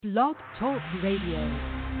Blog Talk Radio.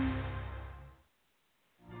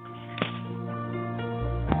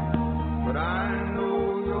 But I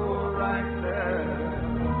know you're right there,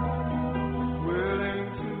 willing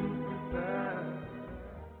to prepare.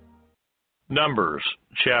 Numbers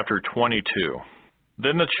chapter 22.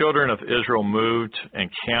 Then the children of Israel moved and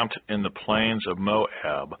camped in the plains of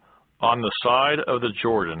Moab, on the side of the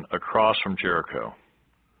Jordan across from Jericho.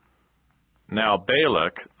 Now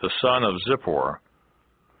Balak, the son of Zippor,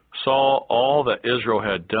 saw all that Israel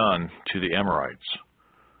had done to the Amorites.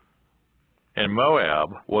 And Moab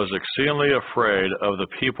was exceedingly afraid of the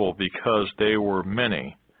people because they were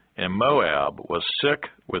many, and Moab was sick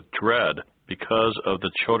with dread because of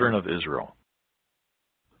the children of Israel.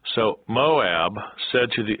 So Moab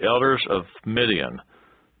said to the elders of Midian,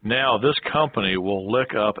 "Now this company will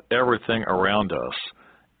lick up everything around us,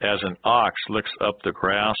 as an ox licks up the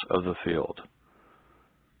grass of the field."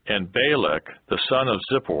 And Balak, the son of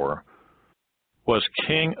Zippor, was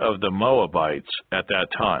king of the Moabites at that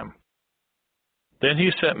time. Then he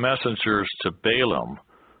sent messengers to Balaam,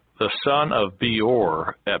 the son of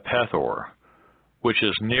Beor at Pethor, which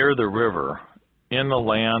is near the river, in the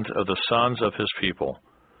land of the sons of his people,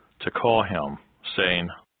 to call him, saying,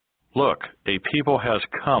 "Look, a people has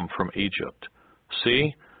come from Egypt.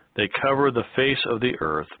 See, they cover the face of the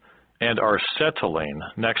earth and are settling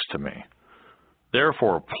next to me.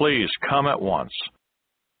 Therefore, please come at once.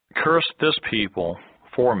 Curse this people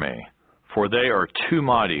for me, for they are too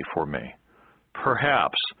mighty for me.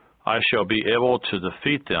 Perhaps I shall be able to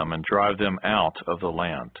defeat them and drive them out of the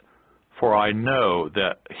land. For I know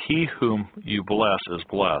that he whom you bless is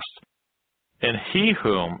blessed, and he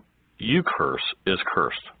whom you curse is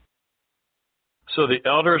cursed." So the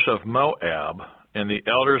elders of Moab and the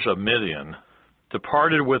elders of Midian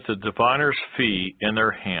departed with the diviner's fee in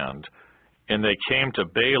their hand, and they came to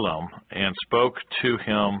Balaam and spoke to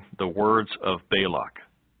him the words of Balak.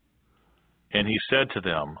 And he said to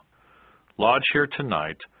them, "Lodge here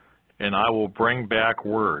tonight, and I will bring back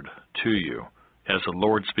word to you, as the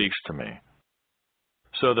Lord speaks to me."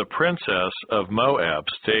 So the princess of Moab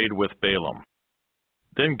stayed with Balaam.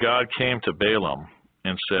 Then God came to Balaam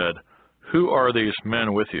and said, "Who are these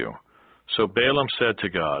men with you?" So Balaam said to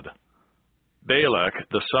God, "Balak,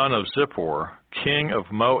 the son of Zippor, king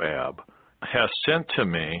of Moab, has sent to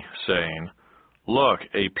me, saying, 'Look,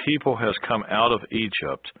 a people has come out of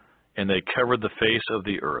Egypt, and they covered the face of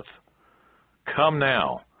the earth. Come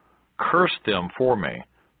now, curse them for me.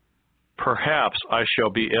 Perhaps I shall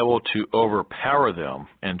be able to overpower them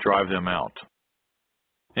and drive them out.'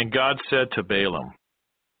 And God said to Balaam,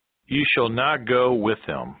 'You shall not go with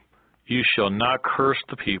them. You shall not curse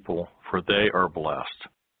the people, for they are blessed.'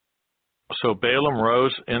 So Balaam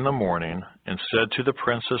rose in the morning and said to the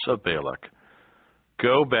princess of Balak,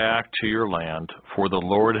 'Go back to your land, for the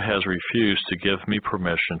Lord has refused to give me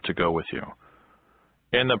permission to go with you.'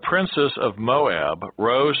 And the princess of Moab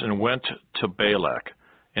rose and went to Balak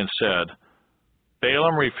and said,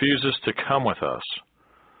 'Balaam refuses to come with us.'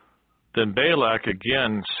 Then Balak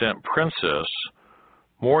again sent princes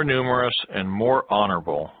more numerous and more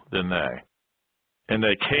honorable than they. And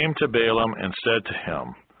they came to Balaam and said to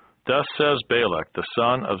him, 'Thus says Balak, the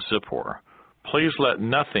son of Zippor, please let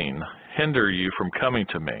nothing hinder you from coming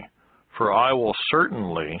to me, for I will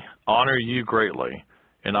certainly honor you greatly,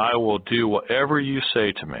 and I will do whatever you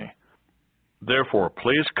say to me. Therefore,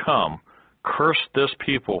 please come, curse this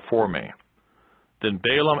people for me.' Then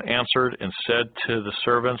Balaam answered and said to the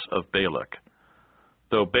servants of Balak,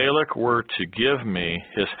 'Though Balak were to give me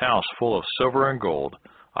his house full of silver and gold,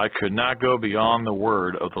 I could not go beyond the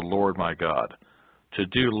word of the Lord my God, to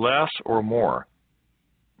do less or more.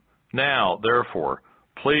 Now, therefore,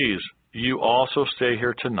 please you also stay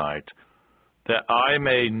here tonight, that I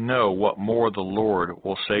may know what more the Lord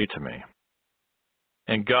will say to me.'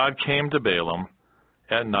 And God came to Balaam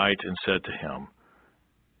at night and said to him,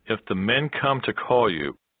 'If the men come to call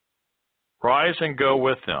you, rise and go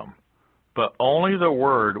with them, but only the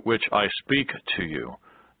word which I speak to you,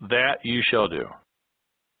 that you shall do.'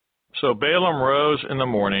 So Balaam rose in the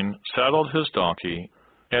morning, saddled his donkey,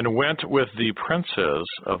 and went with the princes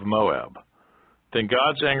of Moab. Then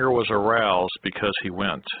God's anger was aroused because he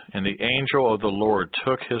went, and the angel of the Lord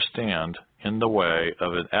took his stand in the way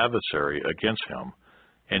of an adversary against him,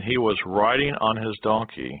 and he was riding on his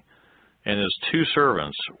donkey, and his two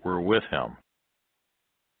servants were with him.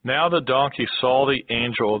 Now the donkey saw the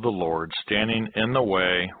angel of the Lord standing in the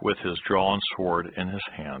way with his drawn sword in his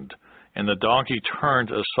hand, and the donkey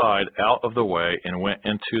turned aside out of the way and went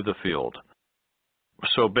into the field.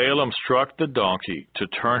 So Balaam struck the donkey to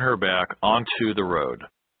turn her back onto the road.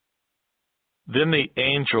 Then the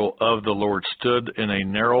angel of the Lord stood in a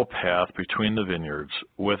narrow path between the vineyards,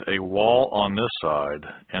 with a wall on this side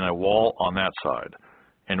and a wall on that side.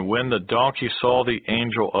 And when the donkey saw the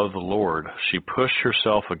angel of the Lord, she pushed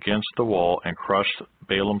herself against the wall and crushed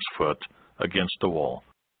Balaam's foot against the wall.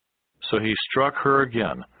 So he struck her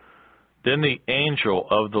again. Then the angel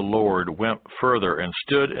of the Lord went further and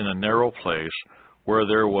stood in a narrow place where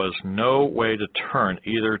there was no way to turn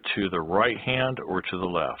either to the right hand or to the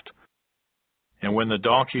left. And when the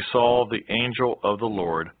donkey saw the angel of the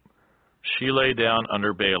Lord, she lay down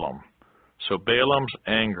under Balaam. So Balaam's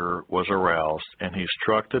anger was aroused, and he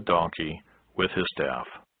struck the donkey with his staff.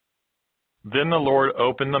 Then the Lord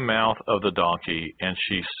opened the mouth of the donkey, and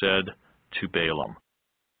she said to Balaam,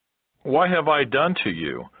 "Why have I done to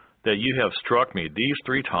you, that you have struck me these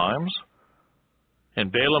 3 times?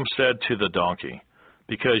 And Balaam said to the donkey,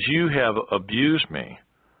 "Because you have abused me,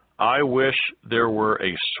 I wish there were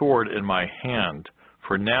a sword in my hand,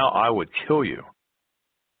 for now I would kill you."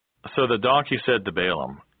 So the donkey said to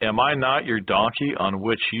Balaam, "Am I not your donkey on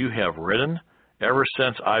which you have ridden, ever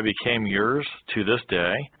since I became yours to this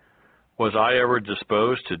day? Was I ever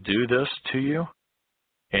disposed to do this to you?"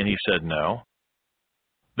 And he said, "No."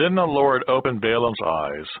 Then the Lord opened Balaam's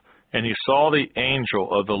eyes, and he saw the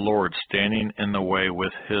angel of the Lord standing in the way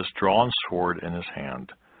with his drawn sword in his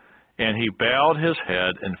hand. And he bowed his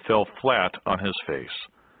head and fell flat on his face.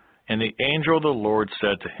 And the angel of the Lord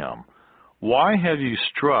said to him, "Why have you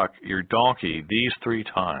struck your donkey these 3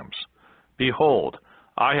 times? Behold,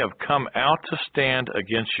 I have come out to stand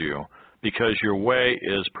against you, because your way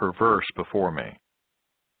is perverse before me.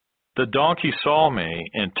 The donkey saw me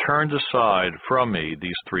and turned aside from me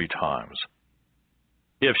these 3 times.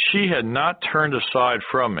 If she had not turned aside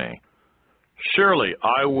from me, surely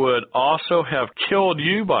I would also have killed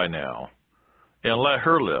you by now and let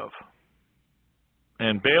her live."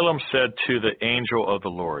 And Balaam said to the angel of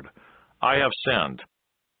the Lord, "I have sinned,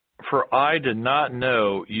 for I did not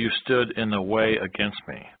know you stood in the way against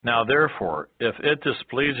me. Now therefore, if it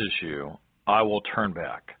displeases you, I will turn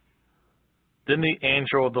back." Then the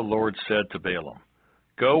angel of the Lord said to Balaam,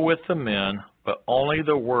 "Go with the men, but only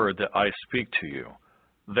the word that I speak to you,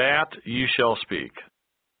 that you shall speak."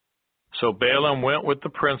 So Balaam went with the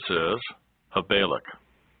princes of Balak.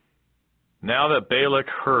 Now that Balak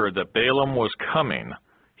heard that Balaam was coming,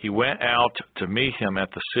 he went out to meet him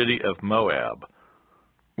at the city of Moab,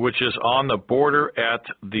 which is on the border at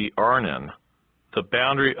the Arnon, the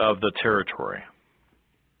boundary of the territory.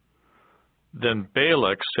 Then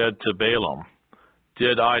Balak said to Balaam,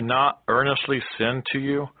 "Did I not earnestly send to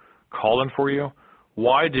you, calling for you?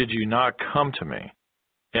 Why did you not come to me?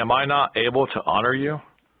 Am I not able to honor you?"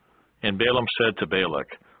 And Balaam said to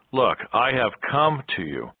Balak, "Look, I have come to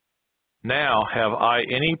you. Now have I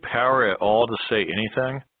any power at all to say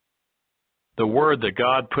anything? The word that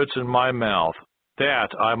God puts in my mouth,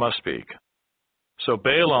 that I must speak." So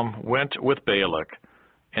Balaam went with Balak,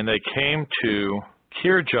 and they came to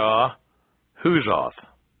Kirjah-Huzoth.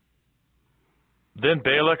 Then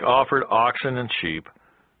Balak offered oxen and sheep,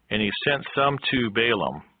 and he sent some to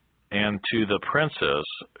Balaam and to the princes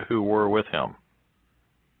who were with him.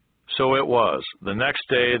 So it was the next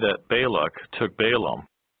day that Balak took Balaam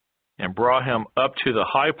and brought him up to the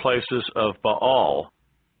high places of Baal,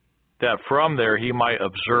 that from there he might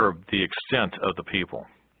observe the extent of the people.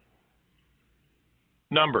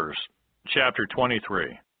 Numbers chapter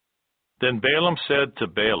 23. Then Balaam said to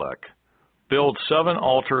Balak, "Build 7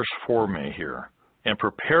 altars for me here, and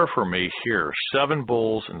prepare for me here 7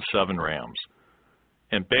 bulls and 7 rams."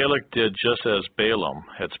 And Balak did just as Balaam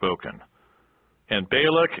had spoken. And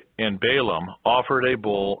Balak and Balaam offered a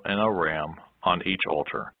bull and a ram on each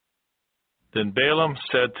altar. Then Balaam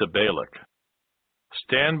said to Balak,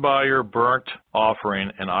 "Stand by your burnt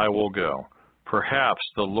offering, and I will go. Perhaps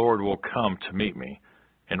the Lord will come to meet me,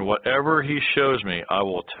 and whatever he shows me I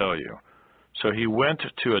will tell you." So he went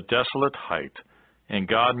to a desolate height, and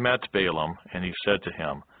God met Balaam, and he said to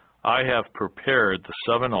him, "I have prepared the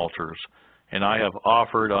 7 altars, and I have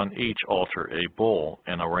offered on each altar a bull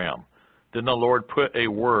and a ram." Then the Lord put a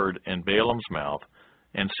word in Balaam's mouth,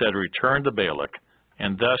 and said, "Return to Balak,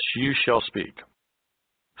 and thus you shall speak."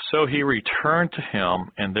 So he returned to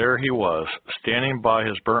him, and there he was, standing by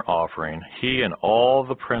his burnt offering, he and all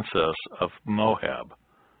the princes of Moab.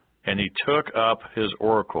 And he took up his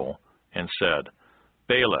oracle and said,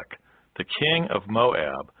 "Balak, the king of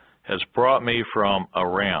Moab, has brought me from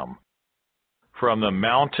Aram, from the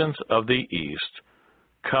mountains of the east.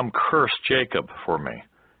 Come curse Jacob for me,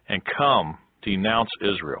 and come denounce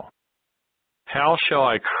Israel. How shall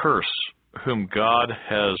I curse whom God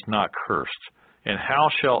has not cursed? And how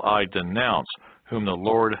shall I denounce whom the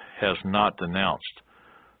Lord has not denounced.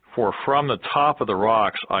 For from the top of the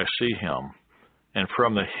rocks I see him, and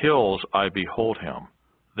from the hills I behold him.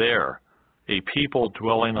 There, a people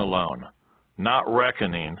dwelling alone, not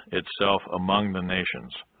reckoning itself among the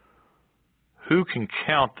nations. Who can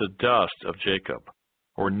count the dust of Jacob,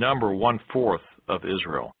 or number 1/4 of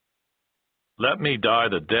Israel? Let me die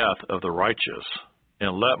the death of the righteous,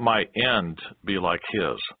 and let my end be like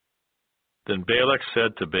his. Then Balak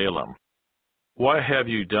said to Balaam, What have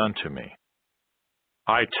you done to me?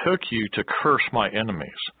 I took you to curse my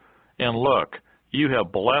enemies, and look, you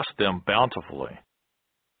have blessed them bountifully.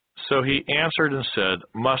 So he answered and said,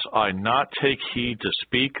 Must I not take heed to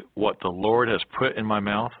speak what the Lord has put in my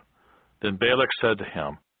mouth? Then Balak said to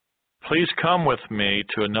him, Please come with me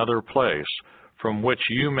to another place, from which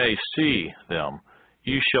you may see them.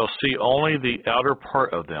 You shall see only the outer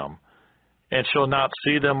part of them, and shall not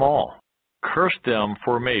see them all. Curse them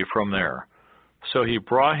for me from there. So he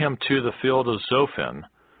brought him to the field of Zophim,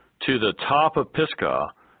 to the top of Pisgah,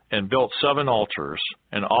 and built 7 altars,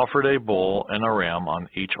 and offered a bull and a ram on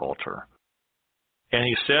each altar. And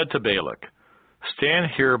he said to Balak, Stand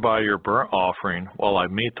here by your burnt offering while I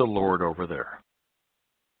meet the Lord over there.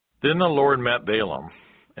 Then the Lord met Balaam,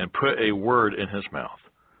 and put a word in his mouth,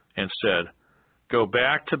 and said, Go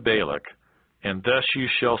back to Balak, and thus you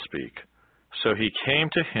shall speak. So he came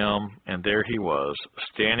to him, and there he was,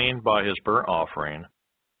 standing by his burnt offering.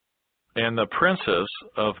 And the princes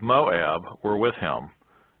of Moab were with him.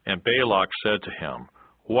 And Balak said to him,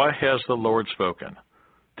 What has the Lord spoken?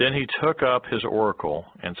 Then he took up his oracle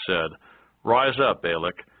and said, Rise up,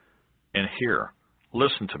 Balak, and hear.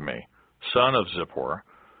 Listen to me, son of Zippor.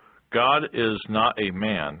 God is not a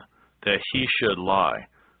man that he should lie,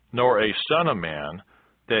 nor a son of man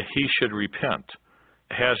that he should repent.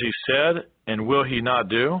 Has he said, and will he not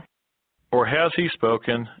do? Or has he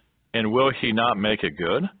spoken, and will he not make it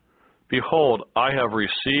good? Behold, I have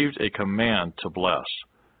received a command to bless.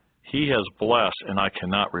 He has blessed, and I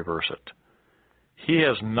cannot reverse it. He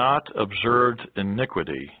has not observed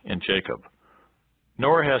iniquity in Jacob,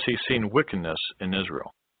 nor has he seen wickedness in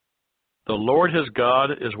Israel. The Lord his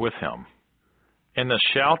God is with him, and the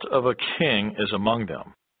shout of a king is among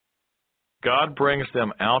them. God brings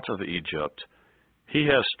them out of Egypt. He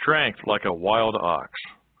has strength like a wild ox.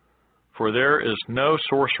 For there is no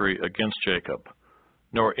sorcery against Jacob,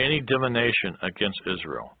 nor any divination against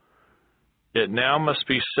Israel. It now must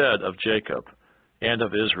be said of Jacob and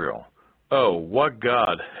of Israel, Oh, what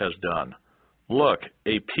God has done! Look,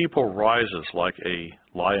 a people rises like a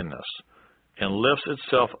lioness, and lifts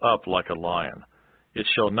itself up like a lion. It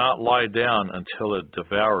shall not lie down until it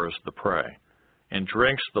devours the prey, and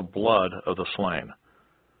drinks the blood of the slain.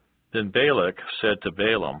 Then Balak said to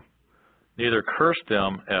Balaam, Neither curse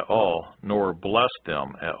them at all, nor bless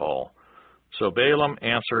them at all. So Balaam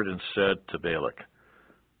answered and said to Balak,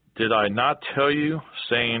 Did I not tell you,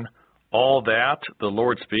 saying, All that the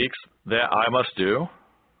Lord speaks, that I must do?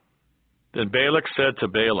 Then Balak said to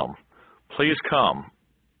Balaam, Please come,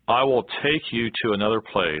 I will take you to another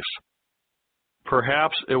place.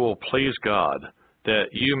 Perhaps it will please God, that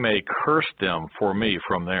you may curse them for me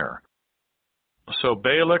from there. So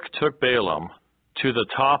Balak took Balaam to the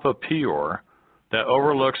top of Peor, that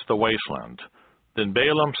overlooks the wasteland. Then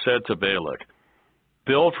Balaam said to Balak,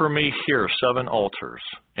 Build for me here 7 altars,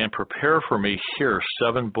 and prepare for me here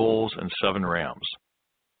 7 bulls and 7 rams.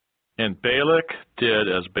 And Balak did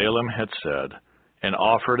as Balaam had said, and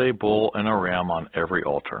offered a bull and a ram on every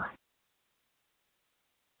altar.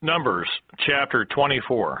 Numbers chapter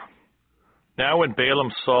 24. Now when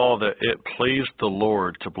Balaam saw that it pleased the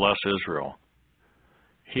Lord to bless Israel,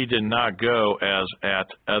 he did not go as at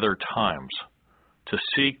other times to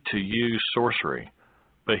seek to use sorcery,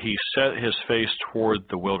 but he set his face toward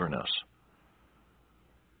the wilderness.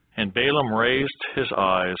 And Balaam raised his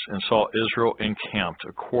eyes and saw Israel encamped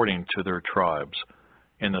according to their tribes,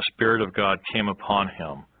 and the Spirit of God came upon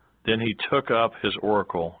him. Then he took up his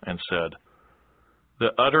oracle and said,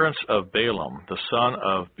 The utterance of Balaam, the son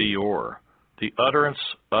of Beor, the utterance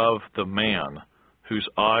of the man whose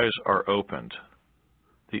eyes are opened,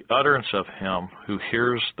 the utterance of him who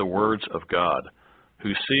hears the words of God,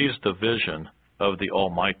 who sees the vision of the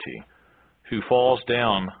Almighty, who falls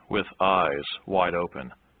down with eyes wide open.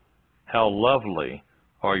 How lovely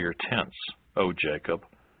are your tents, O Jacob,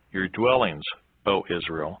 your dwellings, O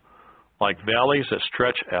Israel, like valleys that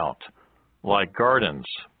stretch out, like gardens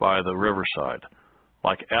by the riverside,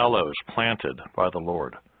 like aloes planted by the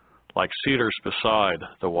Lord, like cedars beside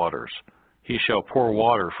the waters. He shall pour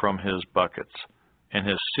water from his buckets, and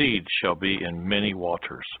his seed shall be in many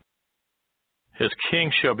waters. His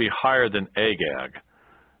king shall be higher than Agag,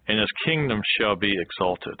 and his kingdom shall be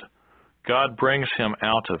exalted. God brings him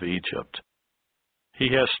out of Egypt. He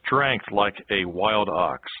has strength like a wild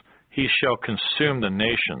ox. He shall consume the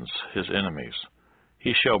nations, his enemies.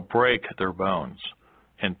 He shall break their bones,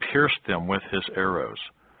 and pierce them with his arrows.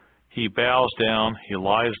 He bows down, he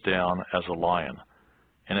lies down as a lion,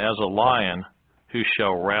 and as a lion, who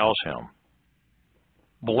shall rouse him?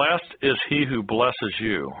 Blessed is he who blesses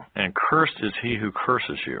you, and cursed is he who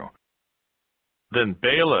curses you. Then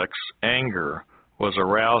Balak's anger was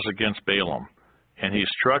aroused against Balaam, and he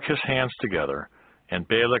struck his hands together, and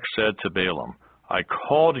Balak said to Balaam, I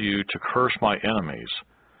called you to curse my enemies,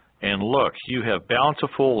 and look, you have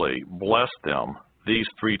bountifully blessed them these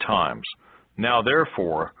 3 times. Now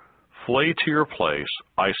therefore, flee to your place.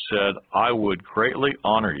 I said I would greatly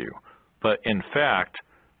honor you, but in fact,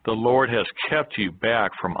 the Lord has kept you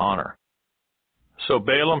back from honor. So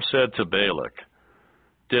Balaam said to Balak,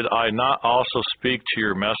 Did I not also speak to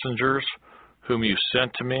your messengers, whom you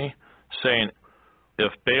sent to me, saying,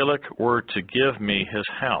 If Balak were to give me his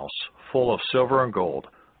house full of silver and gold,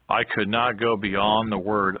 I could not go beyond the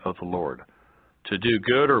word of the Lord, to do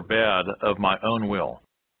good or bad of my own will.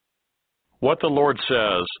 What the Lord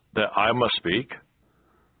says that I must speak?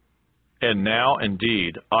 And now,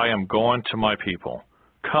 indeed, I am going to my people.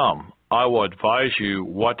 Come, I will advise you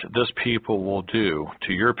what this people will do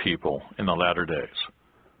to your people in the latter days.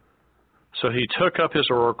 So he took up his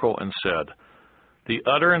oracle and said, The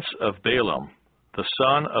utterance of Balaam, the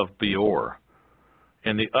son of Beor,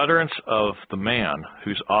 and the utterance of the man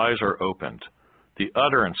whose eyes are opened, the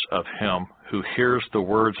utterance of him who hears the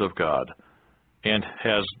words of God, and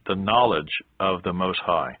has the knowledge of the Most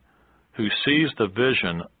High, who sees the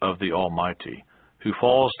vision of the Almighty, who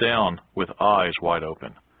falls down with eyes wide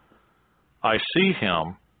open. I see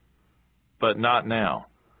him, but not now.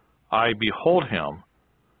 I behold him,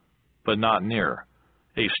 but not near.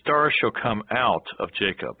 A star shall come out of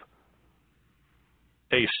Jacob.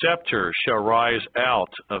 A scepter shall rise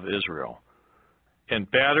out of Israel,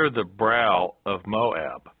 and batter the brow of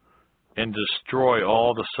Moab, and destroy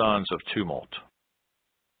all the sons of tumult.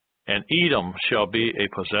 And Edom shall be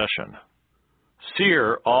a possession.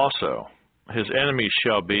 Seir also, his enemies,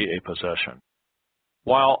 shall be a possession.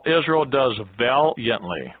 While Israel does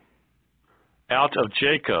valiantly, out of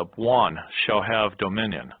Jacob one shall have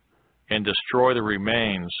dominion, and destroy the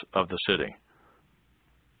remains of the city.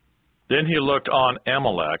 Then he looked on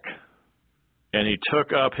Amalek, and he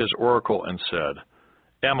took up his oracle and said,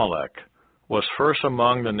 Amalek was first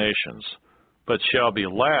among the nations, but shall be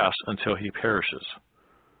last until he perishes.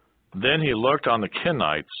 Then he looked on the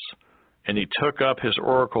Kenites, and he took up his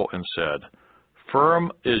oracle and said,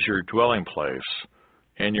 Firm is your dwelling place,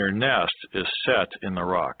 and your nest is set in the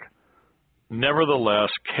rock.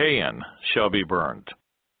 Nevertheless, Cain shall be burned.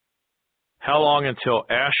 How long until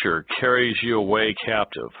Asher carries you away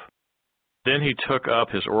captive? Then he took up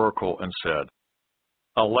his oracle and said,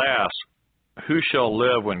 Alas, who shall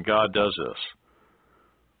live when God does this?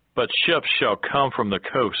 But ships shall come from the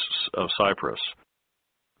coasts of Cyprus.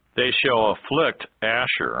 They shall afflict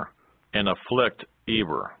Asher and afflict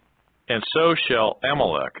Eber, and so shall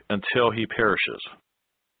Amalek until he perishes.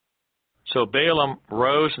 So Balaam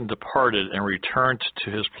rose and departed and returned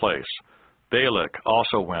to his place. Balak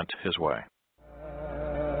also went his way.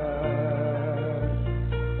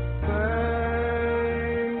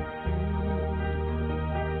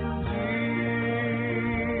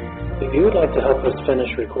 If you would like to help us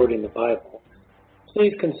finish recording the Bible,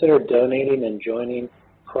 please consider donating and joining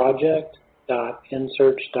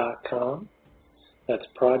project.nsearch.com. That's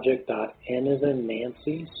project.n as in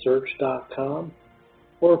Nancy, search.com,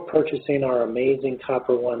 or purchasing our amazing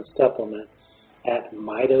Copper One supplement at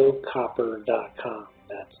mitocopper.com.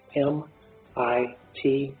 That's M-I-T-O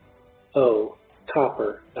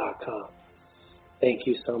copper.com. Thank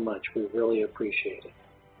you so much. We really appreciate it.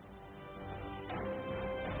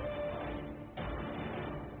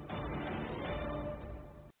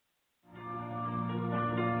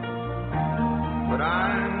 But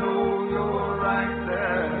I know you're right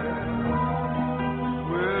there,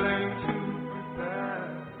 willing to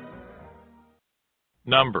prepare.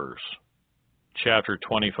 Numbers, chapter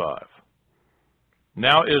 25.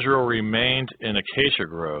 Now Israel remained in Acacia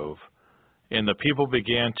Grove, and the people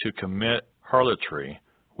began to commit harlotry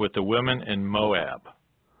with the women in Moab.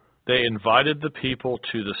 They invited the people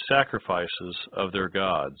to the sacrifices of their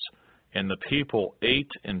gods, and the people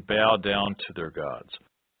ate and bowed down to their gods.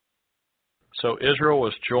 So Israel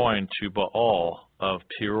was joined to Baal of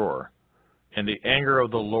Peor, and the anger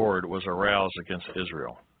of the Lord was aroused against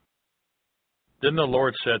Israel. Then the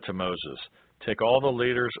Lord said to Moses, Take all the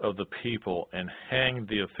leaders of the people and hang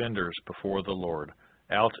the offenders before the Lord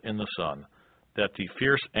out in the sun, that the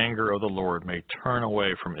fierce anger of the Lord may turn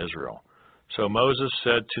away from Israel. So Moses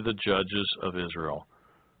said to the judges of Israel,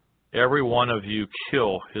 every one of you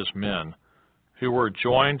kill his men who were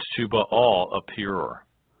joined to Baal of Peor.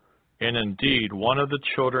 And indeed, one of the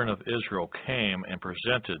children of Israel came and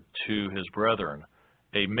presented to his brethren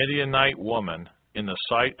a Midianite woman in the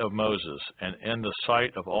sight of Moses and in the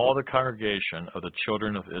sight of all the congregation of the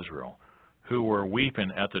children of Israel, who were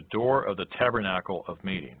weeping at the door of the tabernacle of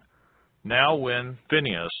meeting. Now when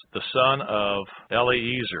Phinehas, the son of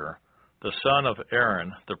Eleazar, the son of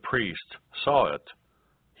Aaron, the priest, saw it,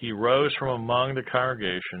 he rose from among the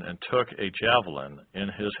congregation and took a javelin in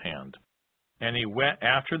his hand. And he went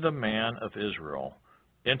after the man of Israel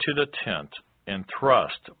into the tent and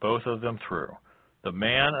thrust both of them through, the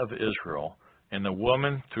man of Israel and the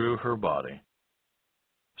woman through her body.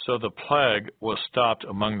 So the plague was stopped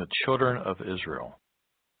among the children of Israel.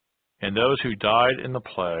 And those who died in the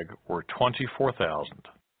plague were 24,000.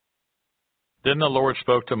 Then the Lord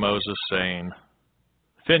spoke to Moses, saying,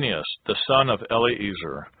 Phinehas, the son of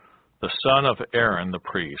Eleazar, the son of Aaron the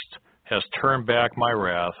priest, has turned back my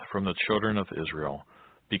wrath from the children of Israel,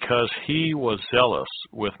 because he was zealous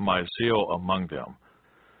with my zeal among them,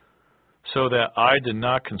 so that I did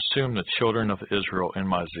not consume the children of Israel in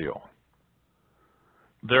my zeal.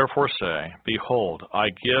 Therefore say, behold, I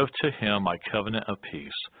give to him my covenant of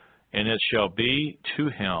peace, and it shall be to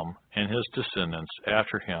him and his descendants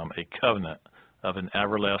after him a covenant of an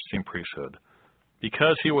everlasting priesthood,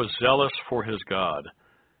 because he was zealous for his God,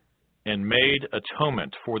 and made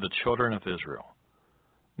atonement for the children of Israel.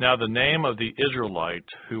 Now the name of the Israelite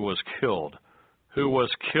who was killed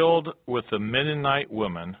with the Midianite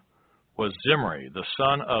woman, was Zimri, the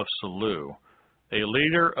son of Salu, a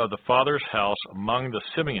leader of the father's house among the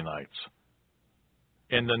Simeonites.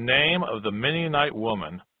 And the name of the Midianite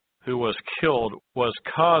woman who was killed was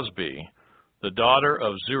Cosbi, the daughter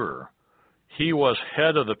of Zur. He was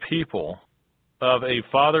head of the people of a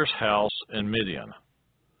father's house in Midian.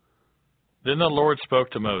 Then the Lord spoke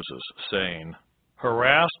to Moses, saying,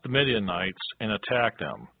 harass the Midianites and attack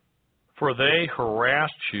them, for they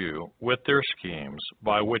harassed you with their schemes,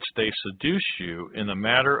 by which they seduced you in the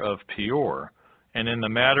matter of Peor, and in the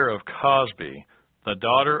matter of Cosbi, the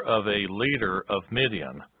daughter of a leader of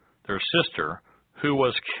Midian, their sister, who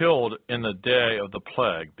was killed in the day of the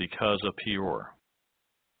plague because of Peor.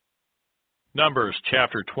 Numbers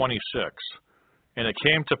chapter 26. And it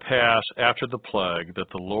came to pass after the plague that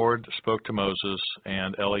the Lord spoke to Moses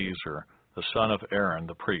and Eleazar, the son of Aaron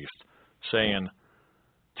the priest, saying,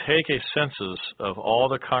 take a census of all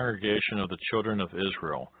the congregation of the children of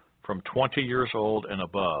Israel, from 20 years old and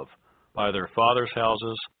above, by their fathers'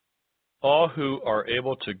 houses, all who are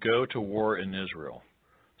able to go to war in Israel.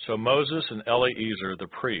 So Moses and Eleazar the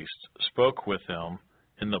priest spoke with them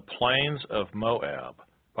in the plains of Moab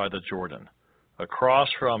by the Jordan,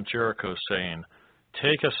 across from Jericho, saying,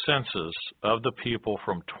 take a census of the people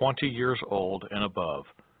from 20 years old and above,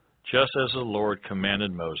 just as the Lord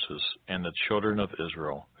commanded Moses and the children of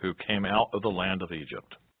Israel, who came out of the land of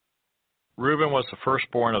Egypt. Reuben was the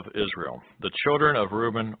firstborn of Israel. The children of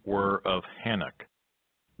Reuben were of Hanok,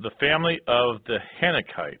 the family of the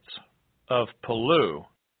Hanokites, of Palu,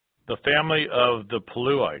 the family of the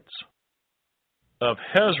Paluites, of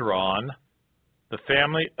Hezron, the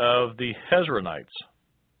family of the Hezronites,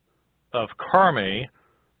 of Carmi,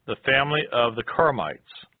 the family of the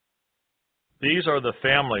Carmites. These are the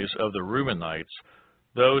families of the Reubenites.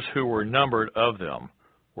 Those who were numbered of them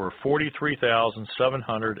were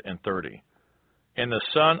 43,730. And the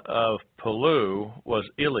son of Palu was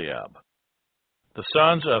Eliab. The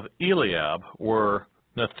sons of Eliab were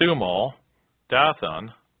Nethumal,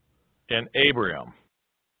 Dathan, and Abiram.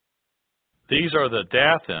 These are the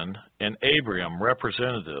Dathan and Abiram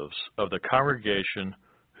representatives of the congregation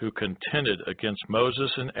who contended against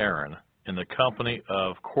Moses and Aaron in the company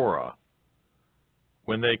of Korah,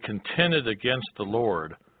 when they contended against the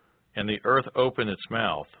Lord, and the earth opened its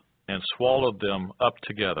mouth and swallowed them up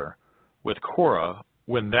together with Korah,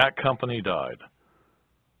 when that company died,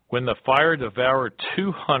 when the fire devoured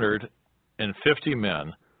 250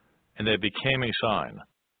 men, and they became a sign.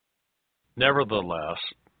 Nevertheless,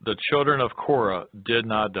 the children of Korah did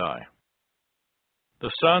not die.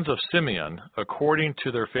 The sons of Simeon, according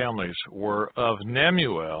to their families, were of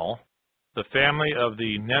Nemuel, the family of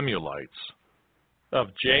the Nemuelites, of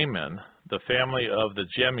Jamin, the family of the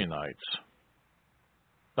Jemunites,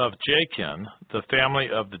 of Jachin, the family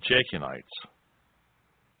of the Jachinites,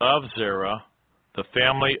 of Zerah, the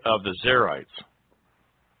family of the Zerites,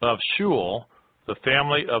 of Shual, the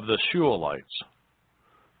family of the Shualites.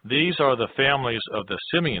 These are the families of the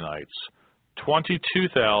Simeonites.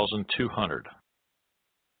 22,200.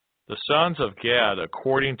 The sons of Gad,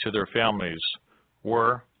 according to their families,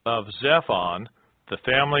 were of Zephon, the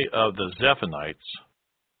family of the Zephonites,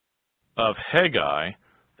 of Haggai,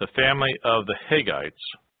 the family of the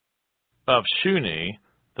Haggites, of Shuni,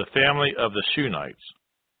 the family of the Shunites,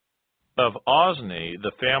 of Ozni,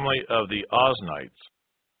 the family of the Oznites,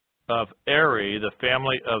 of Eri, the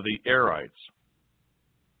family of the Erites,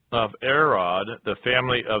 of Arod, the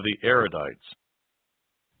family of the Arodites,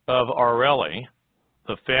 of Areli,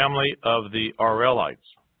 the family of the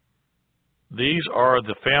Arelites. These are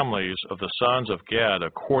the families of the sons of Gad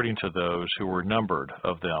according to those who were numbered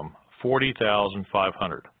of them,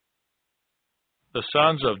 40,500. The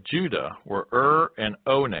sons of Judah were and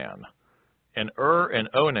Onan, and and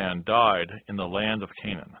Onan died in the land of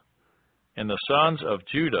Canaan. And the sons of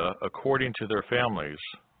Judah according to their families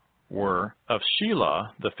were of Shelah,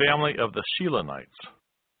 the family of the Shelonites,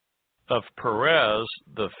 of Perez,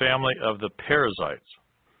 the family of the Perizzites,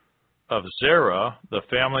 of Zerah, the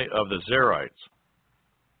family of the Zerites.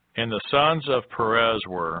 And the sons of Perez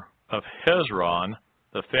were of Hezron,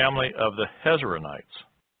 the family of the Hezronites,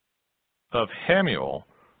 of Hamuel,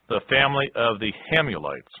 the family of the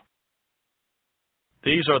Hamuelites.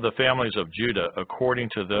 These are the families of Judah according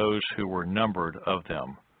to those who were numbered of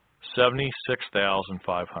them,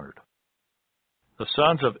 76,500. The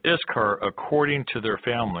sons of Issachar according to their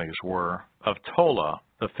families were of Tola,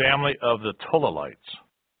 the family of the Tolalites,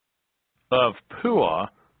 of Puah,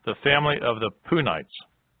 the family of the Punites,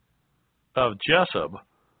 of Jesub,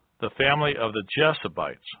 the family of the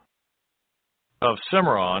Jesubites, of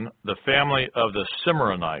Cimeron, the family of the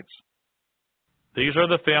Cimeronites. These are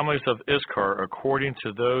the families of Issachar according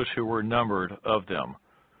to those who were numbered of them,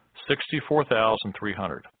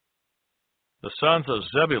 64,300. The sons of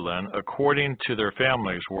Zebulun according to their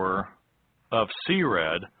families were of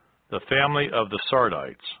Sered, the family of the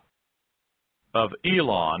Sardites, of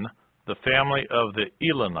Elon, the family of the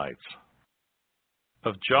Elonites,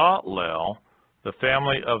 of Jalel, the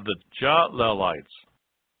family of the Jalelites.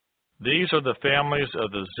 These are the families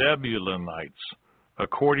of the Zebulunites,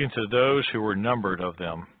 according to those who were numbered of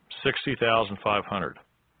them, 60,500.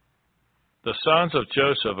 The sons of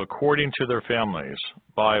Joseph, according to their families,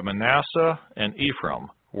 by Manasseh and Ephraim,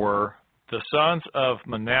 were the sons of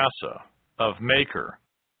Manasseh, of Machir,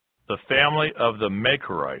 the family of the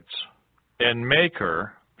Machirites, and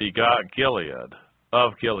Machir begot Gilead,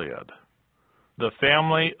 of Gilead, the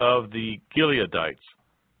family of the Gileadites.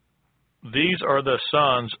 These are the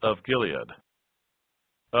sons of Gilead.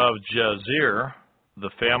 Of Jazer, the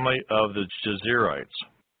family of the Jazerites.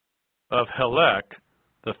 Of Helek,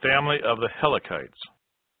 the family of the Helekites.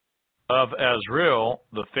 Of Azriel,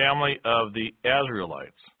 the family of the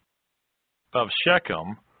Azrielites. Of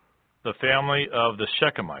Shechem, the family of the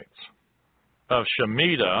Shechemites. Of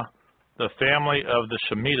Shemitah, the family of the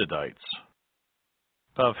Shemitadites.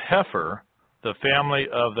 Of Hepher, the family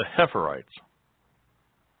of the Hepherites.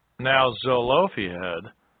 Now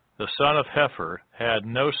Zelophehad, the son of Hepher, had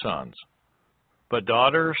no sons, but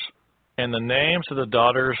daughters, and the names of the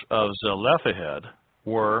daughters of Zelophehad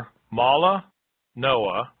were Mahlah,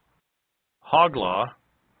 Noah, Hoglah,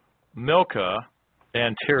 Milcah,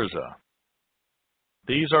 and Tirzah.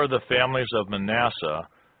 These are the families of Manasseh,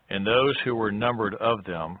 and those who were numbered of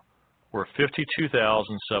them were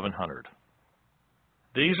 52,700.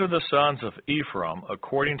 These are the sons of Ephraim,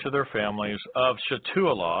 according to their families, of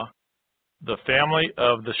Shetuelah, the family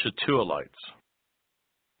of the Shetuelites.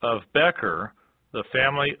 Of Becher, the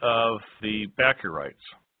family of the Becherites.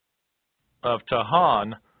 Of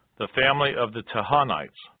Tahan, the family of the Tahanites.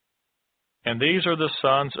 And these are the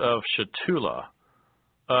sons of Shetulah.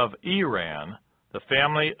 Of Eran, the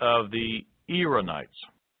family of the Eranites.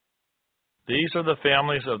 These are the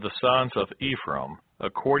families of the sons of Ephraim,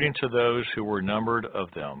 according to those who were numbered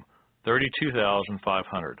of them,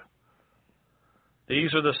 32,500.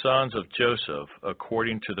 These are the sons of Joseph,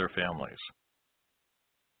 according to their families.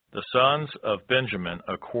 The sons of Benjamin,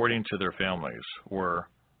 according to their families, were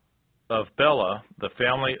of Bela, the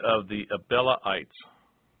family of the Abelaites.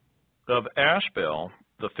 Of Ashbel,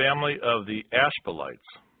 the family of the Ashbelites.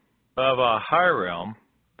 Of Ahiram,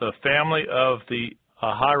 the family of the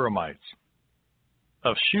Ahiramites.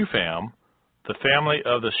 Of Shupham, the family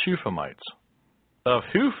of the Shuphamites. Of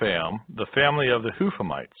Hupham, the family of the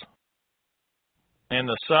Huphamites. And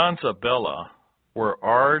the sons of Bela were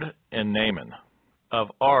Ard and Naaman.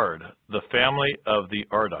 Of Ard, the family of the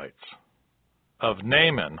Ardites. Of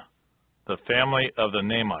Naaman, the family of the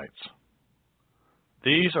Naamites.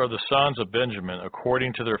 These are the sons of Benjamin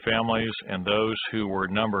according to their families, and those who were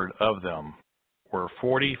numbered of them were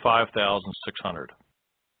 45,600.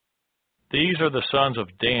 These are the sons of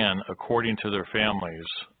Dan according to their families.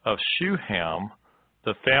 Of Shuham,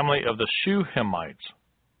 the family of the Shuhamites.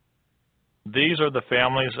 These are the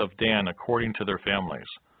families of Dan according to their families.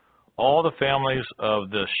 All the families of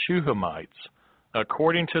the Shuhamites,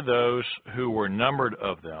 according to those who were numbered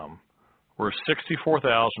of them, were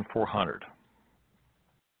 64,400.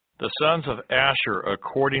 The sons of Asher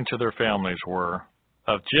according to their families were,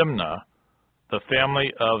 of Jimnah, the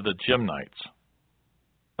family of the Jimnites.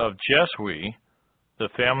 Of Jesui, the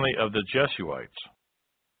family of the Jesuites.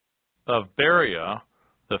 Of Beriah,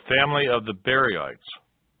 the family of the Beriites.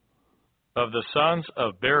 Of the sons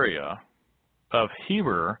of Beriah, of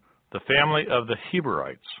Heber, the family of the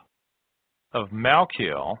Heberites. Of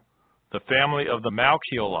Malchiel, the family of the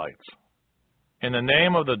Malchielites. And the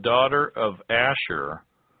name of the daughter of Asher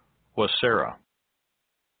was Sarah.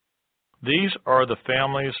 These are the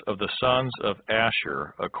families of the sons of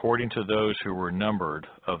Asher, according to those who were numbered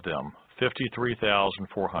of them,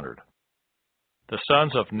 53,400. The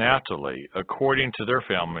sons of Naphtali, according to their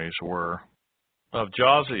families, were of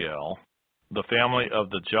Jahziel, the family of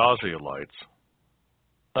the Jahzielites.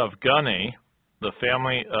 Of Guni, the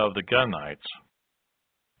family of the Gunites.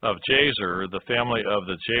 Of Jazer, the family of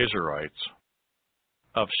the Jazerites.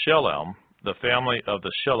 Of Shelem, the family of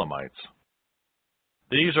the Shelemites.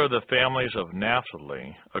 These are the families of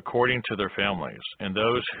Naphtali, according to their families, and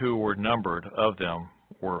those who were numbered of them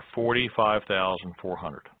were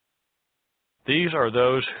 45,400. These are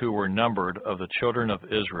those who were numbered of the children of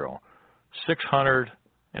Israel,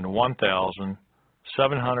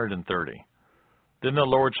 601,730. Then the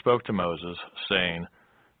Lord spoke to Moses, saying,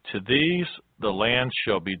 To these the land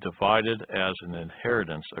shall be divided as an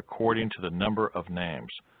inheritance according to the number of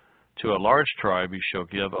names. To a large tribe you shall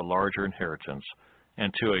give a larger inheritance,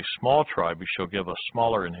 and to a small tribe you shall give a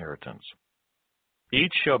smaller inheritance.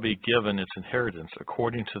 Each shall be given its inheritance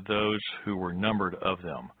according to those who were numbered of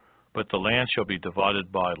them, but the land shall be divided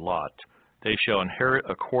by lot. They shall inherit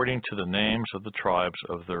according to the names of the tribes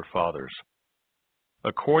of their fathers.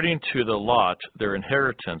 According to the lot, their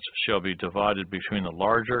inheritance shall be divided between the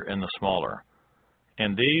larger and the smaller.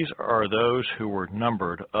 And these are those who were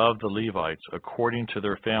numbered of the Levites according to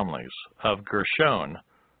their families. Of Gershon,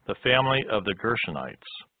 the family of the Gershonites.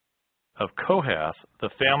 Of Kohath, the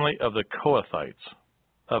family of the Kohathites.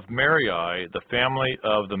 Of Merari, the family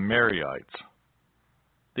of the Merarites.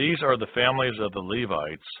 These are the families of the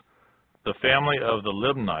Levites, the family of the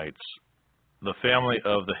Libnites, the family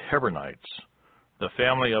of the Hebronites, the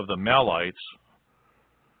family of the Malites,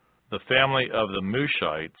 the family of the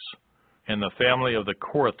Mushites, and the family of the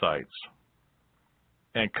Korathites.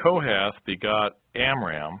 And Kohath begot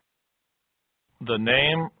Amram. The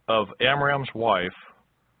name of Amram's wife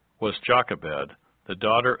was Jochebed, the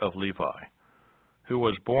daughter of Levi, who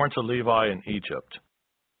was born to Levi in Egypt.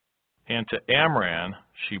 And to Amram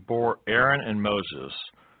she bore Aaron and Moses,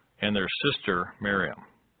 and their sister Miriam.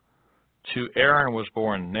 To Aaron was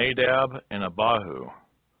born Nadab and Abihu,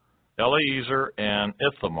 Eleazar and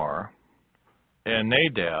Ithamar. And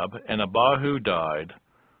Nadab and Abihu died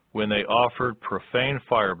when they offered profane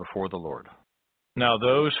fire before the Lord. Now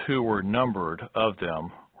those who were numbered of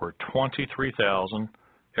them were 23,000,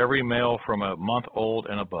 every male from a month old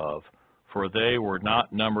and above, for they were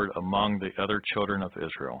not numbered among the other children of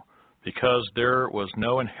Israel, because there was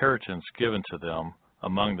no inheritance given to them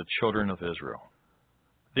among the children of Israel.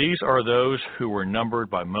 These are those who were numbered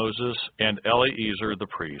by Moses and Eleazar the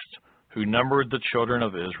priest, who numbered the children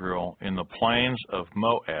of Israel in the plains of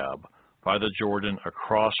Moab by the Jordan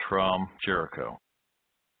across from Jericho.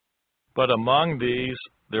 But among these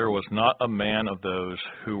there was not a man of those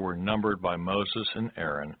who were numbered by Moses and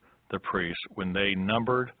Aaron the priest when they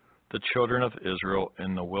numbered the children of Israel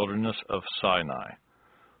in the wilderness of Sinai.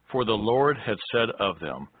 For the Lord had said of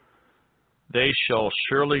them, They shall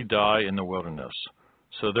surely die in the wilderness.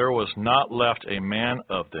 So there was not left a man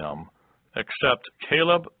of them, except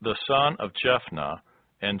Caleb the son of Jephunneh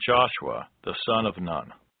and Joshua the son of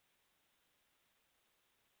Nun.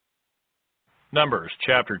 Numbers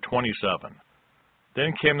chapter 27.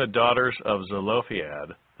 Then came the daughters of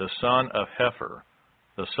Zelophehad, the son of Hepher,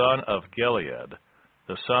 the son of Gilead,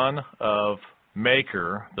 the son of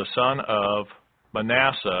Machir, the son of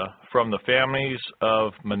Manasseh, from the families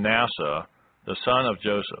of Manasseh, the son of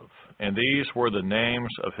Joseph. And these were the names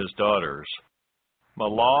of his daughters: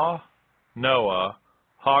 Mahlah, Noah,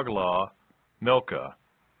 Hoglah, Milcah,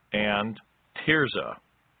 and Tirzah.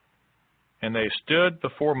 And they stood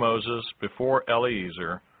before Moses, before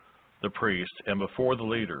Eleazar the priest, and before the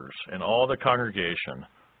leaders, and all the congregation,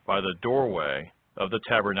 by the doorway of the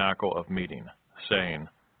tabernacle of meeting, saying,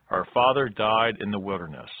 Our father died in the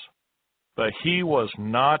wilderness. But he was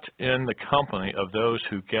not in the company of those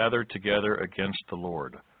who gathered together against the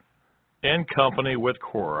Lord, in company with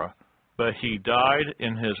Korah, but he died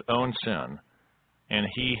in his own sin, and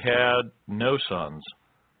he had no sons.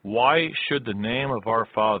 Why should the name of our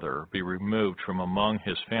father be removed from among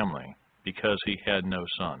his family, because he had no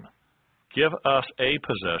son? Give us a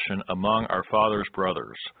possession among our father's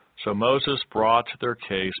brothers. So Moses brought their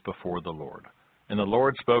case before the Lord. And the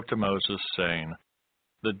Lord spoke to Moses, saying,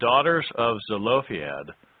 The daughters of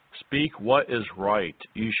Zelophehad speak what is right.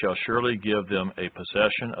 You shall surely give them a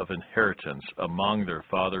possession of inheritance among their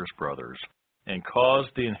father's brothers, and cause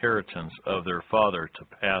the inheritance of their father to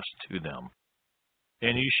pass to them.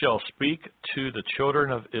 And ye shall speak to the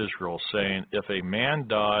children of Israel, saying, If a man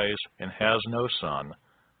dies and has no son,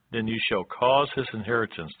 then ye shall cause his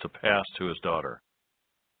inheritance to pass to his daughter.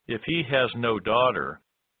 If he has no daughter,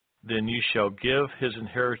 then ye shall give his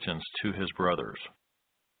inheritance to his brothers.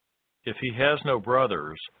 If he has no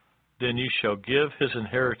brothers, then ye shall give his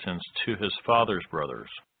inheritance to his father's brothers.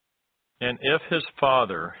 And if his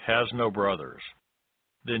father has no brothers,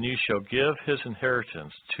 then ye shall give his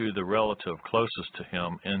inheritance to the relative closest to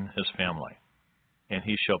him in his family, and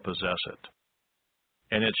he shall possess it.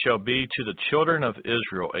 And it shall be to the children of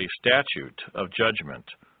Israel a statute of judgment,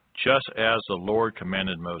 just as the Lord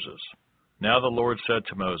commanded Moses. Now the Lord said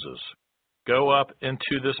to Moses, Go up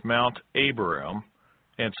into this Mount Abarim,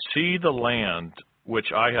 and see the land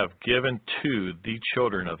which I have given to the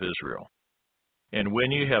children of Israel. And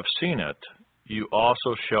when you have seen it, you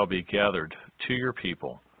also shall be gathered to your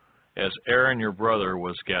people, as Aaron your brother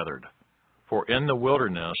was gathered. For in the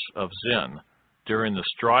wilderness of Zin, during the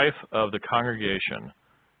strife of the congregation,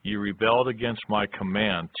 you rebelled against my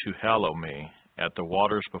command to hallow me at the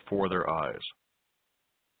waters before their eyes.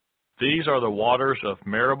 These are the waters of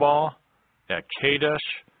Meribah at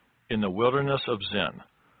Kadesh in the wilderness of Zin.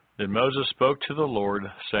 Then Moses spoke to the Lord,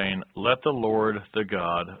 saying, Let the Lord, the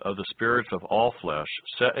God of the spirits of all flesh,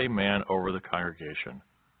 set a man over the congregation,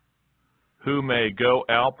 who may go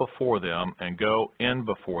out before them and go in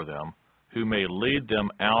before them, who may lead them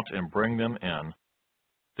out and bring them in,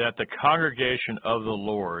 that the congregation of the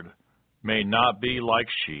Lord may not be like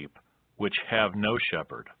sheep, which have no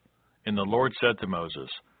shepherd. And the Lord said to Moses,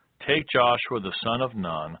 Take Joshua the son of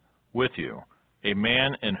Nun with you, a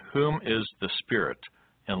man in whom is the Spirit,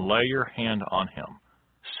 and lay your hand on him.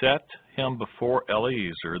 Set him before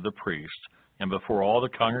Eleazar the priest, and before all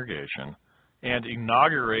the congregation, and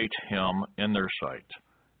inaugurate him in their sight.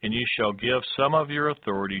 And ye shall give some of your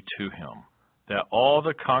authority to him, that all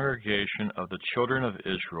the congregation of the children of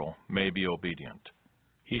Israel may be obedient.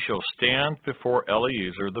 He shall stand before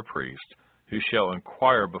Eleazar the priest, who shall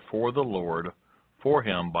inquire before the Lord for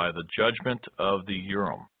him by the judgment of the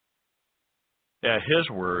Urim. At his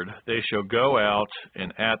word they shall go out,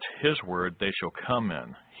 and at his word they shall come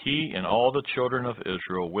in, he and all the children of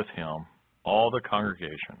Israel with him, all the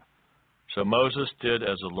congregation. So Moses did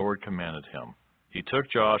as the Lord commanded him. He took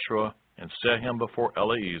Joshua and set him before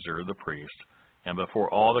Eleazar the priest, and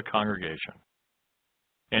before all the congregation.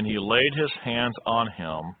 And he laid his hands on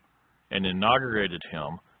him, and inaugurated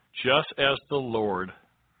him, just as the Lord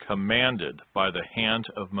commanded by the hand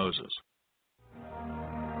of Moses.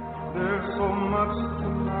 There's so much to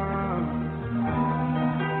learn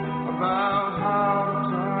about how to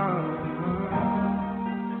turn.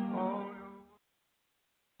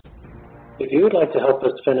 If you would like to help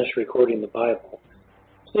us finish recording the Bible,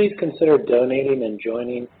 please consider donating and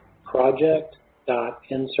joining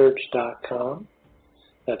project.nsearch.com.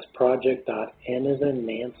 That's project.n as in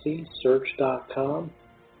Nancy, search.com,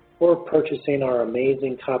 or purchasing our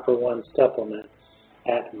amazing Copper One supplement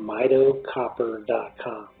at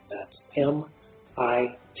mitocopper.com. That's M-I-T-O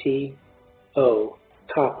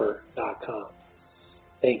copper.com.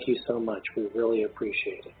 Thank you so much. We really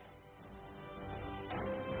appreciate it.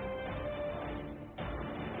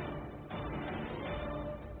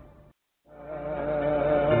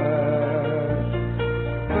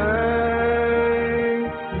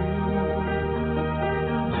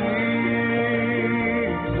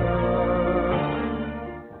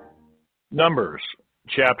 Numbers,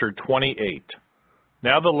 chapter 28.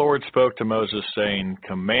 Now the Lord spoke to Moses, saying,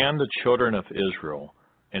 Command the children of Israel,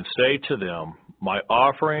 and say to them, My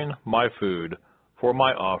offering, my food, for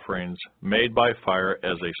my offerings, made by fire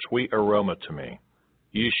as a sweet aroma to me,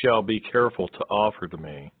 ye shall be careful to offer to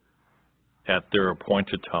me at their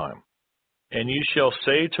appointed time. And ye shall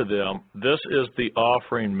say to them, This is the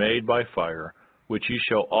offering made by fire, which ye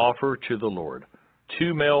shall offer to the Lord,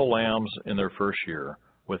 2 male lambs in their first year,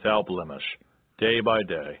 without blemish, day by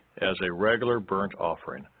day, as a regular burnt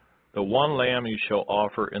offering. The one lamb you shall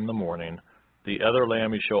offer in the morning, The other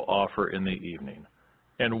lamb you shall offer in the evening.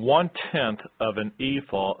 And 1/10 of an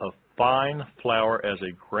ephah of fine flour as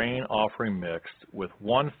a grain offering mixed with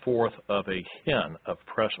 1/4 of a hin of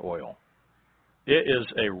pressed oil. It is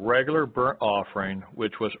a regular burnt offering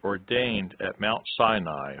which was ordained at Mount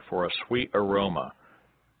Sinai for a sweet aroma,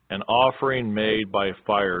 an offering made by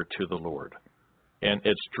fire to the Lord. And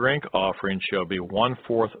its drink offering shall be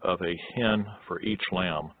 1/4 of a hin for each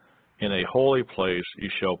lamb. In a holy place you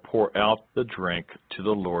shall pour out the drink to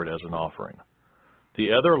the Lord as an offering.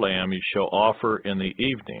 The other lamb you shall offer in the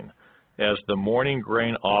evening as the morning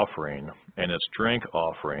grain offering and its drink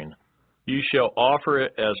offering. You shall offer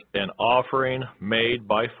it as an offering made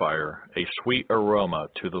by fire, a sweet aroma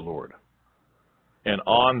to the Lord. And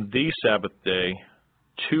on the Sabbath day,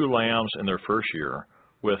 2 lambs in their first year,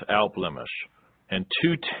 without blemish, and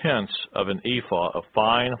 2/10 of an ephah of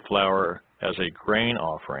fine flour as a grain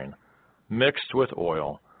offering, mixed with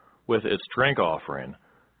oil, with its drink offering.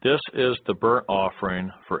 This is the burnt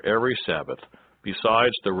offering for every Sabbath,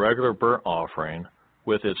 besides the regular burnt offering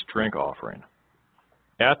with its drink offering.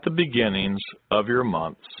 At the beginnings of your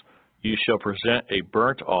months, you shall present a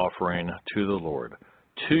burnt offering to the Lord,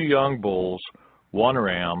 2 young bulls, 1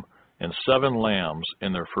 ram, and 7 lambs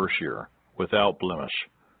in their first year, without blemish.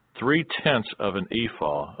 3/10 of an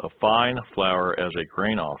ephah of fine flour as a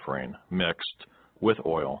grain offering, mixed with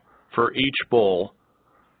oil, for each bull.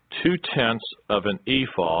 2/10 of an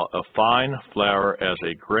ephah of fine flour as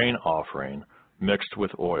a grain offering, mixed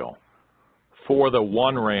with oil, for the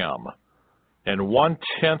 1 ram, and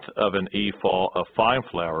 1/10 of an ephah of fine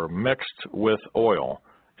flour mixed with oil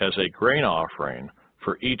as a grain offering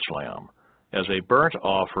for each lamb, as a burnt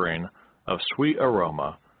offering of sweet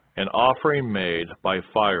aroma, an offering made by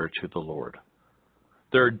fire to the Lord.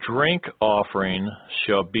 Their drink offering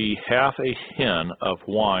shall be half a hin of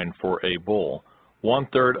wine for a bull,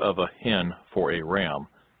 1/3 of a hin for a ram,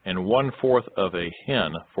 and 1/4 of a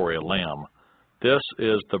hin for a lamb. This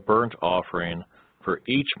is the burnt offering for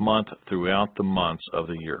each month throughout the months of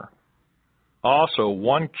the year. Also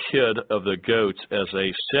 1 kid of the goats as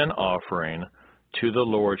a sin offering to the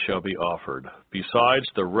Lord shall be offered, besides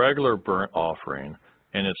the regular burnt offering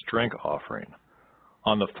and its drink offering.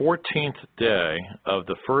 On the 14th day of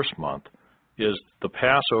the first month is the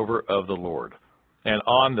Passover of the Lord, and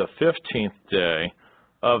on the 15th day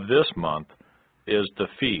of this month is the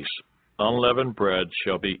feast. Unleavened bread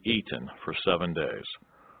shall be eaten for 7 days.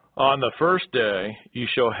 On the first day you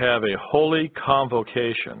shall have a holy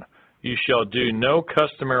convocation. You shall do no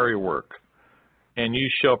customary work, and you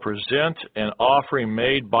shall present an offering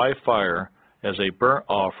made by fire as a burnt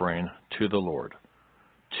offering to the Lord.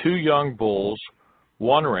 2 young bulls,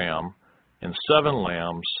 1 ram, and 7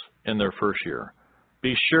 lambs in their first year.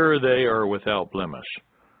 Be sure they are without blemish.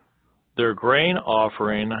 Their grain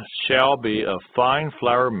offering shall be of fine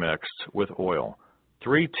flour mixed with oil.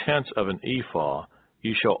 3/10 of an ephah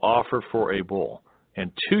you shall offer for a bull,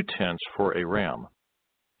 and 2/10 for a ram.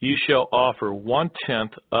 You shall offer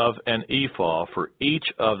 1/10 of an ephah for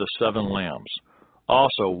each of the 7 lambs.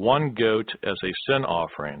 Also 1 goat as a sin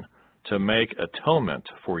offering to make atonement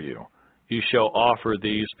for you. You shall offer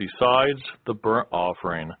these besides the burnt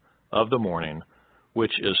offering of the morning,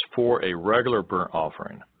 which is for a regular burnt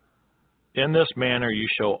offering. In this manner you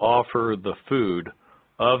shall offer the food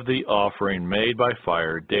of the offering made by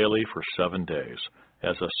fire daily for 7 days,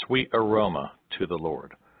 as a sweet aroma to the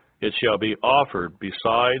Lord. It shall be offered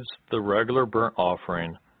besides the regular burnt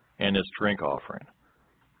offering and its drink offering.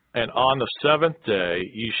 And on the 7th day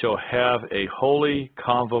you shall have a holy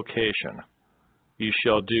convocation. You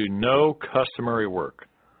shall do no customary work.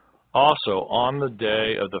 Also on the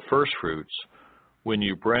day of the first fruits, when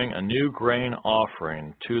you bring a new grain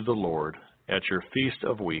offering to the Lord at your Feast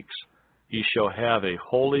of Weeks, you shall have a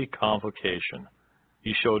holy convocation.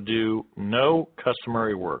 You shall do no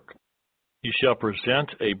customary work. You shall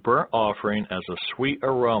present a burnt offering as a sweet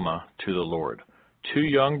aroma to the Lord, 2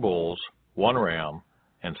 young bulls, 1 ram,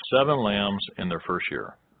 and 7 lambs in their first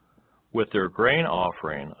year, with their grain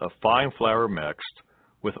offering of fine flour mixed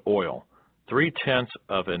with oil, 3/10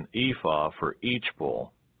 of an ephah for each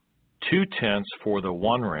bull, 2/10 for the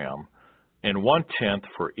 1 ram, and 1/10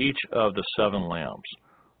 for each of the 7 lambs.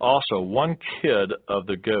 Also 1 kid of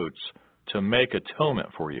the goats to make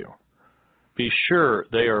atonement for you. Be sure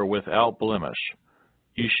they are without blemish.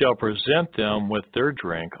 You shall present them with their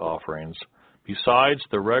drink offerings, besides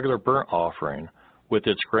the regular burnt offering with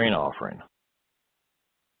its grain offering.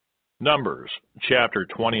 Numbers chapter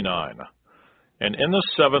 29. And in the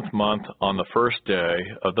 7th month, on the first day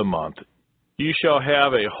of the month, you shall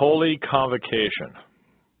have a holy convocation.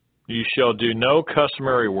 You shall do no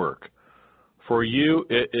customary work. For you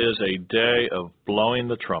it is a day of blowing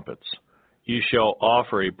the trumpets. You shall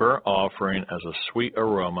offer a burnt offering as a sweet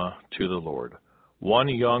aroma to the Lord, 1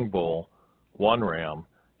 young bull, 1 ram,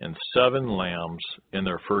 and 7 lambs in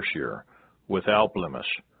their first year, without blemish.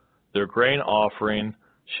 Their grain offering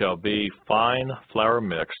shall be fine flour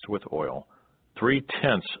mixed with oil,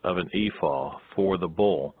 3/10 of an ephah for the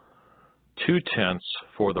bull, 2/10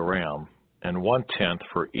 for the ram, and 1/10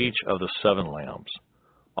 for each of the 7 lambs.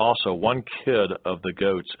 Also 1 kid of the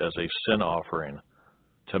goats as a sin offering,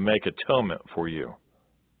 to make atonement for you.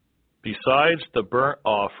 Besides the burnt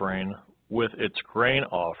offering with its grain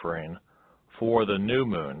offering for the new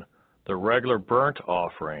moon, the regular burnt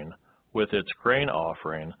offering with its grain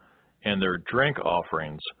offering, and their drink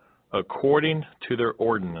offerings, according to their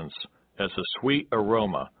ordinance, as a sweet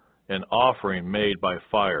aroma, an offering made by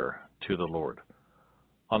fire to the Lord.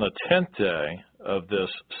 On the 10th day of this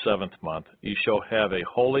 7th month, ye shall have a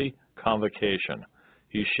holy convocation.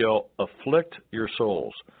 Ye shall afflict your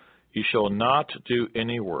souls. Ye shall not do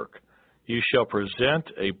any work. Ye shall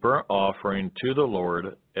present a burnt offering to the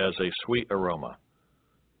Lord as a sweet aroma.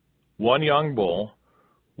 1 young bull,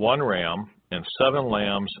 1 ram, and 7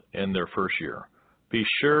 lambs in their first year. Be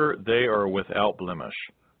sure they are without blemish.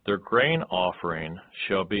 Their grain offering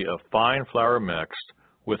shall be of fine flour mixed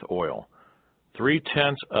with oil,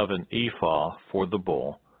 3/10 of an ephah for the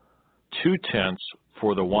bull, 2/10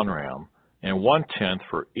 for the 1 ram, and 1/10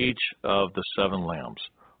 for each of the 7 lambs.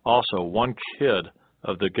 Also 1 kid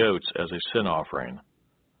of the goats as a sin offering.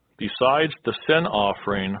 Besides the sin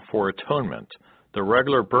offering for atonement, the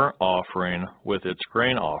regular burnt offering with its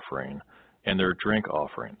grain offering, and their drink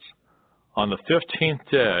offerings. On the 15th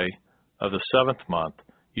day of the 7th month,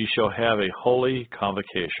 ye shall have a holy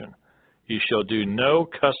convocation. Ye shall do no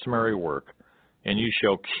customary work, and ye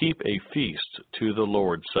shall keep a feast to the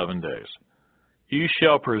Lord 7 days. Ye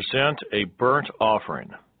shall present a burnt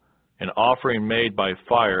offering, an offering made by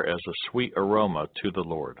fire as a sweet aroma to the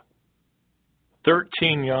Lord.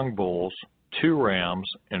 13 young bulls, 2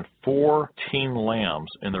 rams, and 14 lambs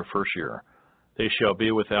in their first year. They shall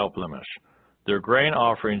be without blemish. Their grain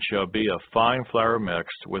offering shall be of fine flour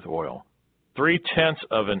mixed with oil, 3/10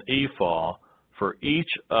 of an ephah for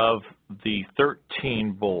each of the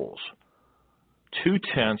 13 bulls,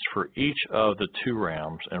 2/10 for each of the 2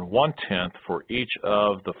 rams, and 1/10 for each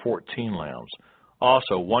of the 14 lambs.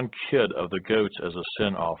 Also 1 kid of the goats as a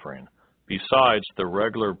sin offering, besides the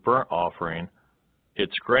regular burnt offering,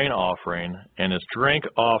 its grain offering, and its drink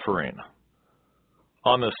offering.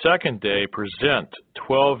 On the 2nd day present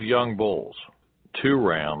 12 young bulls, 2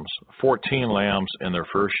 rams, 14 lambs in their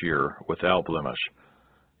first year, without blemish,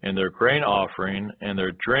 and their grain offering and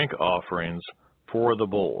their drink offerings for the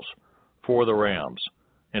bulls, for the rams,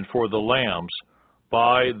 and for the lambs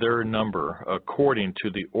by their number, according to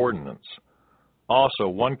the ordinance. Also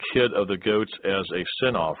 1 kid of the goats as a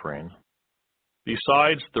sin offering,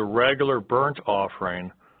 besides the regular burnt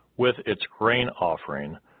offering with its grain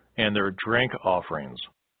offering, and their drink offerings.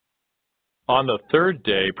 On the 3rd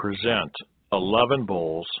day present 11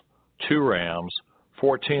 bulls, 2 rams,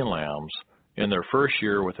 14 lambs, in their first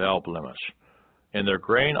year without blemish, and their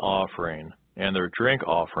grain offering and their drink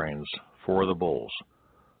offerings for the bulls,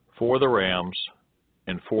 for the rams,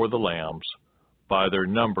 and for the lambs, by their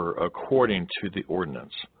number according to the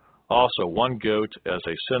ordinance. Also 1 goat as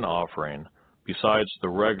a sin offering, besides the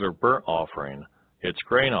regular burnt offering, its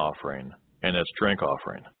grain offering, and its drink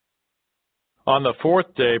offering. On the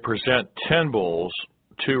 4th day present 10 bulls,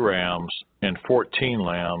 2 rams, and 14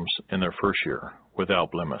 lambs in their first year,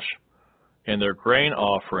 without blemish, and their grain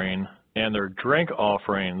offering and their drink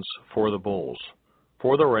offerings for the bulls,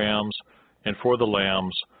 for the rams, and for the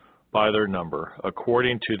lambs by their number,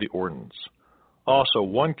 according to the ordinance. Also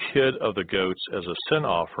 1 kid of the goats as a sin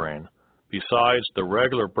offering, besides the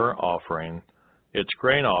regular burnt offering, its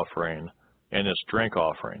grain offering, and its drink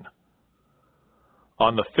offering.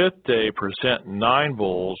 On the 5th day present 9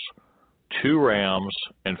 bulls, 2 rams,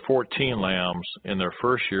 and 14 lambs in their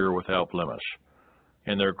first year without blemish,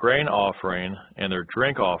 and their grain offering and their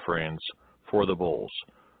drink offerings for the bulls,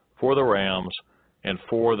 for the rams, and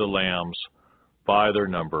for the lambs by their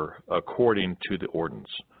number, according to the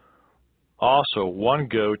ordinance. Also 1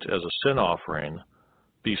 goat as a sin offering,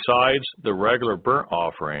 besides the regular burnt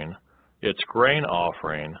offering, its grain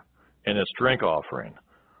offering, and its drink offering.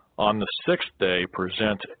 On the 6th day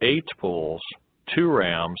present 8 bulls, 2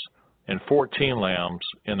 rams, and 14 lambs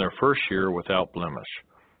in their first year without blemish,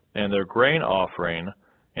 and their grain offering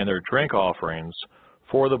and their drink offerings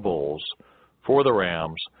for the bulls, for the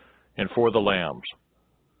rams, and for the lambs,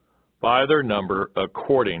 by their number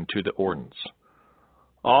according to the ordinance.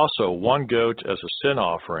 Also 1 goat as a sin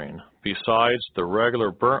offering, besides the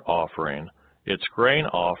regular burnt offering, its grain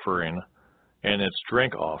offering, and its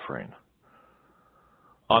drink offering.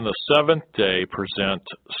 On the 7th day present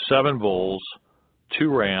 7 bulls, 2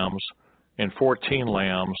 rams, and 14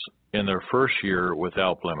 lambs in their first year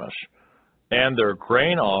without blemish, and their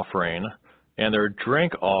grain offering and their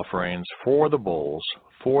drink offerings for the bulls,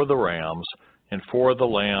 for the rams, and for the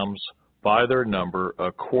lambs by their number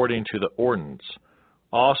according to the ordinance.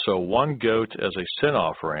 Also 1 goat as a sin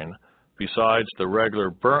offering, besides the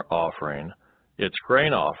regular burnt offering, its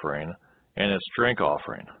grain offering, and its drink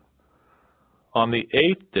offering. On the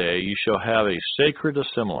 8th day you shall have a sacred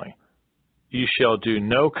assembly. You shall do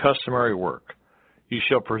no customary work. You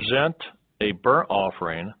shall present a burnt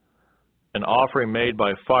offering, an offering made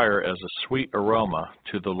by fire as a sweet aroma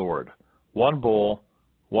to the Lord. 1 bull,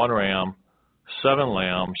 1 ram, 7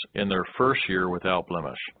 lambs in their first year without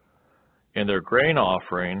blemish. And their grain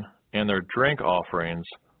offering and their drink offerings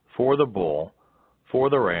for the bull, for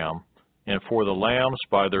the ram, and for the lambs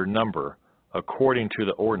by their number, according to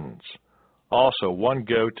the ordinance. Also 1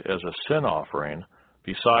 goat as a sin offering,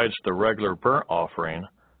 besides the regular burnt offering,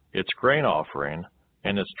 its grain offering,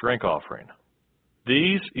 and its drink offering.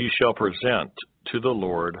 These you shall present to the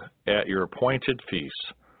Lord at your appointed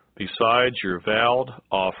feasts, besides your vowed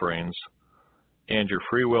offerings and your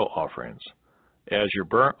freewill offerings, as your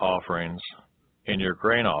burnt offerings and your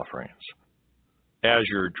grain offerings, as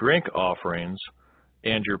your drink offerings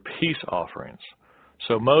and your peace offerings.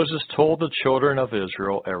 So Moses told the children of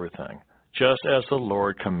Israel everything, just as the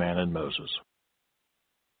Lord commanded Moses.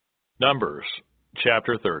 Numbers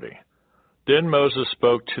chapter 30. Then Moses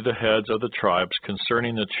spoke to the heads of the tribes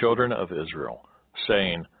concerning the children of Israel,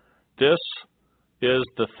 saying, This is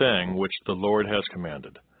the thing which the Lord has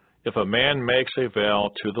commanded. If a man makes a vow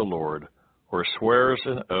to the Lord, or swears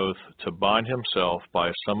an oath to bind himself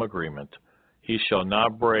by some agreement, he shall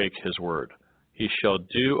not break his word. He shall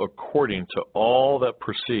do according to all that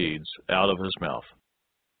proceeds out of his mouth.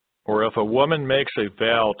 Or if a woman makes a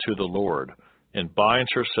vow to the Lord, and binds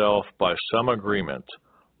herself by some agreement,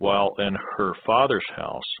 while in her father's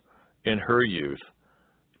house, in her youth,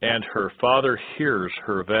 and her father hears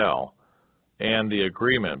her vow, and the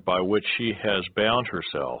agreement by which she has bound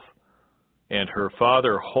herself, and her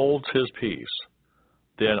father holds his peace,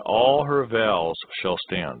 then all her vows shall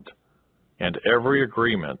stand, and every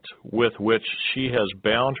agreement with which she has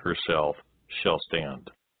bound herself shall stand.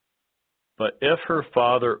 But if her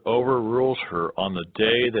father overrules her on the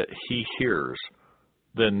day that he hears,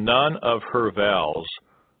 then none of her vows,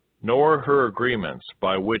 nor her agreements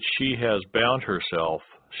by which she has bound herself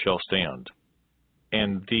shall stand.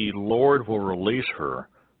 And the Lord will release her,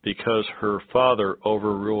 because her father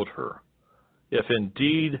overruled her. If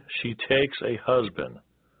indeed she takes a husband,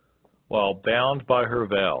 while bound by her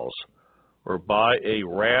vows, or by a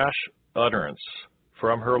rash utterance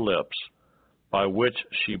from her lips, by which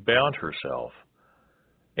she bound herself,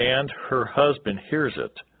 and her husband hears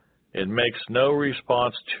it, and makes no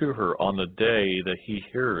response to her on the day that he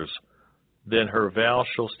hears, then her vow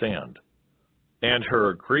shall stand, and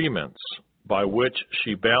her agreements by which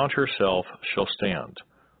she bound herself shall stand.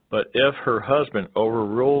 But if her husband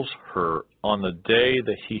overrules her on the day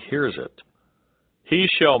that he hears it, he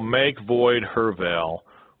shall make void her vow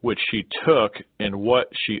which she took and what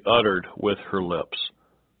she uttered with her lips,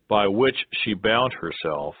 by which she bound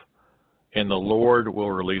herself, and the Lord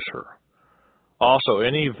will release her. Also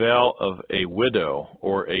any vow of a widow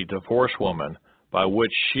or a divorced woman by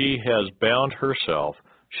which she has bound herself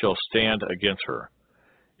shall stand against her.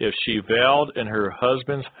 If she vowed in her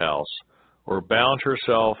husband's house, or bound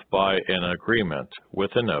herself by an agreement with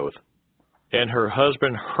an oath, and her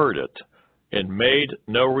husband heard it, and made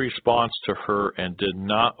no response to her and did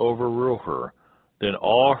not overrule her, then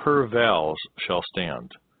all her vows shall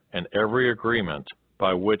stand, and every agreement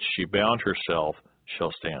by which she bound herself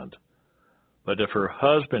shall stand. But if her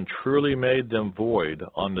husband truly made them void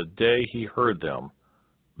on the day he heard them,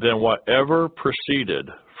 then whatever proceeded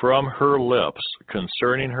from her lips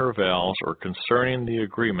concerning her vows or concerning the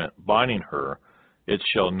agreement binding her, it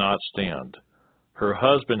shall not stand. Her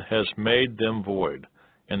husband has made them void,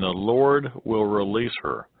 and the Lord will release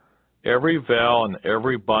her, every vow and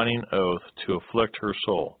every binding oath to afflict her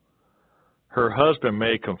soul. Her husband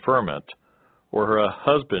may confirm it, or her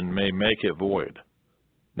husband may make it void.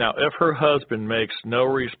 Now if her husband makes no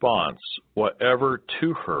response whatever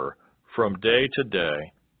to her from day to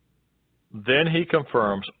day, then he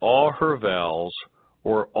confirms all her vows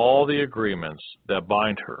or all the agreements that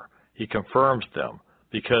bind her. He confirms them,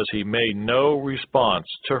 because he made no response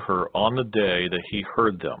to her on the day that he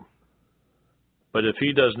heard them. But if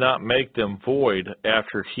he does not make them void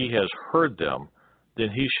after he has heard them, then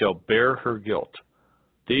he shall bear her guilt.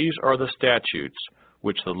 These are the statutes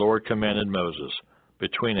which the Lord commanded Moses,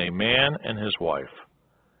 between a man and his wife,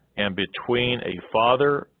 and between a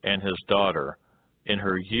father and his daughter, in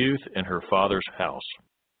her youth in her father's house.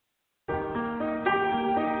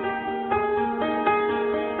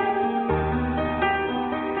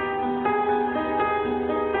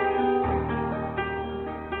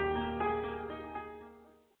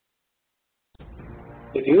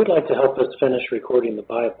 If you would like to help us finish recording the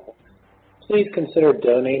Bible, please consider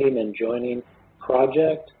donating and joining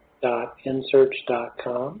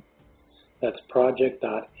project.nsearch.com. That's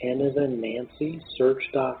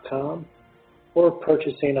project.n-as-in-Nancy-search.com, or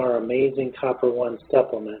purchasing our amazing Copper One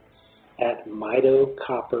supplement at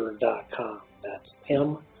mitocopper.com. That's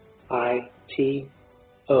M-I-T-O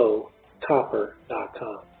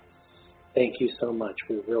copper.com. Thank you so much.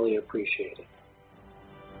 We really appreciate it.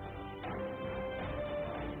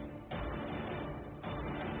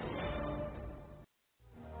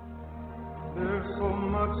 There's so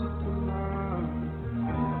much to learn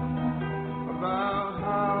about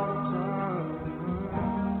how to.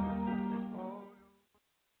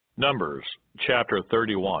 Numbers chapter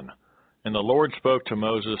 31. And the Lord spoke to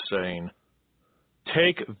Moses, saying,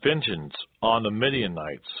 Take vengeance on the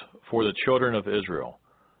Midianites for the children of Israel.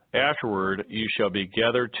 Afterward you shall be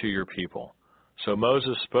gathered to your people. So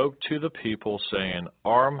Moses spoke to the people, saying,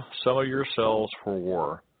 Arm some of yourselves for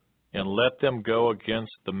war, and let them go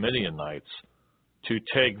against the Midianites, to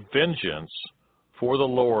take vengeance for the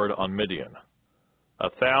Lord on Midian.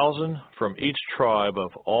 1,000 from each tribe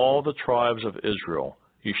of all the tribes of Israel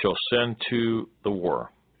you shall send to the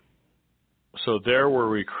war. So there were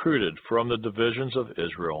recruited from the divisions of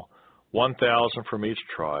Israel 1,000 from each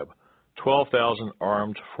tribe, 12,000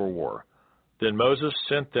 armed for war. Then Moses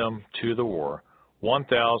sent them to the war,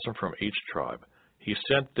 1,000 from each tribe. He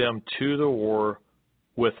sent them to the war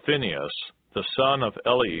with Phinehas, the son of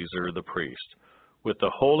Eleazar the priest, with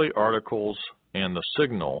the holy articles and the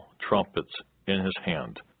signal trumpets in his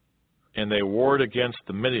hand. And they warred against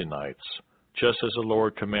the Midianites, just as the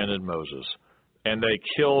Lord commanded Moses. And they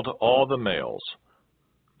killed all the males.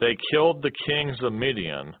 They killed the kings of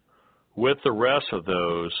Midian with the rest of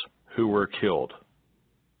those who were killed: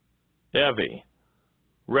 Evi,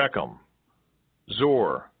 Rechem,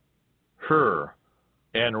 Zor, Hur,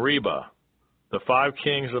 and Reba, the 5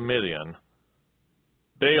 kings of Midian.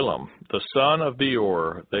 Balaam, the son of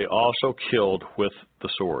Beor, they also killed with the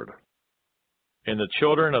sword. And the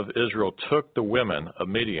children of Israel took the women of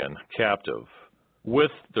Midian captive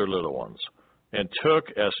with their little ones, and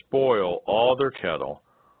took as spoil all their cattle,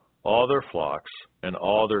 all their flocks, and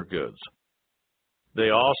all their goods.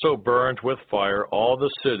 They also burned with fire all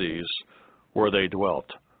the cities where they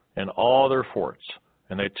dwelt, and all their forts,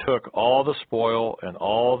 and they took all the spoil and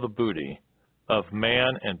all the booty of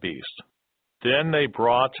man and beast. Then they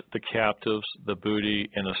brought the captives, the booty,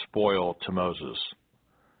 and the spoil to Moses,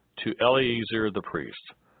 to Eleazar the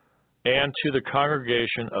priest, and to the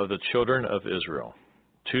congregation of the children of Israel,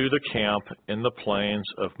 to the camp in the plains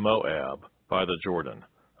of Moab by the Jordan,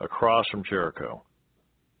 across from Jericho.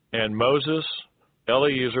 And Moses,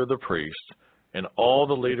 Eleazar the priest, and all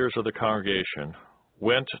the leaders of the congregation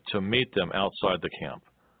went to meet them outside the camp.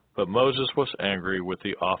 But Moses was angry with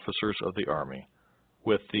the officers of the army,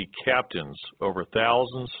 with the captains over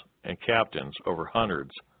thousands and captains over hundreds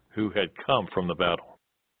who had come from the battle.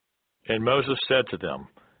 And Moses said to them,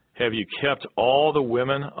 Have you kept all the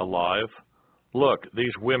women alive? Look,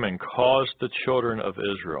 these women caused the children of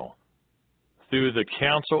Israel, through the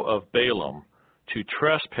counsel of Balaam, to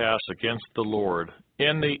trespass against the Lord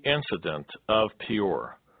in the incident of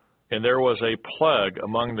Peor. And there was a plague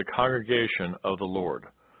among the congregation of the Lord.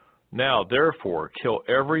 Now therefore kill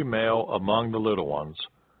every male among the little ones,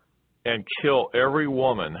 and kill every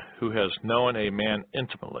woman who has known a man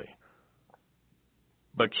intimately.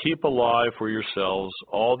 But keep alive for yourselves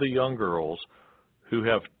all the young girls who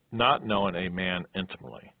have not known a man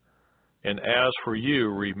intimately. And as for you,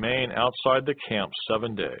 remain outside the camp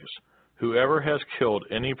 7 days. Whoever has killed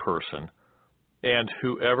any person, and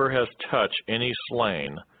whoever has touched any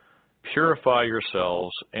slain, purify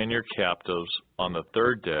yourselves and your captives on the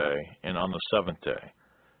 3rd day and on the 7th day.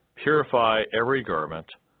 Purify every garment,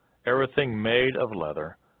 everything made of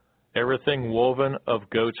leather, everything woven of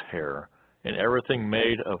goat's hair, and everything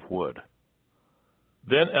made of wood.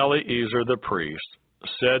 Then Eleazar the priest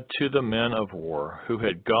said to the men of war who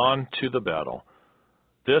had gone to the battle,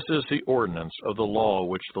 This is the ordinance of the law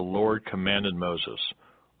which the Lord commanded Moses.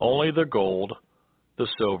 Only the gold, the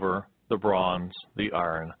silver, the bronze, the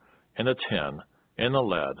iron, and the tin, and the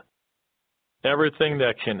lead, Everything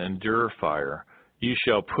that can endure fire you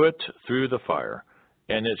shall put through the fire,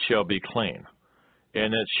 and it shall be clean,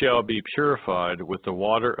 and it shall be purified with the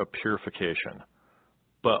water of purification.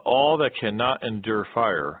 But all that cannot endure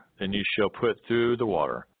fire, then you shall put through the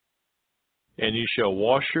water. And you shall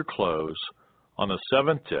wash your clothes on the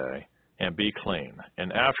seventh day, and be clean,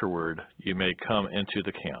 and afterward you may come into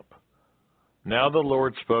the camp. Now the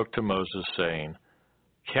Lord spoke to Moses, saying,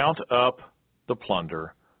 Count up the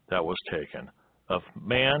plunder that was taken, of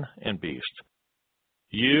man and beast.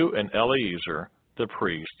 You and Eleazar the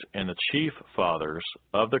priest and the chief fathers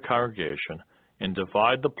of the congregation, and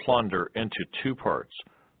divide the plunder into 2 parts,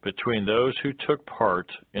 between those who took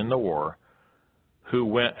part in the war, who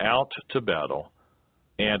went out to battle,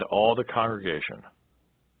 and all the congregation.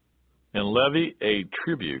 And levy a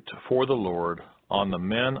tribute for the Lord on the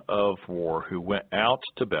men of war who went out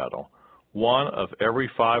to battle, 1 of every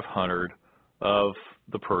 500 of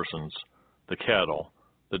the persons, the cattle,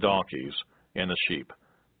 the donkeys, and the sheep.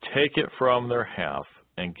 Take it from their half,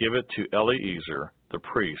 and give it to Eleazar the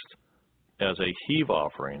priest as a heave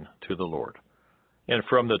offering to the Lord. And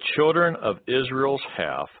from the children of Israel's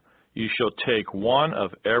half you shall take 1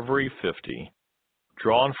 of every 50,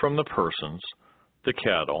 drawn from the persons, the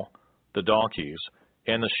cattle, the donkeys,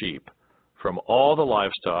 and the sheep, from all the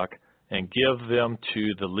livestock, and give them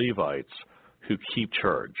to the Levites who keep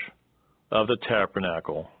charge of the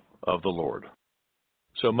tabernacle of the Lord.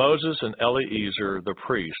 So Moses and Eleazar the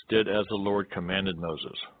priest did as the Lord commanded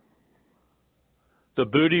Moses. The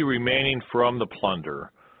booty remaining from the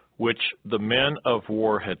plunder, which the men of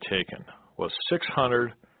war had taken, was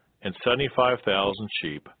 675,000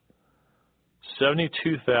 sheep,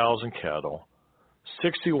 72,000 cattle,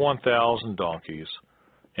 61,000 donkeys,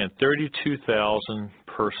 and 32,000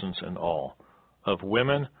 persons in all, of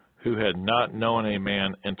women who had not known a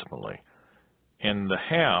man intimately. And the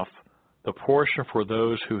half, the portion for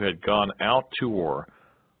those who had gone out to war,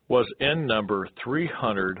 was in number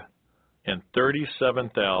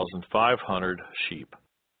 337,500 sheep.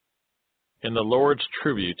 And the Lord's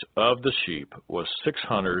tribute of the sheep was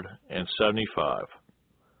 675.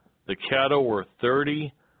 The cattle were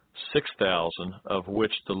 36,000, of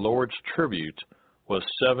which the Lord's tribute was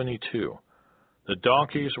 72. The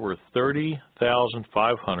donkeys were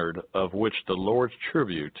 30,500, of which the Lord's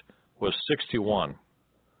tribute was 61.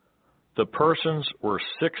 The persons were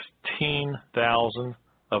 16,000,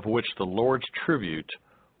 of which the Lord's tribute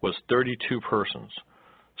was 32 persons.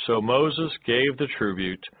 So Moses gave the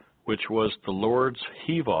tribute, which was the Lord's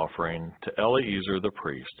heave offering, to Eleazar the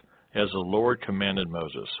priest, as the Lord commanded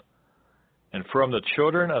Moses. And from the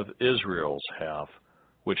children of Israel's half,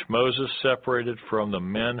 which Moses separated from the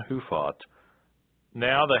men who fought,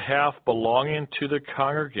 now the half belonging to the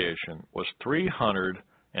congregation was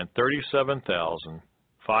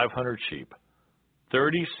 337,500 sheep,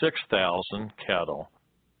 36,000 cattle,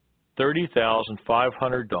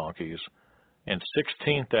 30,500 donkeys, and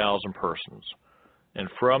 16,000 persons. And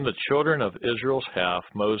from the children of Israel's half,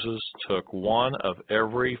 Moses took 1 of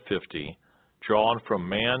every 50, drawn from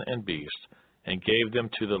man and beast, and gave them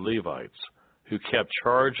to the Levites, who kept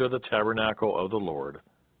charge of the tabernacle of the Lord,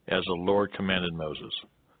 as the Lord commanded Moses.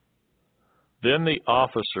 Then the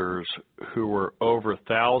officers who were over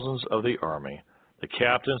thousands of the army, the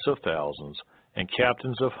captains of thousands, and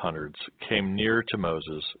captains of hundreds, came near to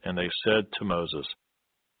Moses, and they said to Moses,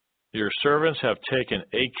 Your servants have taken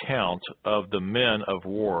a count of the men of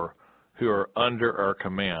war who are under our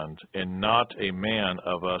command, and not a man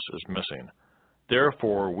of us is missing.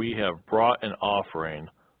 Therefore we have brought an offering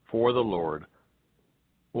for the Lord,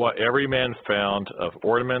 what every man found of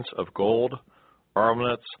ornaments of gold,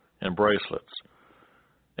 armlets, and bracelets,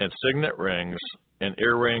 and signet rings, and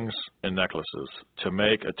earrings, and necklaces, to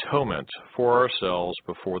make atonement for ourselves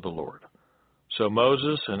before the Lord. So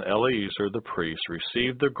Moses and Eleazar the priest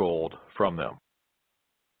received the gold from them.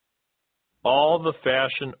 All the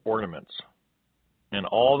fashion ornaments, and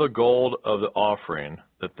all the gold of the offering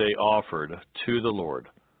that they offered to the Lord,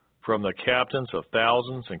 from the captains of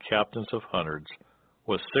thousands and captains of hundreds,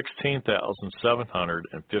 was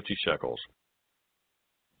 16,750 shekels.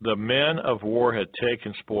 The men of war had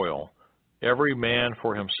taken spoil, every man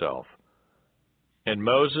for himself. And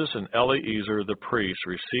Moses and Eleazar the priest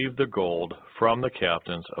received the gold from the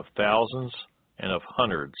captains of thousands and of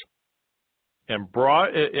hundreds, and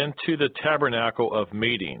brought it into the tabernacle of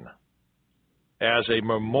meeting, as a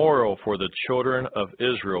memorial for the children of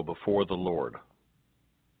Israel before the Lord.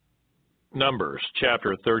 Numbers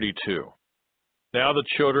chapter 32. Now the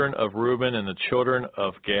children of Reuben and the children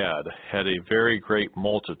of Gad had a very great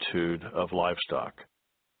multitude of livestock.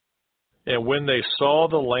 And when they saw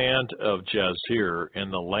the land of Jazer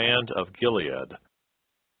and the land of Gilead,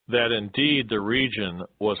 that indeed the region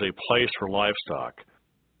was a place for livestock,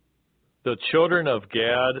 the children of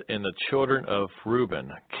Gad and the children of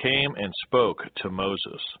Reuben came and spoke to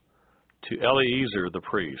Moses, to Eleazar the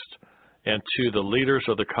priest, and to the leaders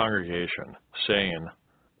of the congregation, saying,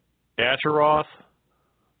 Ataroth,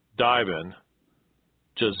 Dibon,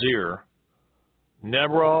 Jazer,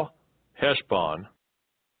 Nebrah, Heshbon,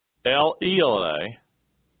 El-Eleh,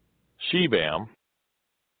 Shebam,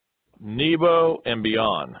 Nebo, and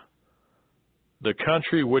beyond, the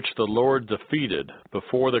country which the Lord defeated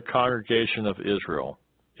before the congregation of Israel,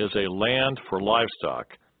 is a land for livestock,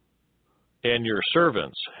 and your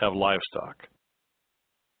servants have livestock.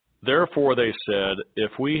 Therefore they said,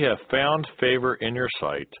 If we have found favor in your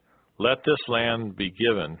sight, let this land be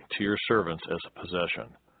given to your servants as a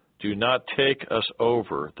possession. Do not take us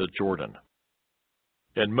over the Jordan.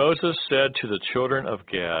 And Moses said to the children of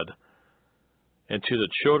Gad and to the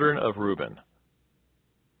children of Reuben,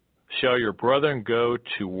 Shall your brethren go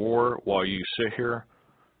to war while you sit here?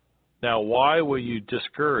 Now why will you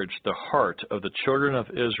discourage the heart of the children of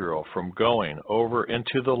Israel from going over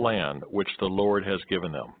into the land which the Lord has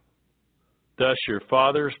given them? Thus your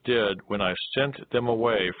fathers did when I sent them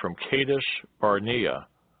away from Kadesh Barnea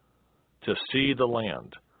to see the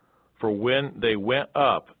land. For when they went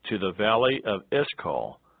up to the valley of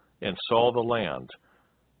Eshcol and saw the land,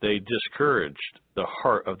 they discouraged the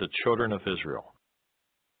heart of the children of Israel,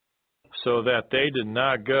 so that they did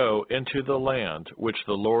not go into the land which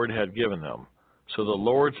the Lord had given them. So the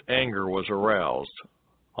Lord's anger was aroused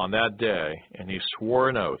on that day, and he swore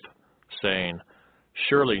an oath, saying,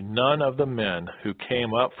 Surely none of the men who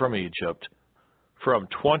came up from Egypt, from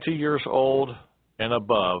 20 years old and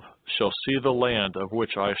above, shall see the land of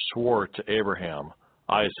which I swore to Abraham,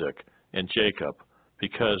 Isaac, and Jacob,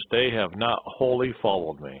 because they have not wholly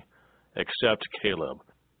followed me, except Caleb,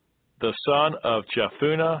 the son of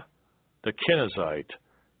Jephunneh the Kenizzite,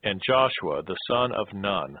 and Joshua the son of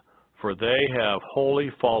Nun, for they have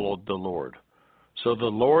wholly followed the Lord. So the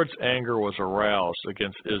Lord's anger was aroused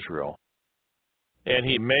against Israel, and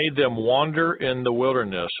he made them wander in the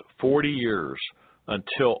wilderness 40 years,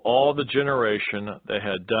 until all the generation that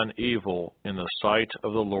had done evil in the sight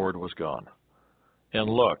of the Lord was gone. And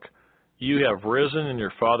look, you have risen in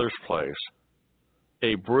your father's place,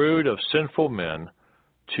 a brood of sinful men,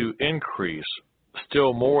 to increase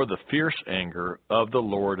still more the fierce anger of the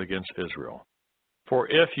Lord against Israel. For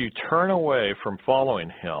if you turn away from following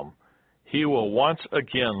him, he will once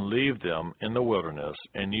again leave them in the wilderness,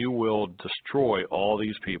 and you will destroy all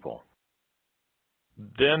these people.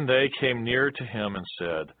 Then they came near to him and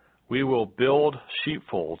said, We will build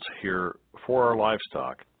sheepfolds here for our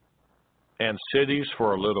livestock, and cities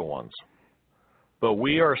for our little ones. But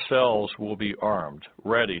we ourselves will be armed,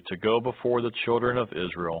 ready to go before the children of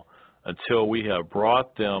Israel, until we have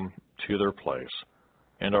brought them to their place.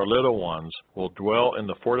 And our little ones will dwell in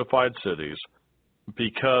the fortified cities,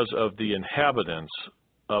 because of the inhabitants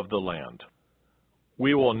of the land.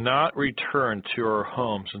 We will not return to our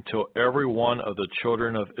homes until every one of the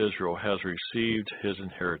children of Israel has received his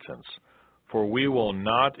inheritance, for we will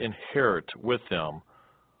not inherit with them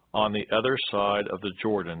on the other side of the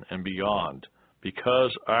Jordan and beyond,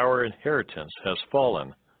 because our inheritance has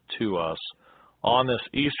fallen to us on this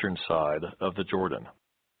eastern side of the Jordan.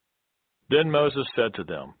 Then Moses said to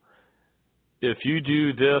them, If you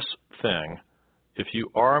do this thing, if you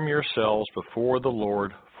arm yourselves before the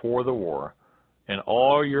Lord for the war, and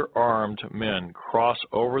all your armed men cross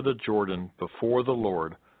over the Jordan before the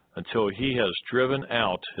Lord until he has driven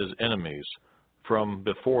out his enemies from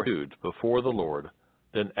before the Lord,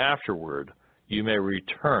 then afterward you may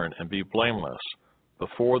return and be blameless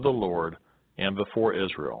before the Lord and before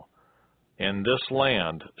Israel, and this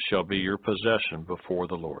land shall be your possession before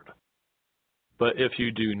the Lord. But if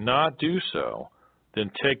you do not do so, then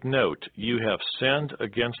take note, you have sinned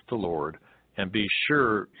against the Lord, and be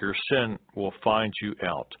sure your sin will find you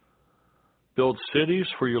out. Build cities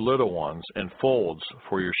for your little ones and folds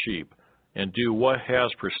for your sheep, and do what has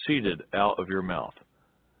proceeded out of your mouth.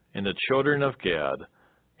 And the children of Gad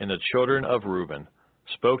and the children of Reuben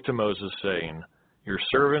spoke to Moses, saying, Your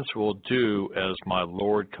servants will do as my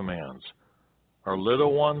Lord commands. Our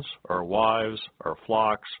little ones, our wives, our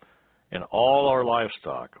flocks, and all our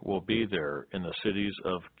livestock will be there in the cities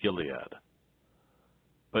of Gilead.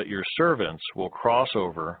 But your servants will cross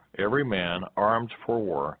over, every man armed for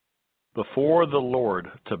war, before the Lord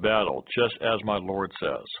to battle, just as my Lord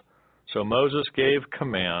says. So Moses gave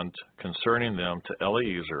command concerning them to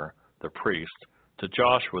Eleazar the priest, to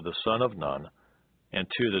Joshua the son of Nun, and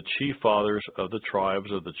to the chief fathers of the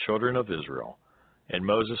tribes of the children of Israel. And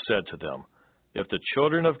Moses said to them, If the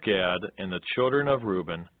children of Gad and the children of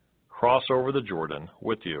Reuben cross over the Jordan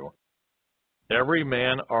with you, every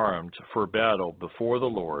man armed for battle before the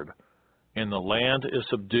Lord, and the land is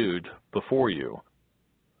subdued before you,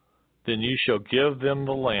 then you shall give them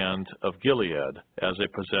the land of Gilead as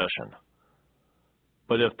a possession.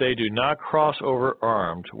 But if they do not cross over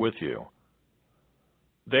armed with you,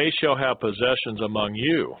 they shall have possessions among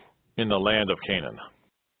you in the land of Canaan.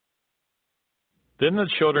 Then the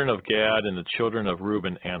children of Gad and the children of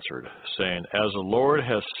Reuben answered, saying, As the Lord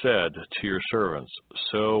has said to your servants,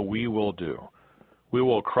 so we will do. We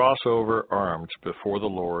will cross over armed before the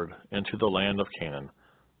Lord into the land of Canaan,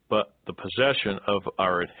 but the possession of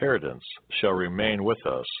our inheritance shall remain with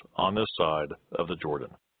us on this side of the Jordan.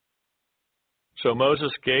 So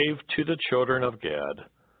Moses gave to the children of Gad,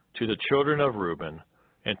 to the children of Reuben,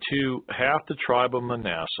 and to half the tribe of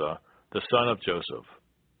Manasseh, the son of Joseph,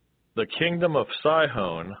 the kingdom of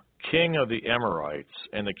Sihon, king of the Amorites,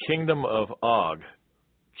 and the kingdom of Og,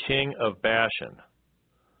 king of Bashan,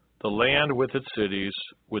 the land with its cities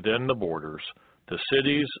within the borders, the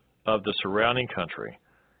cities of the surrounding country.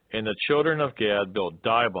 And the children of Gad built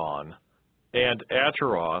Dibon, and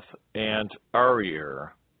Ataroth, and Aroer,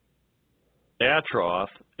 Atroth,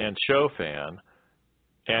 and Shophan,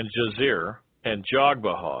 and Jazer, and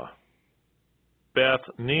Jogbehah, Beth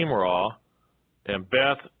Nimrah, and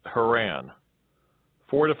Beth Haran,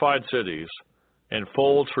 fortified cities, and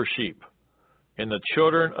folds for sheep. And the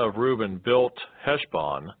children of Reuben built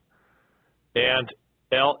Heshbon, and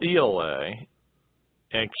Elealeh,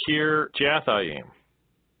 and Kirjathaim,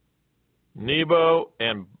 Nebo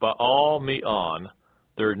and Baal-Meon,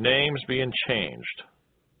 their names being changed,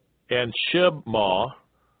 and Shibmah,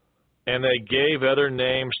 and they gave other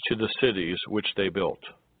names to the cities which they built.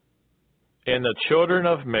 And the children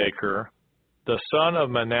of Machir, the son of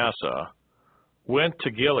Manasseh, went to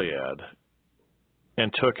Gilead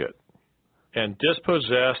and took it, and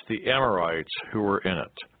dispossessed the Amorites who were in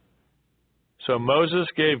it. So Moses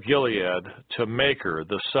gave Gilead to Machir,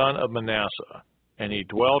 the son of Manasseh, and he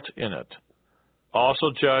dwelt in it.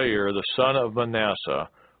 Also Jair, the son of Manasseh,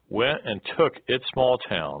 went and took its small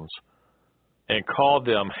towns, and called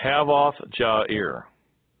them Havoth-Jair.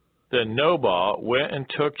 Then Nobah went and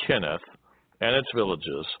took Kenneth and its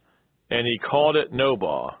villages, and he called it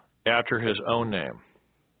Nobah, after his own name.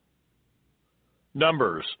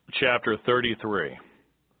 Numbers chapter 33.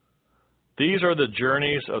 These are the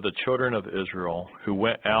journeys of the children of Israel who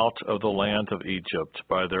went out of the land of Egypt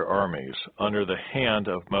by their armies under the hand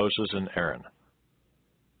of Moses and Aaron.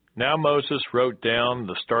 Now Moses wrote down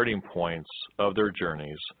the starting points of their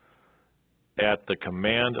journeys at the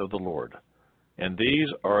command of the Lord, and these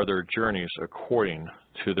are their journeys according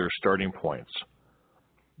to their starting points.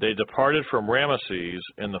 They departed from Ramesses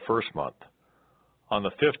in the first month. On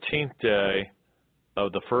the 15th day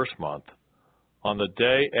of the first month, on the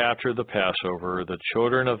day after the Passover, the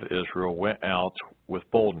children of Israel went out with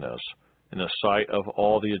boldness in the sight of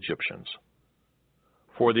all the Egyptians.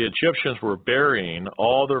 For the Egyptians were burying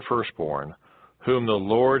all their firstborn, whom the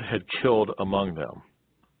Lord had killed among them.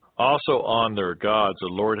 Also on their gods the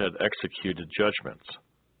Lord had executed judgments.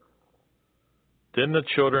 Then the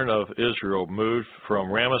children of Israel moved from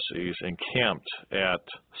Ramesses and camped at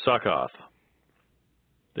Succoth.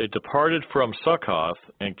 They departed from Succoth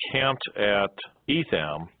and camped at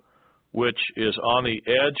Etham, which is on the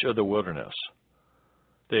edge of the wilderness.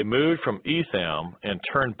 They moved from Etham and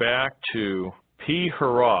turned back to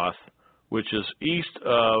Pi-Haroth, which is east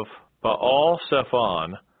of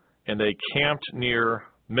Baal-Zephon, and they camped near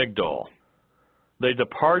Migdol. They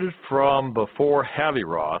departed from before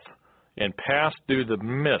Haviroth and passed through the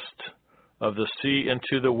midst of the sea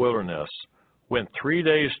into the wilderness, went 3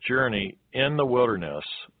 days' journey in the wilderness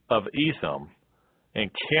of Etham, and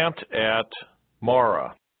camped at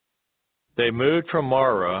Marah. They moved from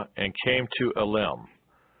Marah and came to Elim.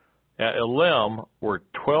 At Elim were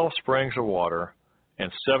 12 springs of water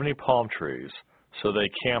and 70 palm trees, so they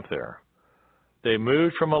camped there. They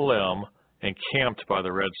moved from Elim and camped by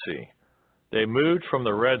the Red Sea. They moved from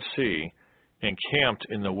the Red Sea and camped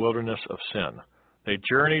in the wilderness of Sin. They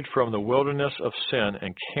journeyed from the wilderness of Sin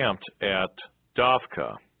and camped at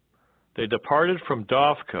Dophkah. They departed from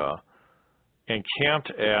Dophkah and camped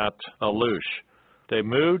at Alush. They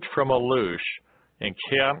moved from Alush and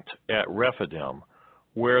camped at Rephidim,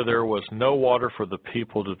 where there was no water for the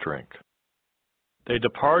people to drink. They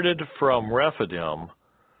departed from Rephidim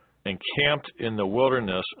and camped in the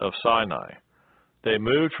wilderness of Sinai. They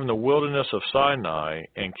moved from the wilderness of Sinai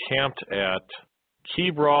and camped at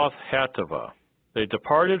Kibroth-Hattaavah. They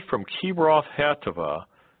departed from Kibroth-Hattaavah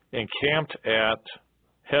and camped at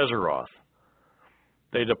Hazeroth.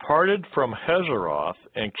 They departed from Hazeroth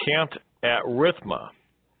and camped at Rithmah.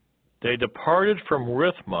 They departed from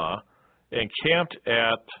Rithmah and camped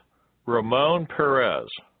at Ramon Perez.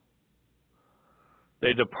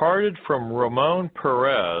 They departed from Ramon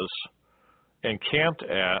Perez and camped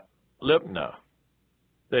at Libnah.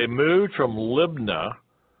 They moved from Libnah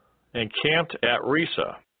and camped at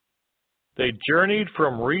Risa. They journeyed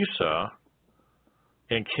from Risa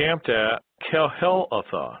and camped at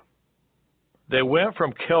Kelhelatha. They went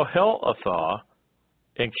from Kelhelatha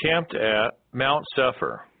and camped at Mount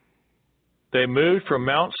Sephir. They moved from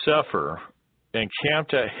Mount Sephir and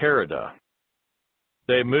camped at Heridah.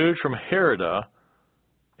 They moved from Heridah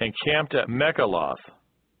and camped at Mechaloth.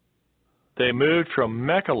 They moved from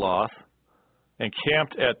Mechaloth and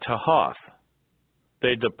camped at Tahath.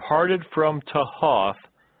 They departed from Tahath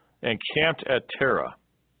and camped at Terah.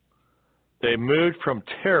 They moved from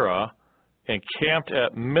Terah and camped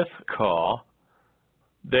at Mithkal.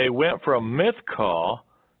 They went from Mithkal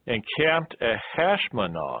and camped at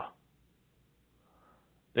Hashmanah.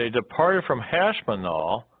 They departed from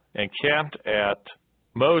Hashmanah and camped at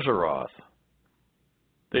Moseroth.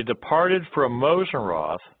 They departed from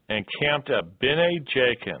Moseroth and camped at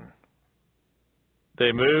Bene-Jacan.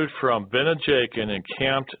 They moved from Bene-Jacan and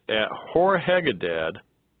camped at Hor-Hagadad.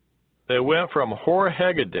 They went from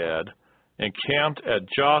Hor-Hagadad and camped at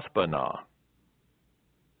Jothbanah.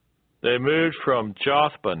 They moved from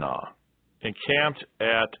Jothbanah and camped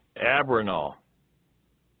at Abranal.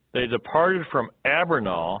 They departed from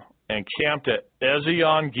Abranal and camped at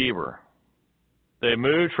Ezion-Geber. They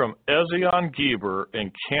moved from Ezion-Geber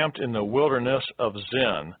and camped in the wilderness of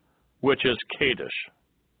Zin, which is Kadesh.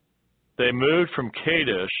 They moved from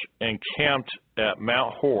Kadesh and camped at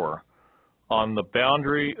Mount Hor, on the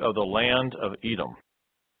boundary of the land of Edom.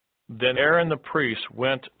 Then Aaron the priest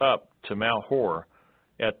went up to Mount Hor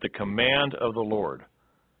at the command of the Lord,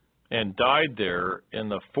 and died there in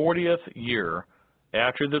the 40th year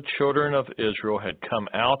after the children of Israel had come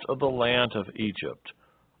out of the land of Egypt.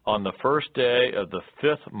 On the first day of the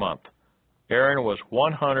 5th month, Aaron was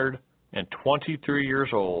 123 years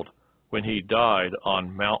old when he died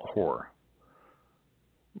on Mount Hor.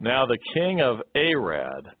 Now the king of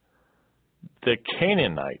Arad, the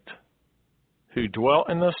Canaanite, who dwelt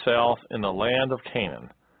in the south in the land of Canaan,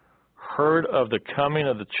 heard of the coming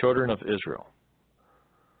of the children of Israel.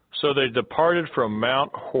 So they departed from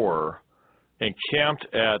Mount Hor and camped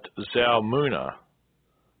at Zalmunna.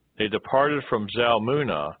 They departed from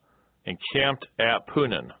Zalmunna and camped at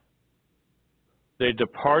Punan. They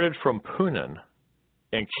departed from Punan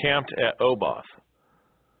and camped at Oboth.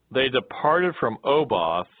 They departed from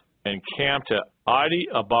Oboth and camped at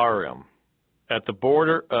Idi-Abarim, at the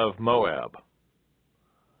border of Moab.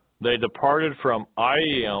 They departed from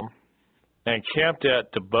Aim and camped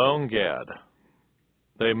at Dibon-Gad.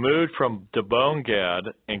 They moved from Dibon-Gad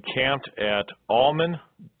and camped at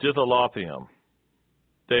Almon-Dithalopium.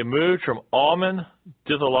 They moved from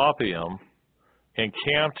Almon-Dithalopium and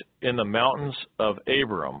camped in the mountains of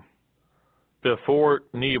Abiram, before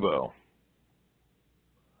Nebo.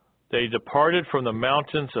 They departed from the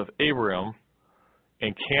mountains of Abiram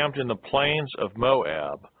and camped in the plains of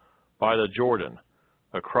Moab by the Jordan,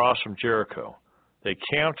 across from Jericho. They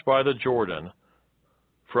camped by the Jordan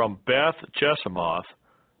from Beth Jesimoth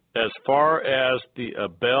as far as the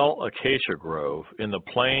Abel Acacia Grove in the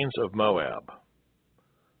plains of Moab.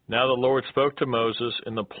 Now the Lord spoke to Moses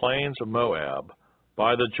in the plains of Moab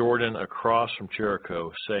by the Jordan across from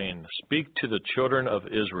Jericho, saying, Speak to the children of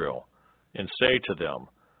Israel, and say to them,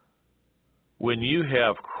 When you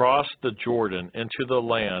have crossed the Jordan into the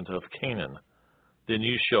land of Canaan, then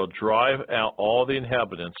you shall drive out all the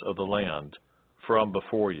inhabitants of the land from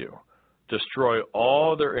before you. Destroy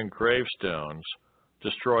all their engraved stones,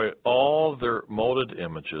 destroy all their molded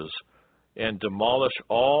images, and demolish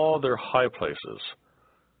all their high places.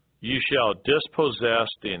 You shall dispossess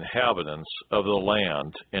the inhabitants of the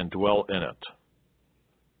land and dwell in it.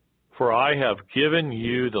 For I have given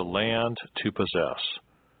you the land to possess,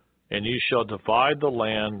 and you shall divide the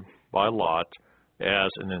land by lot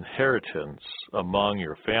as an inheritance among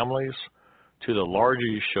your families. To the larger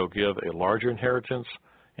you shall give a larger inheritance,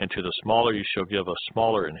 and to the smaller you shall give a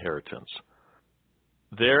smaller inheritance.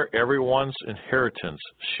 There everyone's inheritance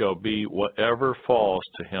shall be whatever falls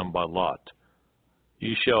to him by lot.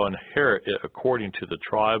 You shall inherit it according to the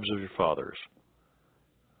tribes of your fathers.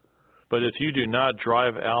 But if you do not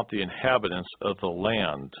drive out the inhabitants of the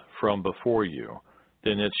land from before you,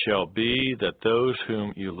 then it shall be that those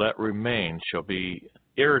whom you let remain shall be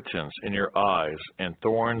irritants in your eyes and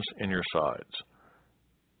thorns in your sides.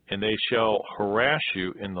 and they shall harass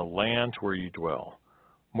you in the land where you dwell.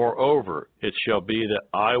 Moreover, it shall be that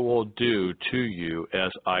I will do to you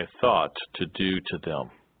as I thought to do to them.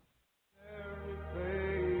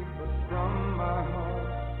 But from my heart,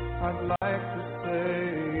 I'd like to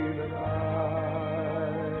say that I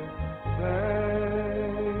thank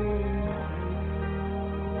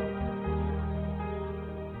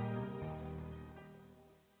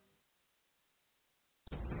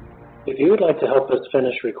If you would like to help us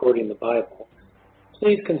finish recording the Bible,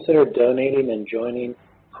 please consider donating and joining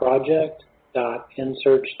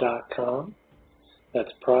project.nsearch.com.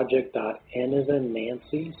 That's project.n as in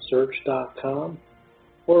Nancy, search.com,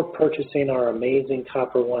 or purchasing our amazing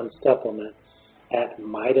Copper One supplement at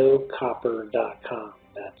mitocopper.com.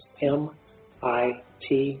 That's M-I-T-O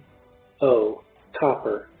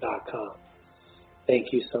copper.com.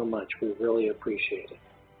 Thank you so much. We really appreciate it.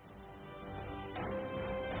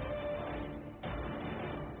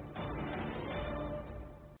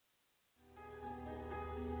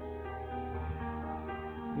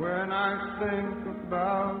 when I think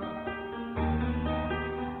about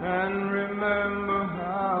and remember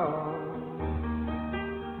how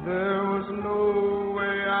there was no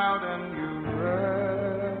way out and you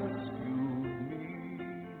rescued me.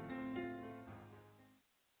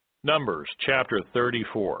 Numbers chapter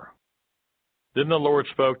 34. Then the Lord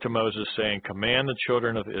spoke to Moses, saying, Command the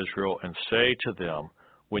children of Israel, and say to them,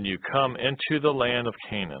 When you come into the land of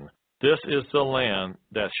Canaan, this is the land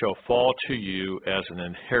that shall fall to you as an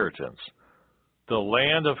inheritance, the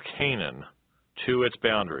land of Canaan to its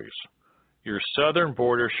boundaries. Your southern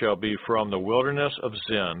border shall be from the wilderness of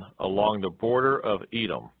Zin along the border of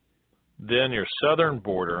Edom. Then your southern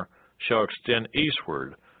border shall extend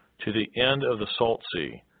eastward to the end of the Salt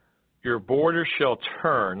Sea. Your border shall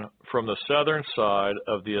turn from the southern side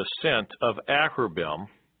of the ascent of Akrabim,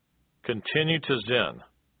 continue to Zin,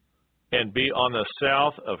 and be on the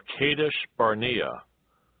south of Kadesh Barnea.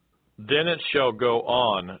 Then it shall go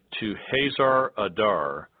on to Hazar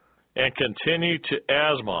Adar, and continue to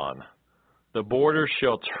Asmon. The border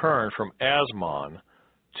shall turn from Asmon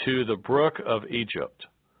to the brook of Egypt,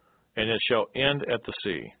 and it shall end at the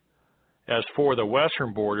sea. As for the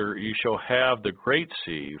western border, you shall have the great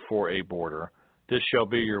sea for a border. This shall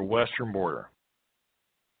be your western border,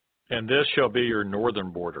 and this shall be your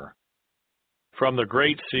northern border. From the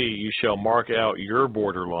great sea you shall mark out your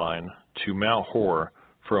borderline to Mount Hor.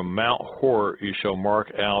 From Mount Hor you shall mark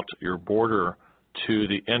out your border to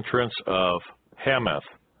the entrance of Hamath.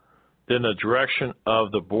 Then the direction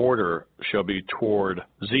of the border shall be toward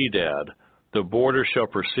Zedad. The border shall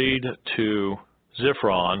proceed to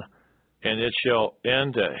Ziphron, and it shall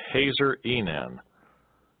end at Hazar Enan.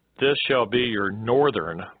 This shall be your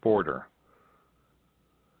northern border.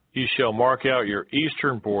 You shall mark out your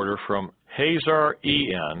eastern border from Hazar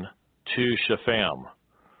En to Shepham.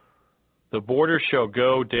 The border shall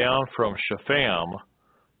go down from Shepham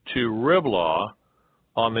to Riblah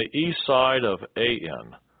on the east side of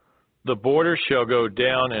An. The border shall go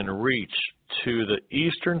down and reach to the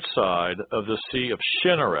eastern side of the Sea of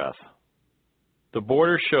Shinnereth. The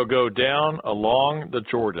border shall go down along the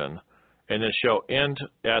Jordan, and it shall end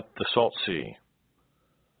at the Salt Sea.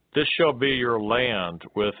 This shall be your land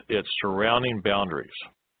with its surrounding boundaries.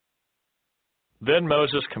 Then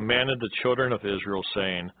Moses commanded the children of Israel,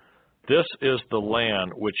 saying, This is the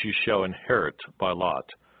land which you shall inherit by lot,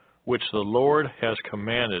 which the Lord has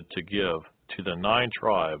commanded to give to the 9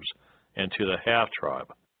 tribes and to the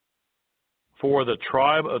half-tribe. For the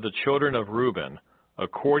tribe of the children of Reuben,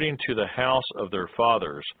 according to the house of their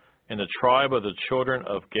fathers, and the tribe of the children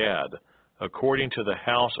of Gad, according to the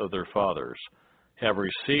house of their fathers, have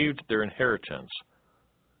received their inheritance.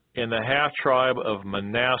 And the half-tribe of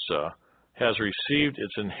Manasseh has received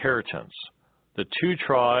its inheritance. The 2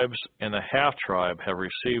 tribes and the half-tribe have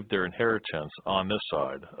received their inheritance on this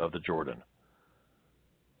side of the Jordan,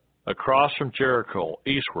 across from Jericho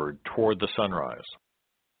eastward toward the sunrise.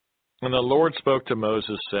 And the Lord spoke to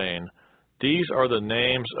Moses, saying, These are the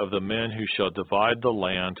names of the men who shall divide the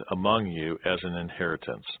land among you as an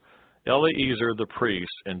inheritance: Eleazar the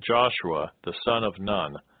priest and Joshua the son of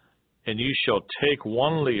Nun. And you shall take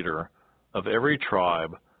 1 leader of every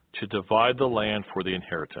tribe to divide the land for the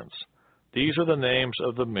inheritance. These are the names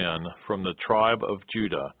of the men from the tribe of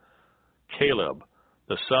Judah: Caleb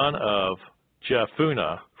the son of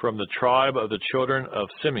Jephunneh from the tribe of the children of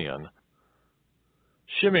Simeon,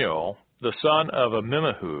 Shemuel the son of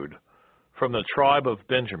Ammihud from the tribe of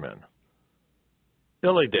Benjamin,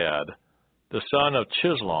 Elidad the son of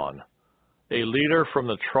Chislon, a leader from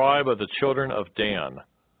the tribe of the children of Dan,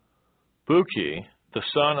 Buki the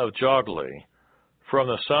son of Jogli from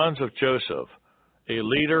the sons of Joseph, a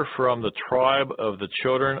leader from the tribe of the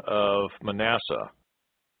children of Manasseh,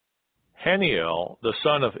 Haniel, the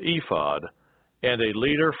son of Ephod, and a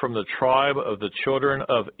leader from the tribe of the children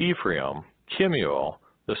of Ephraim, Kemuel,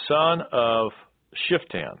 the son of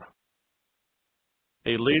Shiftan,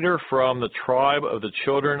 a leader from the tribe of the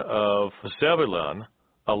children of Zebulun,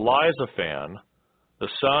 Elizaphan, the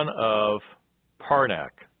son of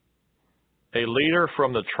Parnak, a leader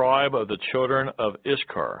from the tribe of the children of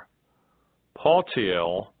Issachar,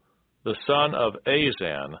 Paltiel, the son of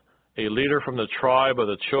Azan, a leader from the tribe of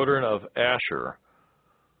the children of Asher,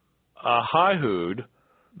 Ahihud,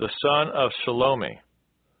 the son of Shalomi,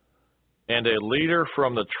 and a leader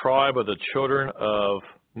from the tribe of the children of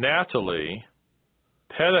Naphtali,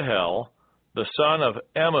 Pedahel, the son of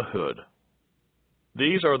Ammihud.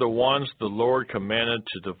 These are the ones the Lord commanded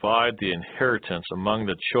to divide the inheritance among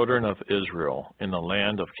the children of Israel in the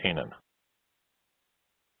land of Canaan.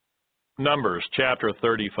 Numbers chapter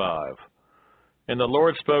 35. And the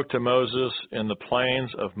Lord spoke to Moses in the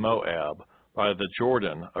plains of Moab by the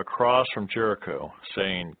Jordan across from Jericho,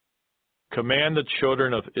 saying, Command the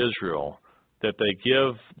children of Israel that they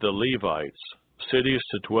give the Levites cities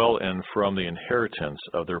to dwell in from the inheritance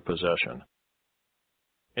of their possession.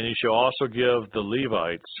 And he shall also give the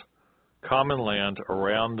Levites common land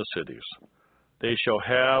around the cities. They shall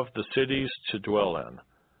have the cities to dwell in,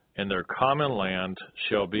 and their common land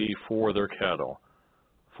shall be for their cattle,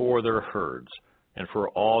 for their herds, and for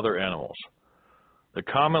all their animals. The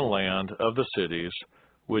common land of the cities,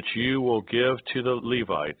 which you will give to the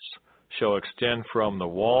Levites, shall extend from the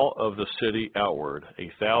wall of the city outward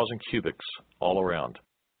 1,000 cubits all around.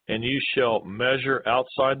 And you shall measure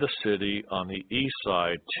outside the city on the east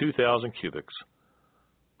side 2,000 cubits,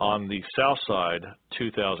 on the south side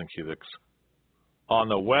 2,000 cubits, on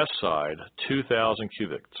the west side 2,000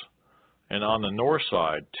 cubits, and on the north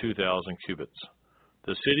side 2,000 cubits.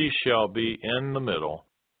 The city shall be in the middle.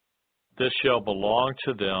 This shall belong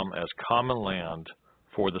to them as common land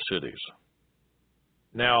for the cities.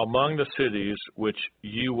 Now among the cities which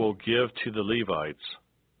you will give to the Levites,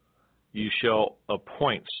 you shall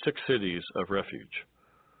appoint 6 cities of refuge,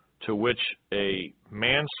 to which a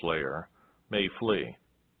manslayer may flee.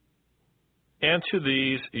 And to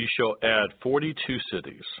these you shall add 42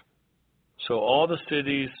 cities. So all the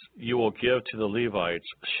cities you will give to the Levites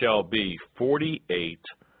shall be 48.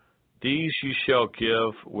 These you shall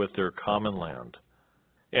give with their common land.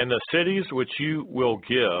 And the cities which you will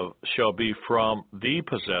give shall be from the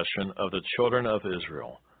possession of the children of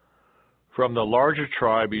Israel. From the larger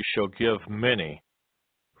tribe you shall give many.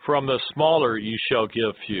 From the smaller you shall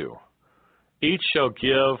give few. Each shall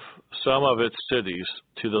give some of its cities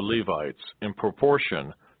to the Levites in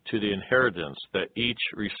proportion to the inheritance that each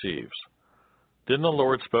receives. Then the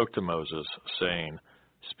Lord spoke to Moses, saying,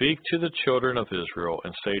 Speak to the children of Israel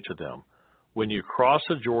and say to them, When you cross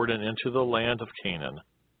the Jordan into the land of Canaan,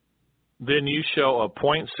 then you shall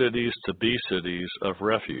appoint cities to be cities of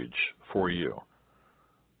refuge for you,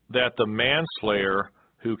 that the manslayer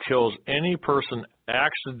who kills any person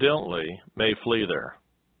accidentally may flee there.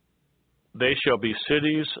 They shall be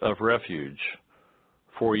cities of refuge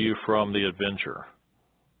for you from the avenger,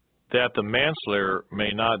 that the manslayer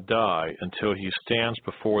may not die until he stands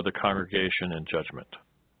before the congregation in judgment.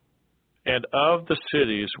 And of the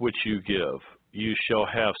cities which you give, you shall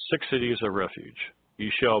have 6 cities of refuge.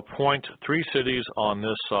 You shall appoint 3 cities on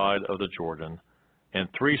this side of the Jordan, and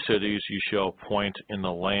 3 cities you shall appoint in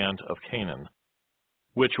the land of Canaan,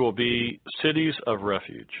 which will be cities of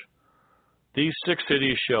refuge. These 6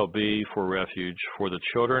 cities shall be for refuge for the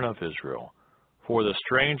children of Israel, for the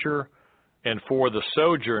stranger and for the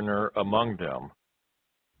sojourner among them,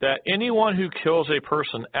 that anyone who kills a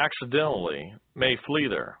person accidentally may flee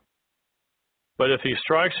there. But if he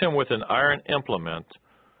strikes him with an iron implement,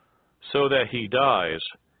 so that he dies,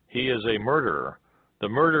 he is a murderer. The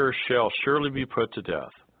murderer shall surely be put to death.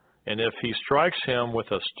 And if he strikes him with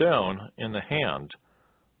a stone in the hand,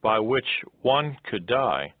 by which one could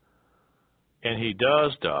die, and he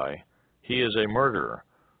does die, he is a murderer.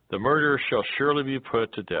 The murderer shall surely be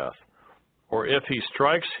put to death. Or if he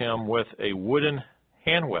strikes him with a wooden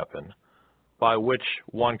hand weapon, by which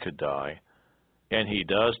one could die, and he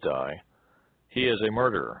does die, he is a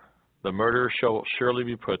murderer. The murderer shall surely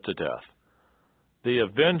be put to death. The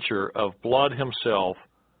avenger of blood himself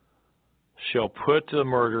shall put the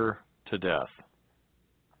murderer to death.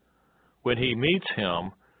 When he meets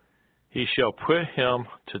him, he shall put him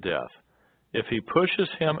to death. If he pushes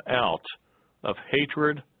him out of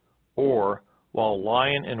hatred, or, while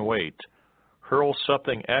lying in wait, hurls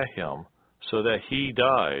something at him so that he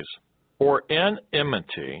dies, or in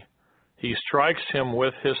enmity, he strikes him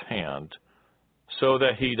with his hand, so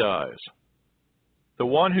that he dies. The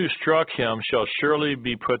one who struck him shall surely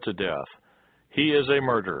be put to death. He is a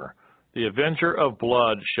murderer. The avenger of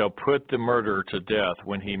blood shall put the murderer to death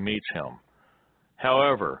when he meets him.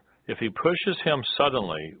 However, if he pushes him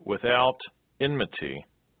suddenly without enmity,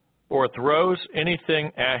 or throws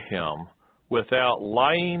anything at him without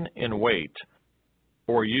lying in wait,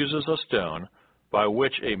 or uses a stone by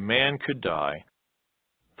which a man could die,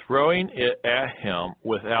 throwing it at him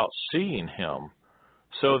without seeing him,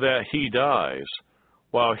 so that he dies,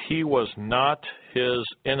 while he was not his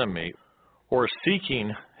enemy, or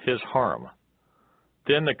seeking his harm,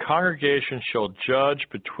 then the congregation shall judge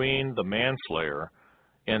between the manslayer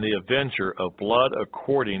and the avenger of blood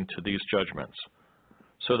according to these judgments.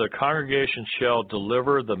 So the congregation shall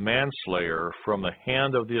deliver the manslayer from the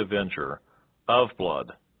hand of the avenger of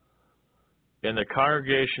blood, and the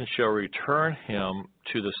congregation shall return him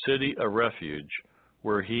to the city of refuge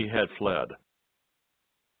where he had fled.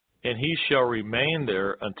 And he shall remain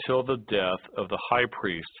there until the death of the high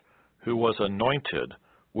priest who was anointed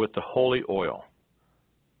with the holy oil.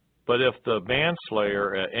 But if the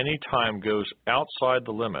manslayer at any time goes outside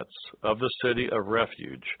the limits of the city of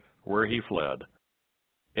refuge where he fled,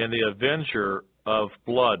 and the avenger of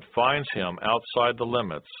blood finds him outside the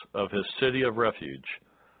limits of his city of refuge,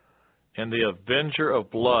 and the avenger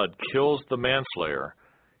of blood kills the manslayer,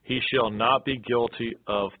 he shall not be guilty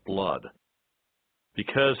of blood,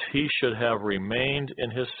 because he should have remained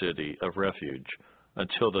in his city of refuge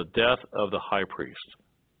until the death of the high priest.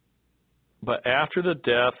 But after the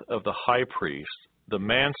death of the high priest, the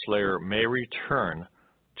manslayer may return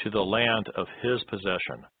to the land of his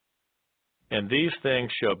possession. And these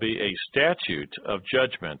things shall be a statute of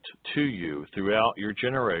judgment to you throughout your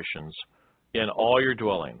generations in all your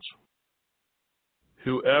dwellings.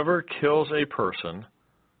 Whoever kills a person,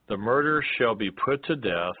 the murderer shall be put to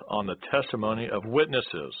death on the testimony of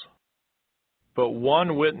witnesses. But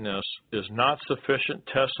one witness is not sufficient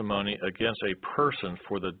testimony against a person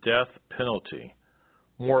for the death penalty.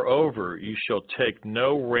 Moreover, you shall take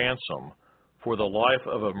no ransom for the life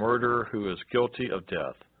of a murderer who is guilty of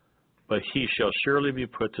death, but he shall surely be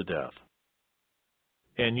put to death.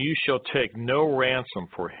 And you shall take no ransom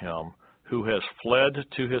for him who has fled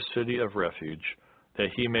to his city of refuge, that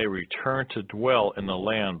he may return to dwell in the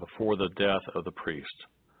land before the death of the priest.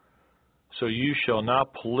 So you shall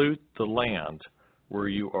not pollute the land where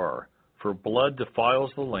you are, for blood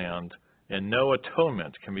defiles the land, and no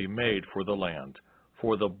atonement can be made for the land,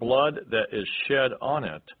 for the blood that is shed on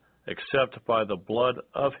it, except by the blood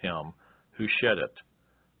of him who shed it.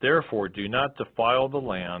 Therefore do not defile the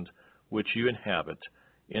land which you inhabit,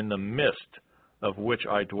 in the midst of which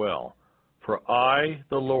I dwell. For I,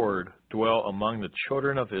 the Lord, dwell among the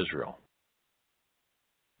children of Israel.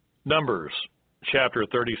 Numbers chapter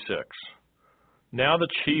 36. Now the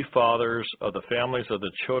chief fathers of the families of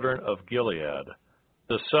the children of Gilead,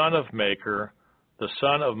 the son of Machir, the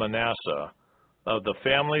son of Manasseh, of the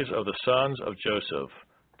families of the sons of Joseph,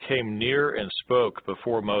 came near and spoke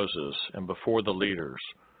before Moses and before the leaders,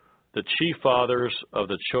 the chief fathers of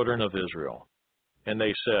the children of Israel. And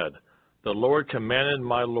they said, The Lord commanded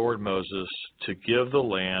my lord Moses to give the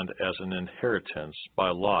land as an inheritance by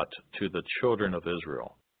lot to the children of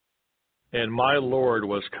Israel. And my lord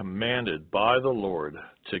was commanded by the Lord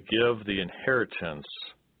to give the inheritance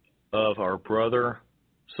of our brother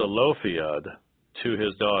Zelophehad to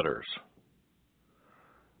his daughters.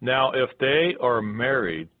 Now if they are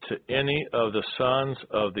married to any of the sons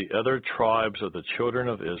of the other tribes of the children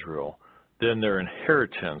of Israel, then their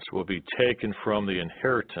inheritance will be taken from the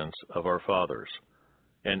inheritance of our fathers,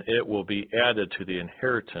 and it will be added to the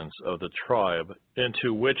inheritance of the tribe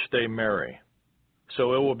into which they marry.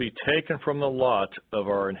 So it will be taken from the lot of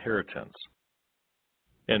our inheritance.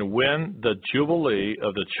 And when the Jubilee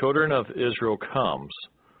of the children of Israel comes,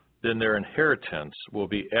 then their inheritance will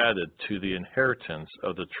be added to the inheritance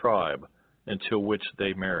of the tribe into which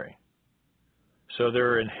they marry. So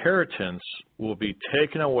their inheritance will be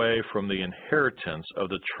taken away from the inheritance of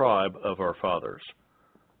the tribe of our fathers.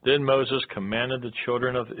 Then Moses commanded the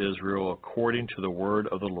children of Israel according to the word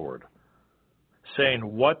of the Lord, saying,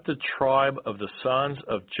 What the tribe of the sons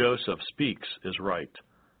of Joseph speaks is right.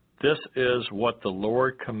 This is what the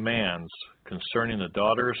Lord commands concerning the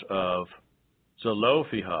daughters of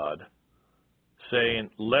Zelophehad, saying,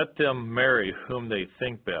 Let them marry whom they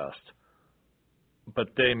think best, but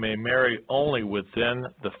they may marry only within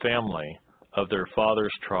the family of their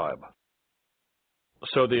father's tribe.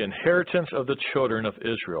 So the inheritance of the children of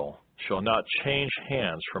Israel shall not change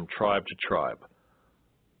hands from tribe to tribe.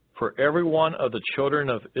 For every one of the children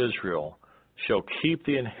of Israel shall keep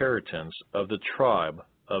the inheritance of the tribe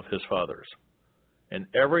of his fathers. And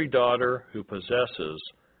every daughter who possesses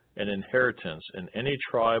an inheritance in any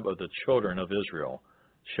tribe of the children of Israel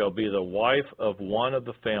shall be the wife of one of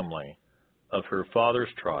the family of her father's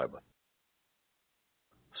tribe,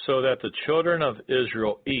 so that the children of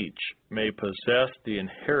Israel each may possess the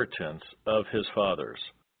inheritance of his fathers.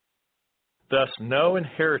 Thus no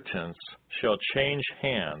inheritance shall change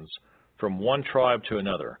hands from one tribe to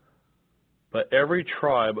another, but every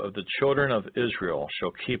tribe of the children of Israel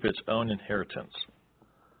shall keep its own inheritance.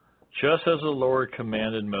 Just as the Lord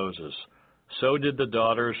commanded Moses, so did the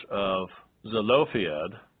daughters of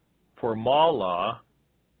Zelophehad, for Mahlah,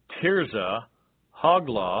 Tirzah,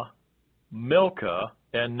 Hoglah, Milcah,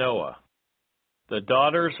 and Noah. The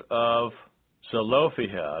daughters of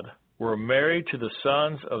Zelophehad were married to the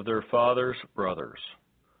sons of their father's brothers.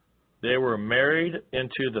 They were married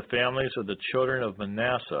into the families of the children of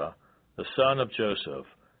Manasseh, the son of Joseph,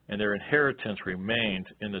 and their inheritance remained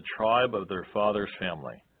in the tribe of their father's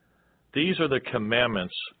family. These are the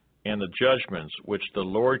commandments and the judgments which the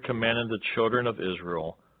Lord commanded the children of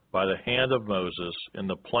Israel by the hand of Moses in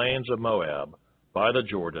the plains of Moab, by the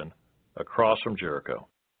Jordan, across from Jericho.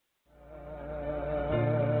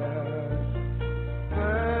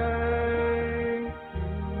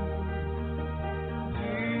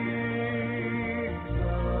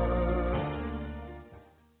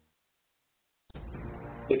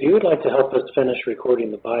 If you would like to help us finish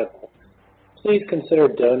recording the Bible, please consider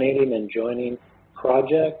donating and joining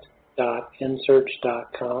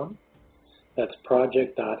project.nsearch.com. That's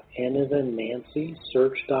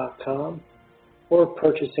project.nancysearch.com, or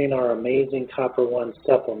purchasing our amazing Copper One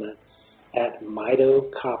supplement at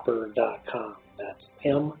mitocopper.com. That's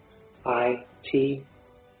MITO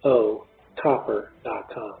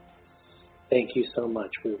copper.com. Thank you so much.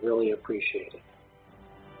 We really appreciate it.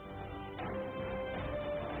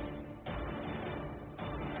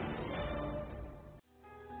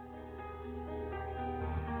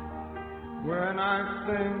 When I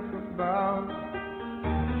think about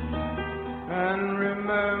and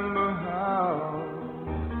remember how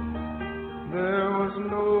there was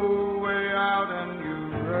no way out and you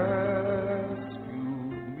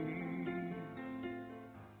rescued me.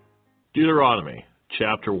 Deuteronomy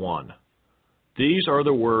chapter 1. These are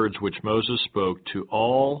the words which Moses spoke to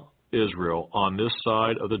all Israel on this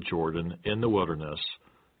side of the Jordan in the wilderness,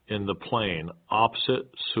 in the plain opposite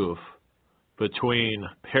Suf, between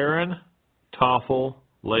Paran, Tophel,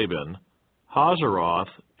 Laban, Hazeroth,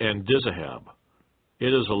 and Dizahab.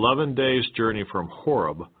 It is 11 days' journey from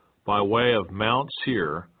Horeb by way of Mount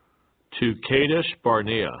Seir to Kadesh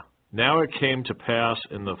Barnea. Now it came to pass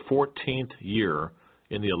in the 14th year,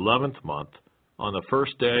 in the 11th month, on the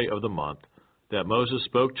first day of the month, that Moses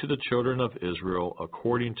spoke to the children of Israel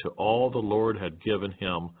according to all the Lord had given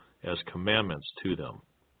him as commandments to them.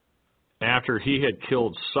 After he had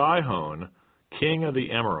killed Sihon, king of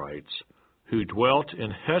the Amorites, who dwelt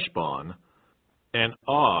in Heshbon, and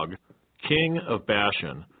Og, king of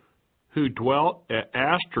Bashan, who dwelt at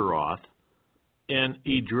Ashtaroth in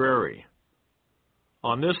Edrei.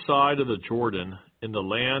 On this side of the Jordan, in the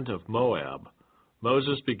land of Moab,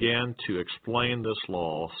 Moses began to explain this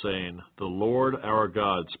law, saying, The Lord our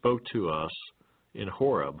God spoke to us in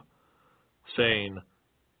Horeb, saying,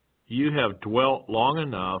 You have dwelt long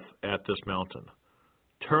enough at this mountain.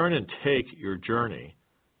 Turn and take your journey,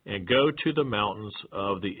 and go to the mountains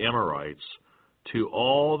of the Amorites, to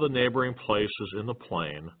all the neighboring places in the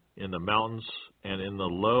plain, in the mountains and in the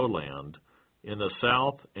lowland, in the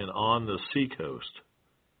south and on the seacoast,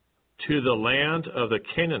 to the land of the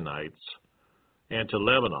Canaanites, and to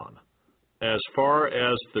Lebanon, as far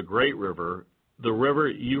as the great river, the river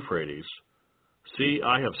Euphrates. See,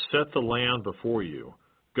 I have set the land before you.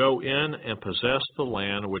 Go in and possess the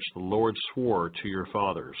land which the Lord swore to your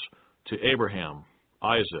fathers, to Abraham,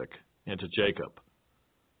 Isaac, and to Jacob,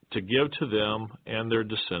 to give to them and their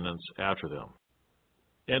descendants after them.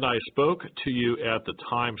 And I spoke to you at the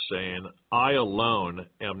time, saying, I alone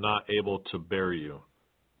am not able to bear you.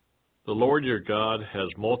 The Lord your God has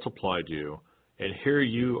multiplied you, and here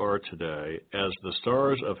you are today, as the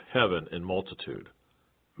stars of heaven in multitude.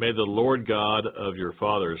 May the Lord God of your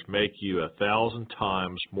fathers make you 1,000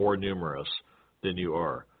 times more numerous than you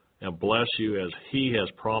are, and bless you as he has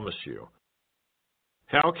promised you.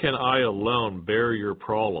 How can I alone bear your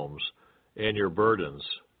problems and your burdens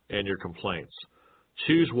and your complaints?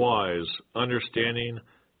 Choose wise, understanding,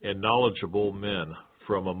 and knowledgeable men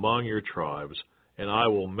from among your tribes, and I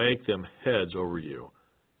will make them heads over you.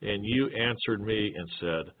 And you answered me and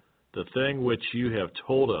said, The thing which you have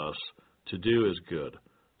told us to do is good.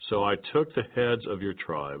 So I took the heads of your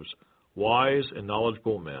tribes, wise and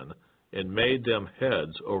knowledgeable men, and made them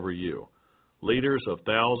heads over you. leaders of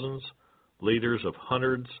thousands, leaders of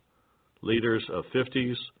hundreds, leaders of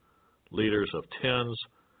 50s, leaders of tens,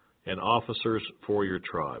 and officers for your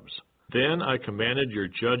tribes. Then I commanded your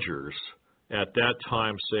judges at that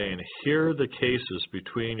time, saying, hear the cases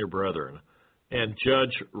between your brethren, and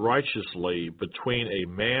judge righteously between a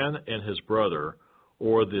man and his brother,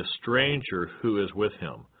 or the stranger who is with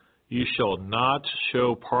him. You shall not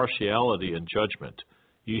show partiality in judgment.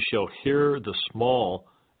 You shall hear the small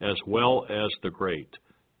as well as the great.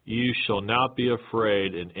 You shall not be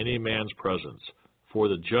afraid in any man's presence, for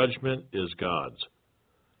the judgment is God's.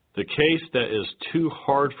 The case that is too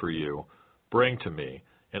hard for you, bring to me,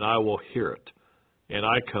 and I will hear it. And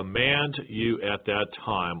I command you at that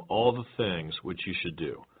time all the things which you should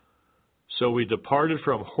do. So we departed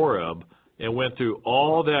from Horeb and went through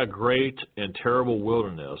all that great and terrible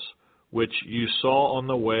wilderness, which you saw on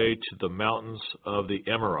the way to the mountains of the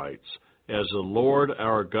Amorites, as the Lord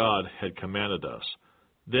our God had commanded us.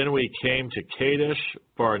 Then we came to Kadesh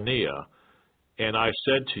Barnea, and I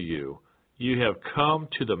said to you, you have come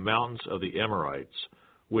to the mountains of the Amorites,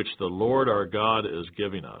 which the Lord our God is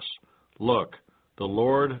giving us. Look, the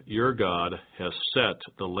Lord your God has set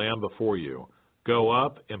the land before you. Go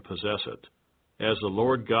up and possess it. As the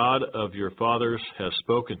Lord God of your fathers has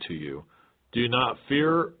spoken to you, do not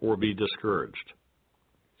fear or be discouraged.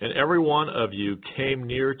 And every one of you came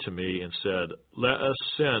near to me and said, let us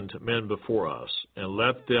send men before us, and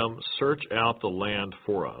let them search out the land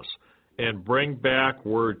for us, and bring back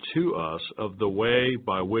word to us of the way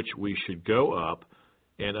by which we should go up,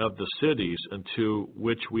 and of the cities into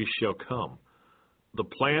which we shall come. The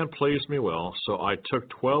plan pleased me well, so I took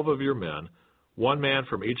 12 of your men, 1 man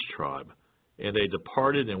from each tribe, and they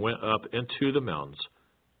departed and went up into the mountains,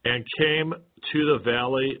 and came to the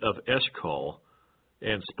valley of Eshcol,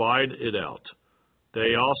 and spied it out.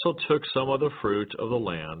 They also took some of the fruit of the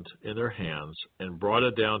land in their hands, and brought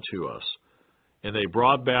it down to us. And they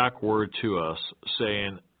brought back word to us,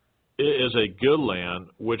 saying, it is a good land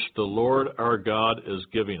which the Lord our God is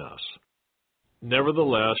giving us.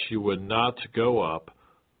 Nevertheless, you would not go up,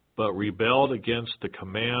 but rebelled against the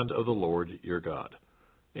command of the Lord your God.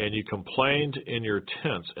 And you complained in your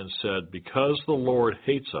tents and said, because the Lord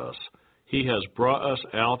hates us, he has brought us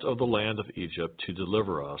out of the land of Egypt to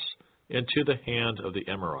deliver us into the hand of the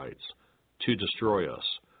Amorites, to destroy us.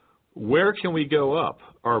 Where can we go up?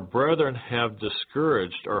 Our brethren have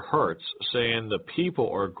discouraged our hearts, saying, the people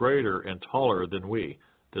are greater and taller than we.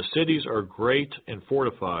 The cities are great and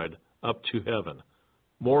fortified up to heaven.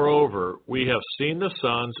 Moreover, we have seen the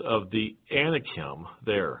sons of the Anakim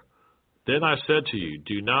there. Then I said to you,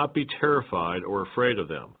 do not be terrified or afraid of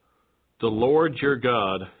them. The Lord your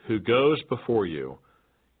God, who goes before you,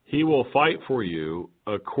 he will fight for you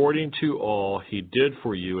according to all he did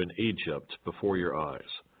for you in Egypt before your eyes.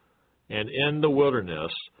 And in the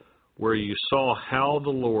wilderness, where you saw how the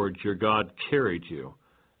Lord your God carried you,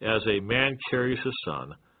 as a man carries his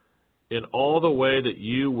son, in all the way that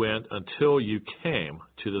you went until you came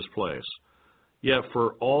to this place. Yet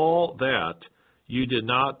for all that, you did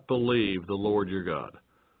not believe the Lord your God,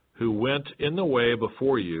 who went in the way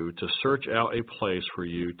before you to search out a place for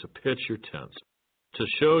you to pitch your tents, to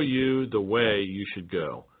show you the way you should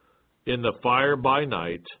go, in the fire by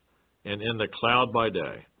night and in the cloud by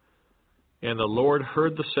day. And the Lord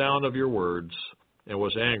heard the sound of your words and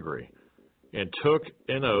was angry, and took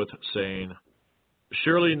an oath, saying,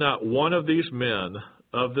 surely not one of these men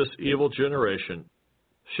of this evil generation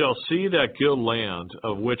shall see that good land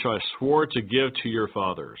of which I swore to give to your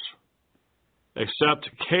fathers. Except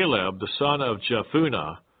Caleb, the son of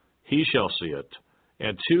Jephunneh, he shall see it,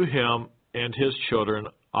 and to him and his children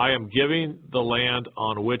I am giving the land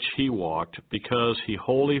on which he walked, because he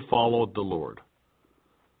wholly followed the Lord.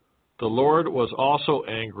 The Lord was also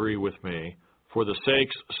angry with me for the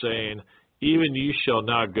sakes, saying, even you shall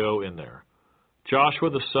not go in there. Joshua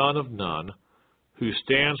the son of Nun, who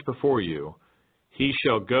stands before you, he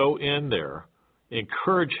shall go in there.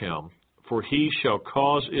 Encourage him, for he shall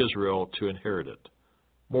cause Israel to inherit it.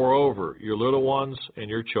 Moreover, your little ones and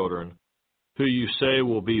your children, who you say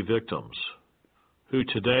will be victims, who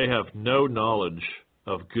today have no knowledge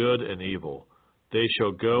of good and evil, they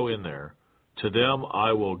shall go in there. To them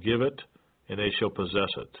I will give it, and they shall possess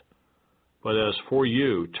it. But as for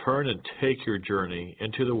you, turn and take your journey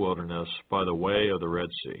into the wilderness by the way of the Red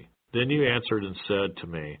Sea. Then you answered and said to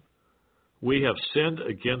me, we have sinned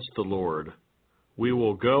against the Lord. We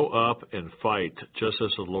will go up and fight, just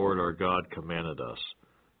as the Lord our God commanded us.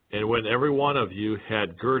 And when every one of you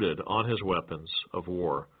had girded on his weapons of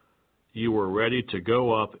war, you were ready to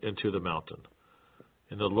go up into the mountain.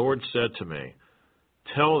 And the Lord said to me,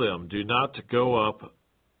 tell them, do not go up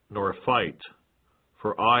nor fight,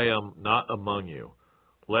 for I am not among you,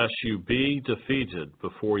 lest you be defeated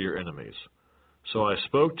before your enemies. So I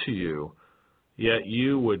spoke to you, yet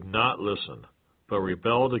you would not listen, but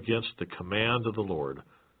rebelled against the command of the Lord,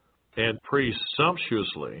 and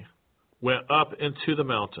presumptuously went up into the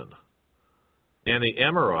mountain. And the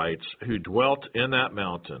Amorites who dwelt in that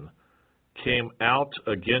mountain came out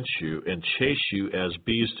against you and chased you as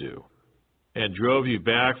bees do, and drove you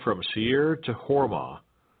back from Seir to Hormah.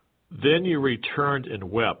 Then you returned and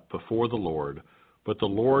wept before the Lord, but the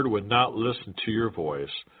Lord would not listen to your voice,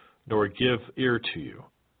 nor give ear to you.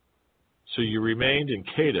 So you remained in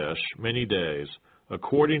Kadesh many days,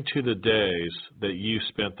 according to the days that you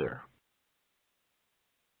spent there.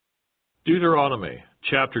 Deuteronomy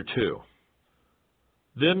chapter 2.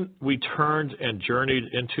 Then we turned and journeyed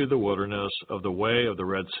into the wilderness of the way of the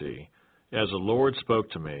Red Sea, as the Lord spoke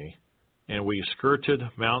to me, and we skirted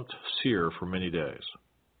Mount Seir for many days.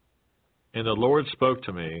 And the Lord spoke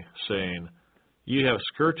to me, saying, You have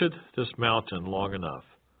skirted this mountain long enough.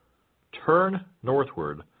 Turn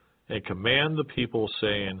northward and command the people,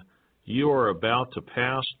 saying, You are about to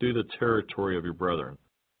pass through the territory of your brethren,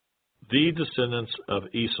 the descendants of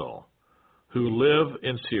Esau, who live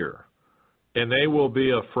in Seir, and they will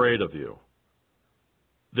be afraid of you.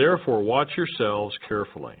 Therefore watch yourselves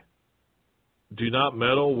carefully. Do not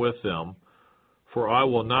meddle with them, for I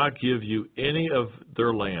will not give you any of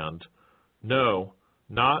their land, no,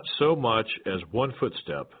 not so much as one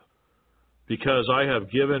footstep, because I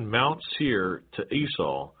have given Mount Seir to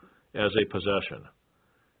Esau as a possession.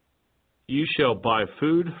 You shall buy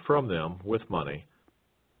food from them with money,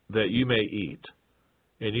 that you may eat,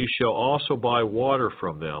 and you shall also buy water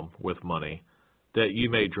from them with money, that you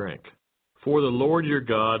may drink. For the Lord your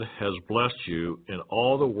God has blessed you in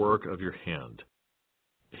all the work of your hand.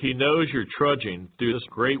 He knows you're trudging through this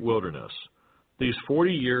great wilderness. These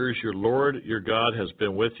 40 years your Lord your God has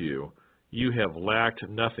been with you, you have lacked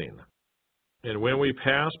nothing. And when we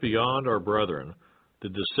pass beyond our brethren, the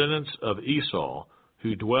descendants of Esau,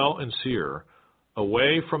 who dwell in Seir,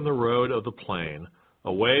 away from the road of the plain,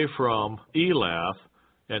 away from Elath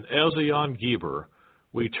and Ezion-Geber,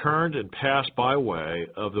 we turned and passed by way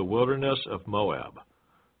of the wilderness of Moab.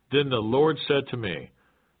 Then the Lord said to me,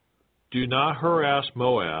 Do not harass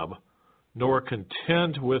Moab, nor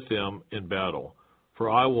contend with them in battle, for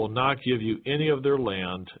I will not give you any of their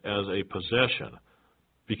land as a possession,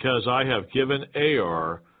 because I have given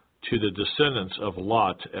Ar to the descendants of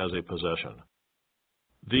Lot as a possession.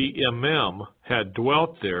 The Emim had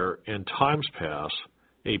dwelt there in times past,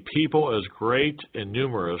 a people as great and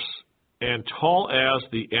numerous and tall as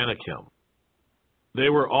the Anakim. They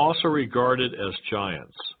were also regarded as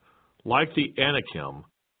giants, like the Anakim,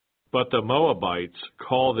 but the Moabites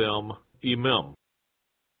call them Emim.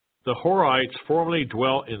 The Horites formerly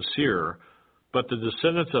dwelt in Seir, but the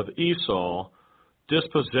descendants of Esau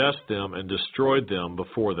dispossessed them and destroyed them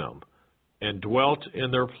before them, and dwelt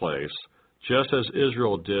in their place, just as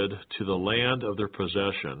Israel did to the land of their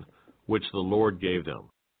possession, which the Lord gave them.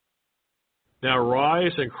 Now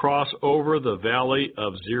rise and cross over the valley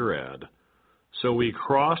of Zerad. So we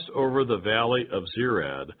crossed over the valley of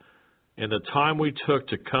Zerad, and the time we took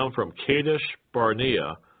to come from Kadesh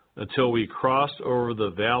Barnea until we crossed over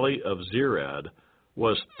the valley of Zerad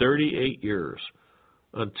was 38 years,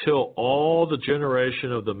 until all the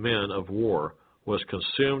generation of the men of war was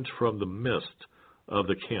consumed from the midst of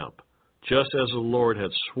the camp, just as the Lord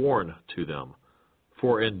had sworn to them.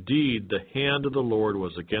 For indeed the hand of the Lord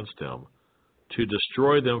was against them, to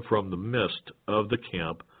destroy them from the midst of the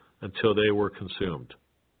camp until they were consumed.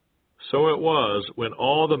 So it was, when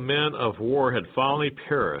all the men of war had finally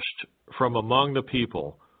perished from among the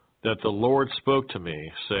people, that the Lord spoke to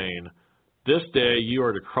me, saying, This day you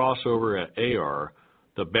are to cross over at Ar,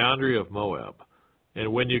 the boundary of Moab.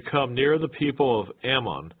 And when you come near the people of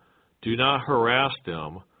Ammon, do not harass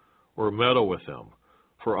them or meddle with them,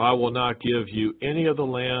 for I will not give you any of the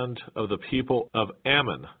land of the people of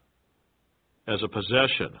Ammon as a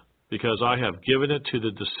possession, because I have given it to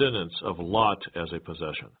the descendants of Lot as a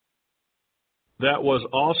possession. That was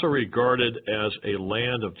also regarded as a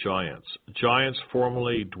land of giants. Giants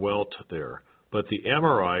formerly dwelt there, but the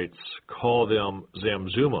Amorites call them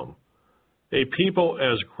Zamzummim, a people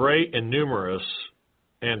as great and numerous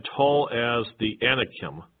and tall as the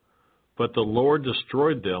Anakim, but the Lord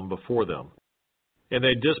destroyed them before them. And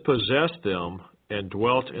they dispossessed them and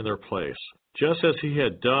dwelt in their place, just as he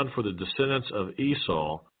had done for the descendants of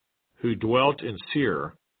Esau, who dwelt in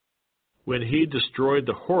Seir, when he destroyed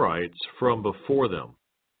the Horites from before them.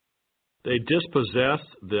 They dispossessed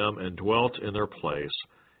them and dwelt in their place,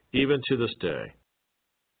 even to this day.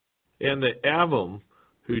 And the Avim,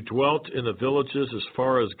 who dwelt in the villages as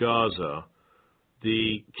far as Gaza,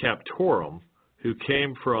 the Captorum, who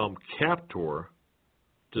came from Captor,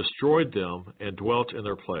 destroyed them and dwelt in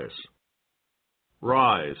their place.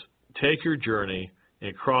 Rise, take your journey,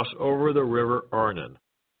 and cross over the river Arnon.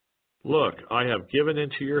 Look, I have given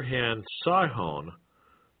into your hand Sihon,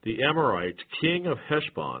 the Amorite, king of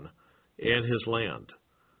Heshbon, and his land.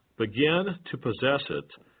 Begin to possess it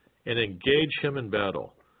and engage him in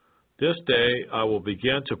battle. This day I will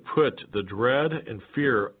begin to put the dread and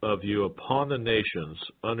fear of you upon the nations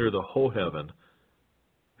under the whole heaven,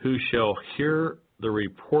 who shall hear the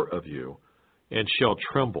report of you, and shall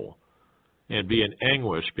tremble, and be in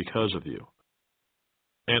anguish because of you.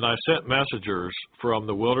 And I sent messengers from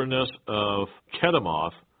the wilderness of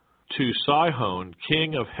Kedemoth to Sihon,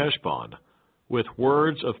 king of Heshbon, with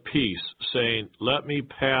words of peace, saying, Let me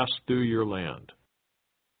pass through your land.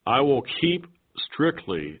 I will keep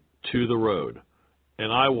strictly to the road,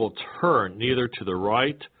 and I will turn neither to the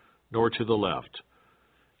right nor to the left.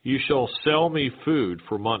 You shall sell me food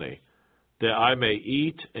for money, that I may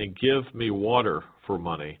eat, and give me water for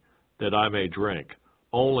money, that I may drink.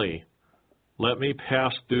 Only let me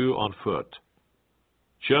pass through on foot.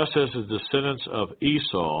 Just as the descendants of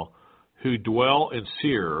Esau, who dwell in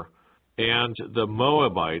Seir, and the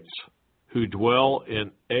Moabites, who dwell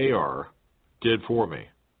in Ar, did for me,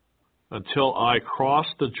 until I cross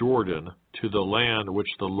the Jordan to the land which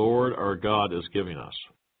the Lord our God is giving us.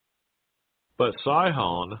 But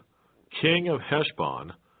Sihon, king of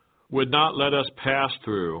Heshbon, would not let us pass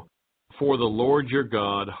through, for the Lord your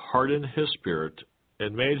God hardened his spirit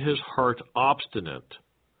and made his heart obstinate,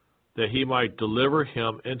 that he might deliver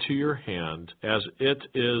him into your hand as it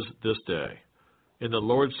is this day. And the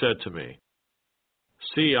Lord said to me,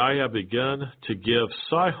 See, I have begun to give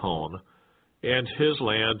Sihon and his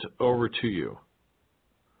land over to you.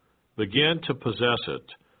 Begin to possess it,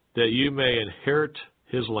 that you may inherit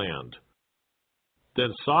his land.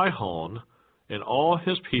 Then Sihon and all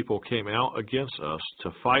his people came out against us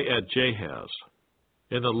to fight at Jahaz.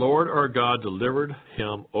 And the Lord our God delivered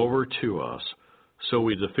him over to us, so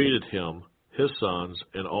we defeated him, his sons,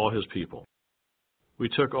 and all his people. We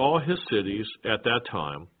took all his cities at that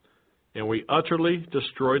time, and we utterly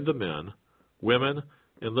destroyed the men, women,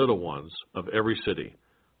 and little ones of every city.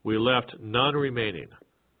 We left none remaining.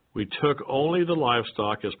 We took only the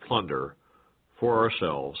livestock as plunder for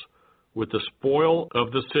ourselves, with the spoil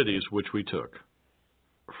of the cities which we took.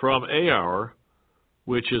 From Ar,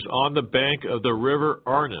 which is on the bank of the river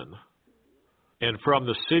Arnon, and from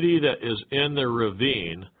the city that is in the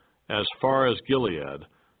ravine, as far as Gilead,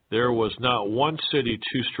 there was not one city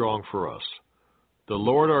too strong for us. The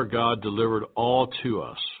Lord our God delivered all to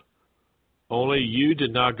us. Only you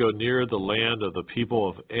did not go near the land of the people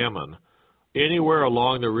of Ammon, anywhere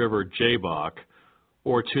along the river Jabbok,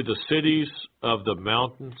 or to the cities of the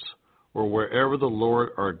mountains, or wherever the Lord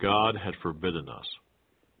our God had forbidden us.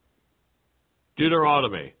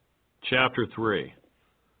 Deuteronomy, chapter 3.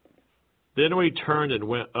 Then we turned and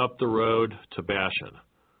went up the road to Bashan,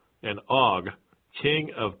 and Og,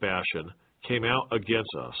 king of Bashan, came out against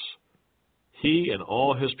us, he and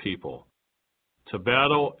all his people, to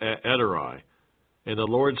battle at Edrei. And the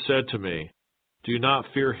Lord said to me, Do not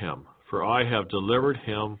fear him, for I have delivered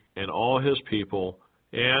him and all his people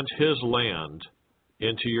and his land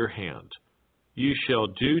into your hand. You shall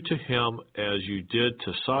do to him as you did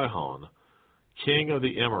to Sihon, king of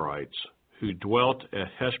the Amorites, who dwelt at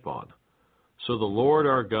Heshbon. So the Lord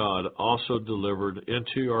our God also delivered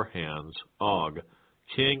into our hands Og,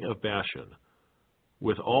 king of Bashan,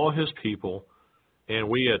 with all his people, and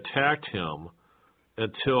we attacked him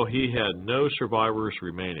until he had no survivors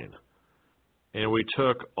remaining. And we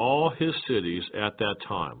took all his cities at that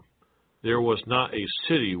time. There was not a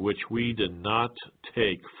city which we did not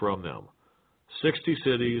take from them. 60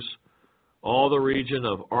 cities, all the region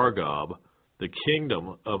of Argob, the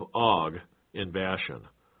kingdom of Og in Bashan.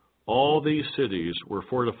 All these cities were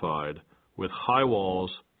fortified with high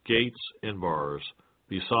walls, gates, and bars,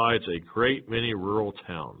 besides a great many rural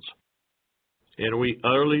towns. And we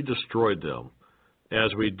utterly destroyed them,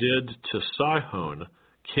 as we did to Sihon,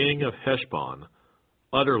 king of Heshbon,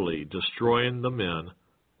 utterly destroying the men,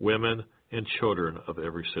 women, and children of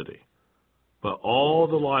every city. But all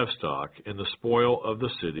the livestock and the spoil of the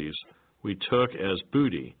cities we took as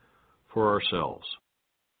booty for ourselves.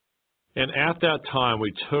 And at that time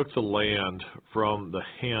we took the land from the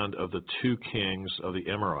hand of the 2 kings of the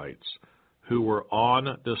Amorites, who were on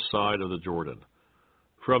this side of the Jordan,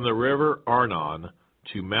 from the river Arnon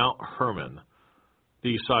to Mount Hermon.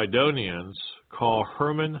 The Sidonians call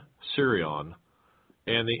Hermon Sirion,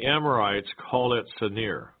 and the Amorites call it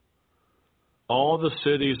Senir. all the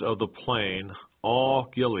cities of the plain, all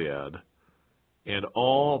Gilead, and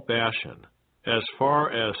all Bashan, as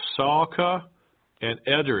far as Salcah and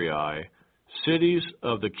Edrei, cities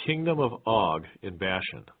of the kingdom of Og in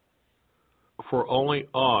Bashan. For only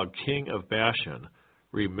Og, king of Bashan,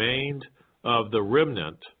 remained of the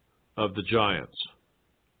remnant of the giants.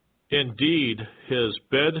 Indeed, his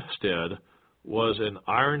bedstead was an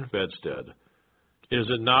iron bedstead. Is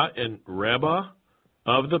it not in Rabbah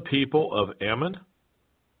of the people of Ammon?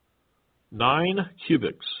 9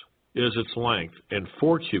 cubits is its length, and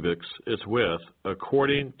 4 cubits its width,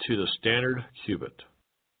 according to the standard cubit.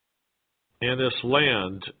 And this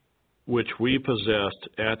land which we possessed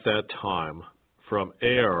at that time, from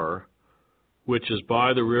Ar, which is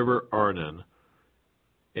by the river Arnon,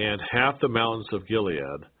 and half the mountains of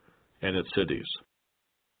Gilead, and its cities,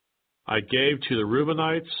 I gave to the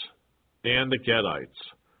Reubenites and the Gadites,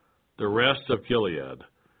 the rest of Gilead,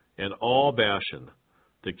 and all Bashan,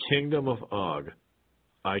 the kingdom of Og,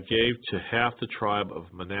 I gave to half the tribe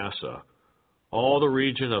of Manasseh. All the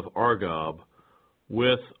region of Argob,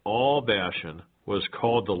 with all Bashan, was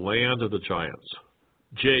called the land of the giants.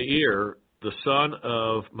 Jair, the son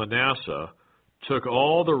of Manasseh, took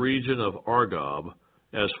all the region of Argob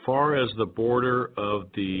as far as the border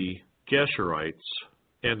of the Geshurites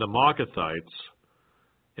and the Maacathites,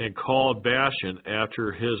 and called Bashan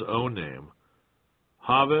after his own name,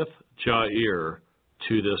 Haveth Jair,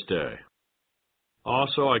 to this day.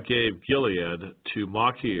 Also I gave Gilead to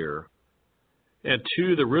Machir, and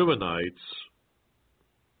to the Reubenites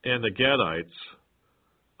and the Gadites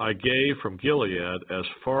I gave from Gilead as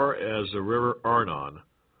far as the river Arnon,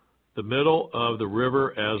 the middle of the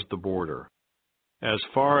river as the border, as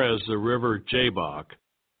far as the river Jabbok,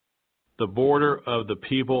 the border of the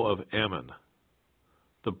people of Ammon,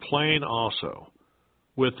 the plain also,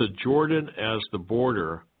 with the Jordan as the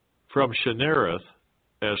border, from Shinnereth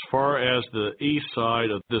as far as the east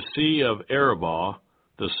side of the sea of Arabah,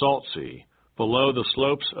 the salt sea, below the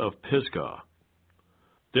slopes of Pisgah.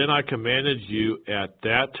 Then I commanded you at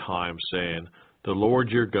that time, saying, The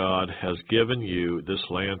Lord your God has given you this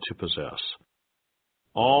land to possess.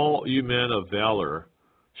 All you men of valor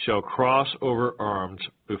shall cross over armed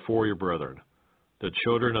before your brethren, the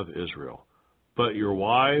children of Israel. But your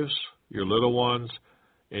wives, your little ones,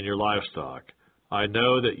 and your livestock, I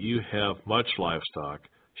know that you have much livestock,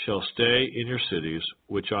 shall stay in your cities,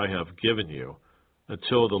 which I have given you,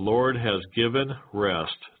 until the Lord has given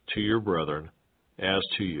rest to your brethren as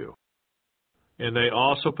to you. And they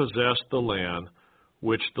also possess the land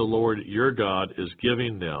which the Lord your God is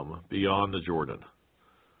giving them beyond the Jordan.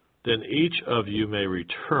 Then each of you may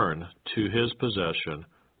return to his possession,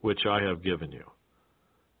 which I have given you.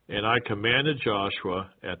 And I commanded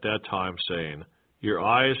Joshua at that time, saying, Your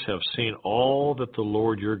eyes have seen all that the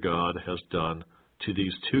Lord your God has done to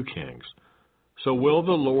these 2 kings. So will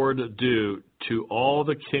the Lord do to all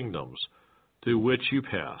the kingdoms through which you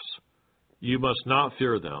pass. You must not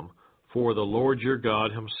fear them, for the Lord your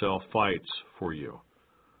God himself fights for you.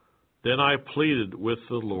 Then I pleaded with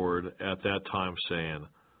the Lord at that time, saying,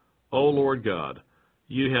 O Lord God,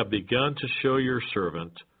 you have begun to show your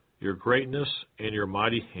servant your greatness and your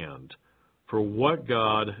mighty hand. For what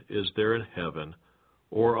God is there in heaven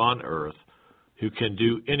or on earth who can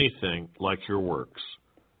do anything like your works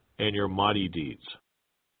and your mighty deeds?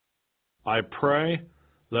 I pray,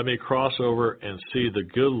 let me cross over and see the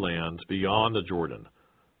good land beyond the Jordan,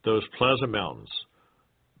 those pleasant mountains,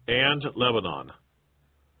 and Lebanon.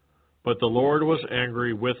 But the Lord was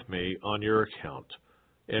angry with me on your account,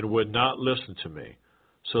 and would not listen to me.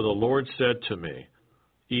 So the Lord said to me,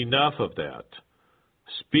 Enough of that.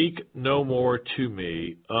 Speak no more to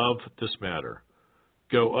me of this matter.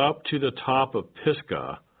 Go up to the top of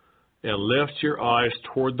Pisgah, and lift your eyes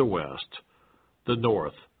toward the west, the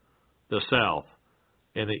north, the south,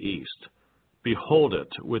 and the east. Behold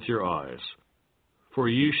it with your eyes, for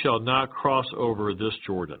you shall not cross over this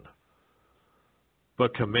Jordan.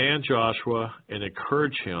 But command Joshua, and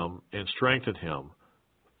encourage him, and strengthen him,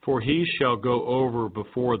 for he shall go over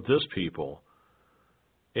before this people,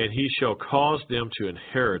 and he shall cause them to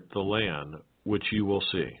inherit the land which you will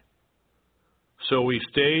see. So we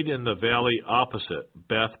stayed in the valley opposite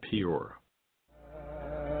Beth Peor.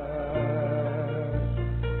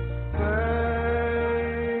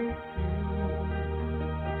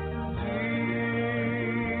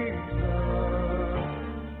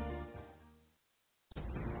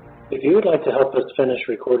 If you would like to help us finish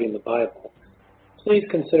recording the Bible, please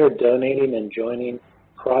consider donating and joining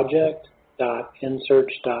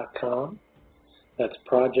project.nsearch.com. That's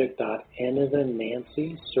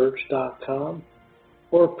project.nancy search.com,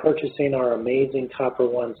 or purchasing our amazing Copper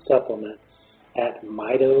One supplement at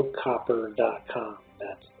mitocopper.com.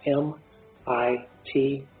 That's M-I-T-O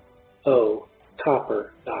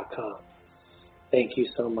copper.com. Thank you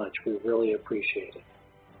so much. We really appreciate it.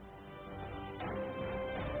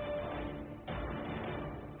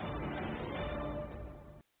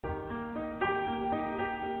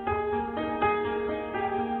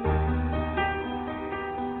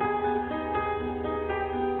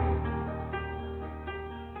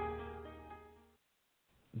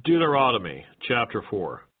 Deuteronomy chapter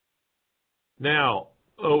 4. Now,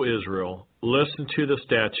 O Israel, listen to the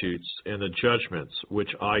statutes and the judgments which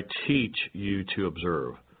I teach you to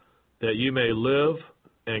observe, that you may live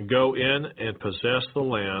and go in and possess the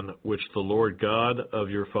land which the Lord God of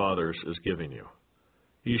your fathers is giving you.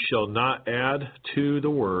 You shall not add to the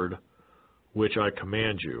word which I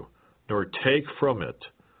command you, nor take from it,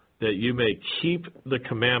 that you may keep the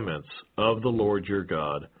commandments of the Lord your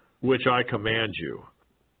God, which I command you.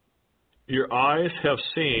 Your eyes have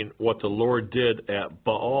seen what the Lord did at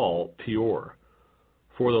Baal Peor.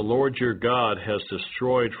 For the Lord your God has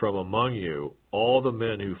destroyed from among you all the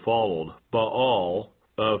men who followed Baal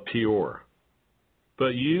of Peor.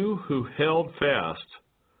 But you who held fast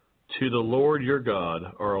to the Lord your God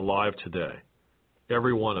are alive today,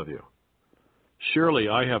 every one of you. Surely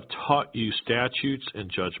I have taught you statutes and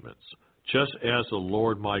judgments, just as the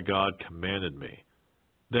Lord my God commanded me,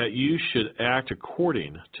 that you should act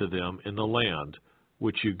according to them in the land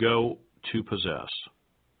which you go to possess.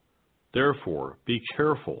 Therefore, be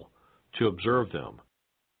careful to observe them.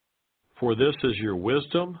 For this is your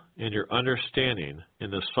wisdom and your understanding in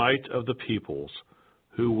the sight of the peoples,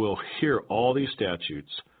 who will hear all these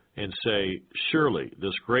statutes and say, surely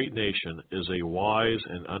this great nation is a wise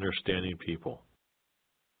and understanding people.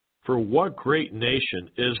 For what great nation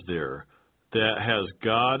is there that has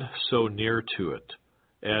God so near to it,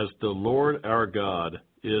 as the Lord our God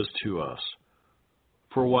is to us?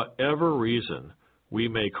 For whatever reason we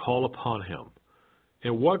may call upon him.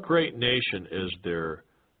 And what great nation is there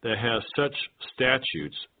that has such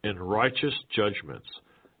statutes and righteous judgments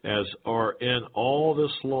as are in all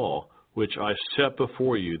this law which I set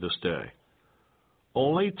before you this day?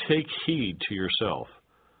 Only take heed to yourself,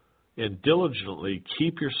 and diligently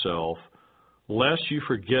keep yourself, lest you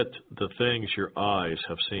forget the things your eyes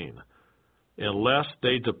have seen, and lest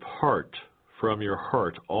they depart from your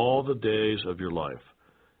heart all the days of your life,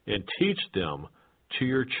 and teach them to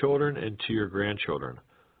your children and to your grandchildren,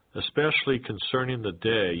 especially concerning the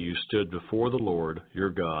day you stood before the Lord your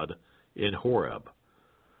God in Horeb,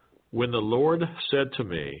 when the Lord said to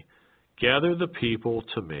me, gather the people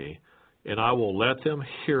to me, and I will let them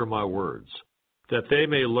hear my words, that they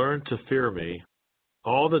may learn to fear me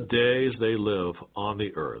all the days they live on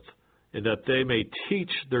the earth, and that they may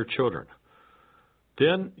teach their children.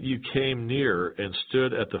 Then you came near and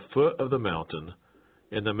stood at the foot of the mountain,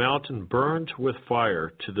 and the mountain burned with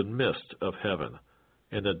fire to the midst of heaven,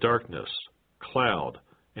 and the darkness, cloud,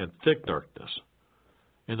 and thick darkness.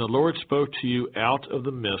 And the Lord spoke to you out of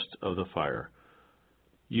the midst of the fire.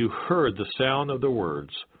 You heard the sound of the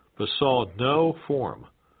words, but saw no form.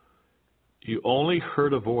 You only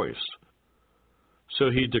heard a voice. So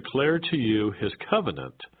he declared to you his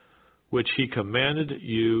covenant, which he commanded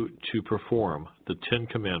you to perform, the 10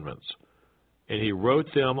 Commandments. And he wrote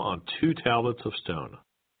them on 2 tablets of stone.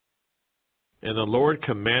 And the Lord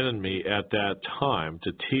commanded me at that time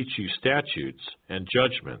to teach you statutes and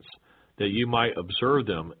judgments, that you might observe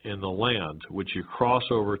them in the land which you cross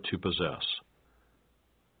over to possess.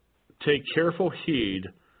 Take careful heed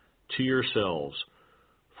to yourselves,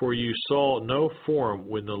 for you saw no form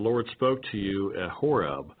when the Lord spoke to you at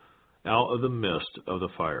Horeb out of the midst of the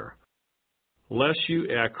fire, lest you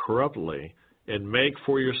act corruptly and make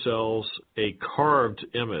for yourselves a carved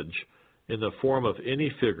image in the form of any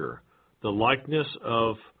figure, the likeness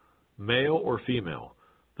of male or female,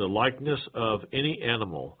 the likeness of any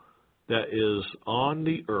animal that is on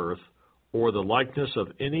the earth, or the likeness of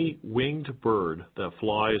any winged bird that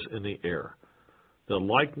flies in the air, the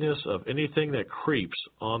likeness of anything that creeps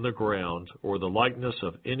on the ground, or the likeness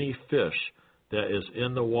of any fish that is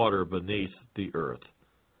in the water beneath the earth.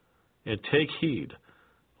 And take heed,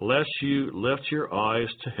 lest you lift your eyes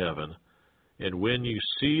to heaven, and when you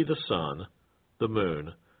see the sun, the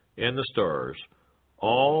moon, and the stars,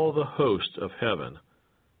 all the host of heaven,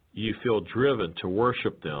 you feel driven to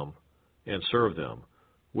worship them and serve them,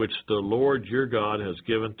 which the Lord your God has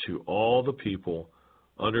given to all the people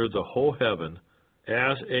under the whole heaven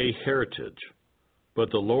as a heritage.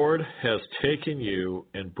 But the Lord has taken you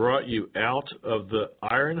and brought you out of the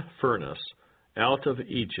iron furnace, out of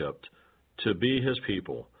Egypt, to be his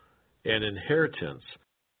people, an inheritance,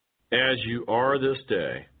 as you are this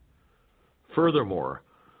day. Furthermore,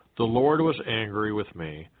 the Lord was angry with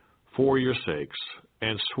me for your sakes,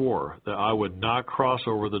 and swore that I would not cross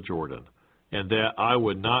over the Jordan, and that I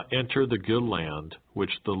would not enter the good land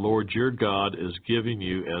which the Lord your God is giving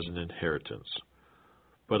you as an inheritance.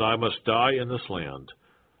 But I must die in this land.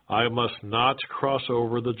 I must not cross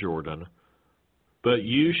over the Jordan, but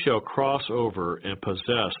you shall cross over and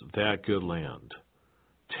possess that good land.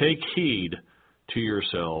 Take heed to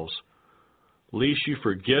yourselves, lest you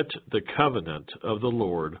forget the covenant of the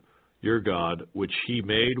Lord your God, which he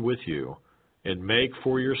made with you, and make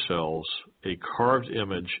for yourselves a carved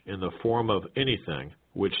image in the form of anything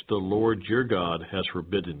which the Lord your God has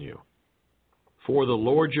forbidden you. For the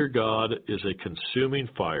Lord your God is a consuming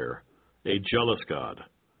fire, a jealous God.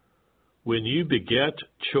 When you beget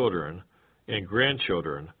children and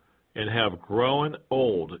grandchildren, and have grown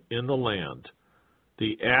old in the land,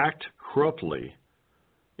 the act corruptly,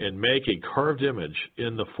 and make a carved image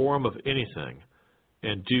in the form of anything,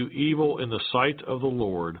 and do evil in the sight of the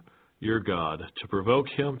Lord your God, to provoke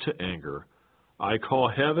him to anger, I call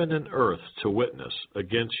heaven and earth to witness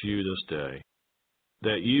against you this day,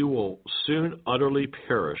 that you will soon utterly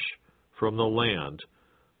perish from the land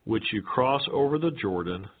which you cross over the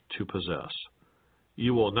Jordan to possess.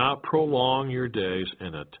 You will not prolong your days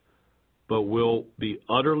in it, but will be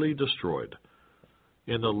utterly destroyed.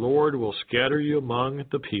 And the Lord will scatter you among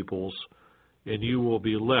the peoples, and you will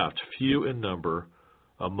be left few in number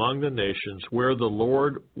among the nations where the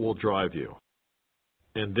Lord will drive you.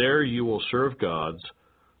 And there you will serve gods,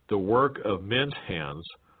 the work of men's hands,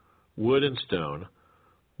 wood and stone,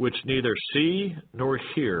 which neither see nor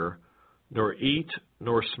hear, nor eat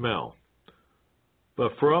nor smell.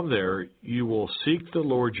 But from there you will seek the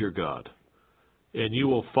Lord your God, and you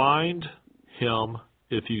will find him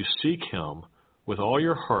if you seek him with all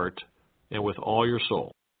your heart and with all your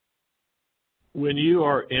soul. When you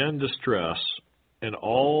are in distress, and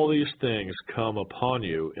all these things come upon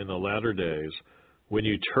you in the latter days, when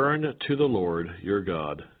you turn to the Lord your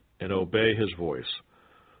God and obey his voice.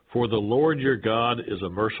 For the Lord your God is a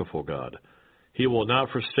merciful God. He will not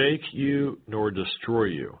forsake you nor destroy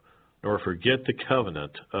you, nor forget the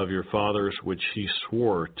covenant of your fathers which he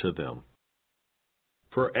swore to them.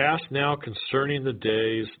 For ask now concerning the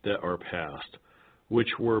days that are past, which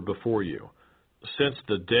were before you, since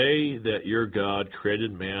the day that your God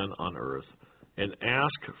created man on earth, and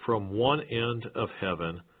ask from one end of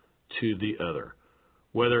heaven to the other,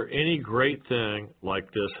 whether any great thing like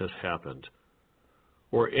this has happened,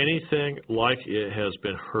 or anything like it has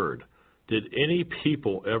been heard. Did any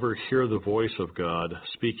people ever hear the voice of God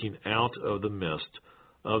speaking out of the midst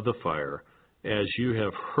of the fire, as you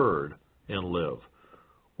have heard, and live?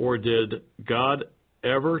 Or did God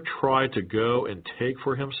ever try to go and take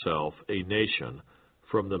for himself a nation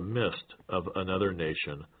from the midst of another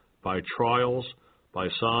nation, by trials, by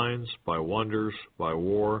signs, by wonders, by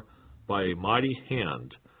war, by a mighty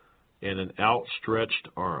hand and an outstretched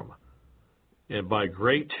arm, and by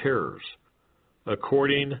great terrors,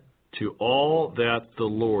 according to all that the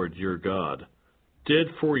Lord your God did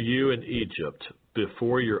for you in Egypt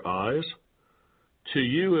before your eyes? To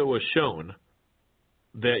you it was shown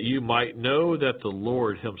that you might know that the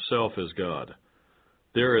Lord himself is God.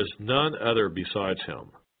 There is none other besides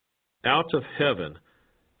him. Out of heaven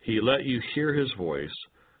he let you hear his voice,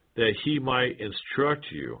 that he might instruct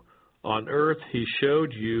you. On earth he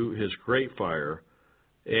showed you his great fire,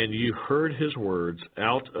 and you heard his words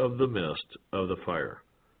out of the midst of the fire.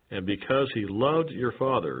 And because he loved your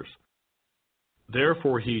fathers,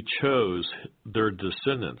 therefore he chose their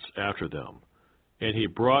descendants after them. And he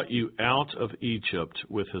brought you out of Egypt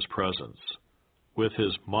with his presence, with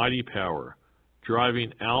his mighty power,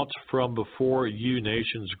 driving out from before you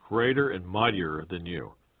nations greater and mightier than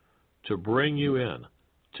you, to bring you in,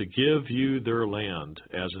 to give you their land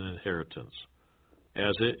as an inheritance,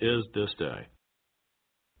 as it is this day.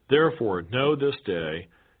 Therefore know this day,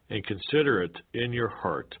 and consider it in your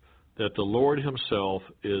heart, that the Lord himself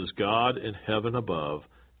is God in heaven above,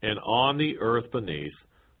 and on the earth beneath.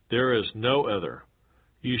 There is no other.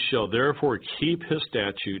 You shall therefore keep his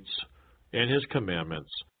statutes and his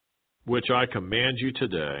commandments, which I command you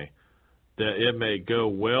today, that it may go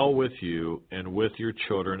well with you and with your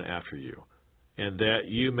children after you, and that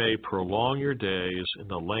you may prolong your days in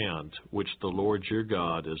the land which the Lord your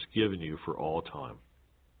God has given you for all time.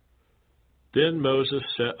 Then Moses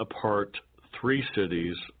set apart 3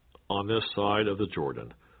 cities on this side of the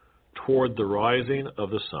Jordan, toward the rising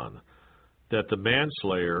of the sun, that the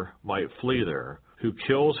manslayer might flee there, who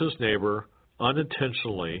kills his neighbor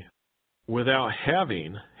unintentionally, without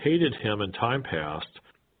having hated him in time past,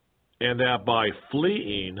 and that by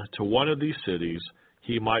fleeing to one of these cities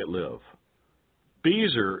he might live.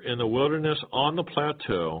 Bezer in the wilderness on the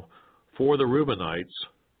plateau for the Reubenites,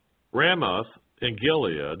 Ramoth in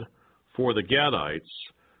Gilead for the Gadites,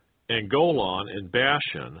 and Golan in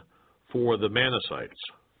Bashan for the Manassites.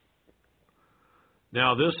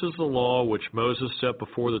 Now this is the law which Moses set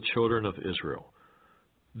before the children of Israel.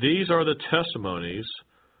 These are the testimonies,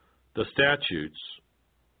 the statutes,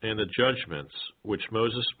 and the judgments which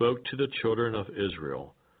Moses spoke to the children of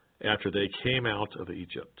Israel after they came out of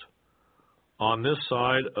Egypt. On this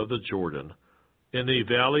side of the Jordan, in the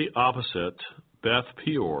valley opposite Beth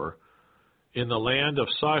Peor, in the land of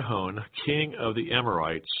Sihon, king of the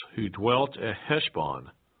Amorites, who dwelt at Heshbon,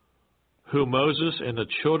 whom Moses and the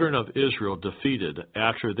children of Israel defeated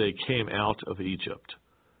after they came out of Egypt.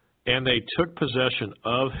 And they took possession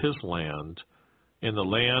of his land in the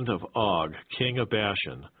land of Og, king of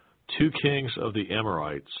Bashan, 2 kings of the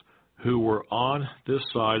Amorites, who were on this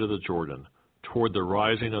side of the Jordan, toward the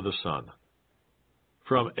rising of the sun.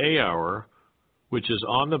 From Aor, which is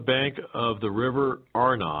on the bank of the river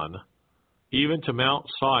Arnon, even to Mount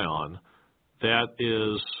Sion, that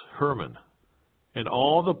is Hermon, and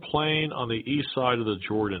all the plain on the east side of the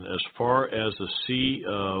Jordan as far as the sea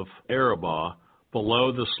of Arabah,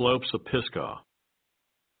 below the slopes of Pisgah.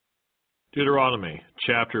 Deuteronomy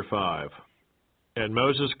chapter 5. And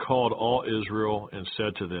Moses called all Israel and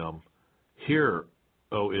said to them, Hear,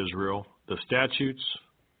 O Israel, the statutes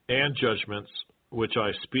and judgments which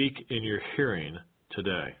I speak in your hearing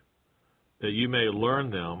today, that you may learn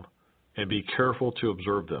them and be careful to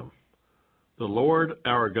observe them. The Lord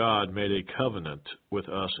our God made a covenant with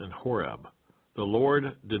us in Horeb. The Lord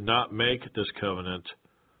did not make this covenant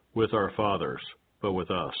with our fathers, but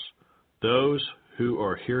with us, those who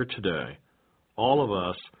are here today, all of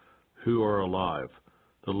us who are alive.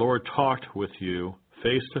 The Lord talked with you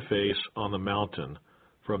face to face on the mountain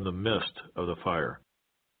from the midst of the fire.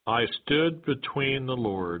 I stood between the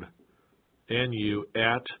Lord and you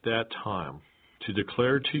at that time to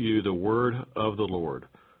declare to you the word of the Lord.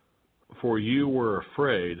 For you were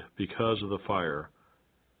afraid because of the fire,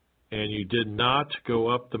 and you did not go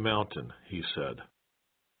up the mountain, he said.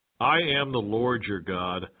 I am the Lord your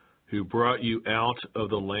God, who brought you out of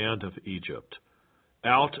the land of Egypt,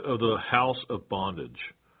 out of the house of bondage.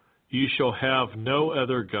 You shall have no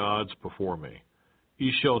other gods before me.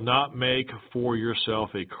 You shall not make for yourself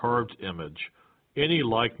a carved image, any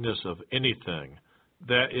likeness of anything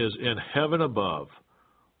that is in heaven above,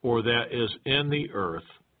 or that is in the earth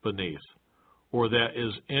beneath, or that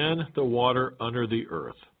is in the water under the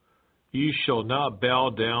earth. You shall not bow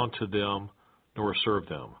down to them nor serve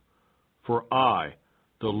them. For I,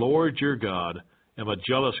 the Lord your God, am a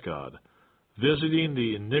jealous God, visiting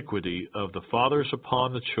the iniquity of the fathers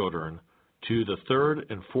upon the children to the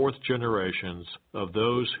 3rd and 4th generations of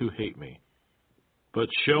those who hate me, but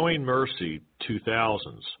showing mercy to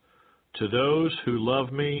thousands, to those who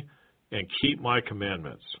love me and keep my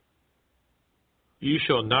commandments. You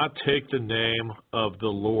shall not take the name of the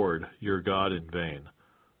Lord your God in vain,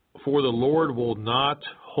 for the Lord will not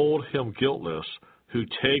hold him guiltless who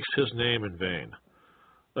takes his name in vain.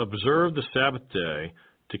 Observe the Sabbath day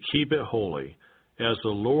to keep it holy, as the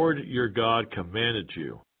Lord your God commanded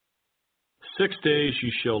you. 6 days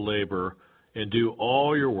you shall labor and do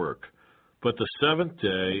all your work, but the 7th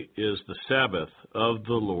day is the Sabbath of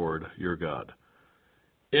the Lord your God.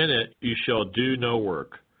 In it you shall do no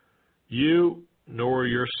work, you nor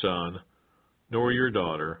your son, nor your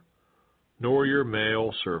daughter, nor your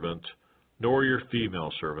male servant, nor your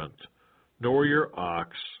female servant, nor your ox,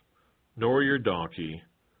 nor your donkey,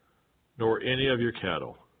 nor any of your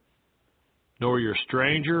cattle, nor your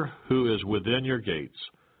stranger who is within your gates,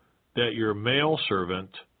 that your male servant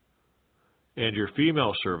and your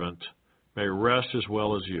female servant may rest as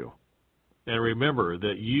well as you. And remember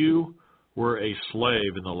that you were a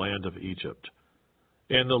slave in the land of Egypt,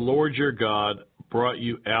 and the Lord your God brought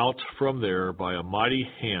you out from there by a mighty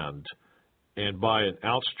hand and by an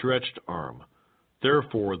outstretched arm.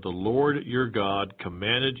 Therefore the Lord your God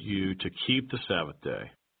commanded you to keep the Sabbath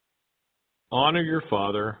day. Honor your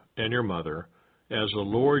father and your mother, as the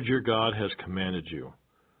Lord your God has commanded you,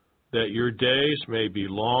 that your days may be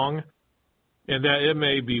long, and that it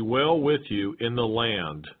may be well with you in the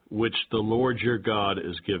land which the Lord your God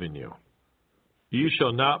is giving you. You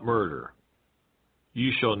shall not murder.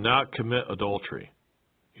 You shall not commit adultery.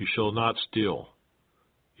 You shall not steal.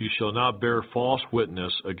 You shall not bear false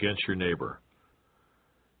witness against your neighbor.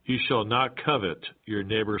 You shall not covet your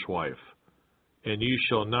neighbor's wife, and you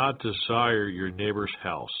shall not desire your neighbor's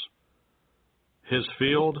house, his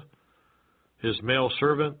field, his male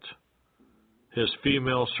servant, his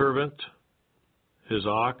female servant, his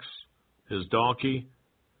ox, his donkey,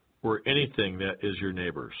 or anything that is your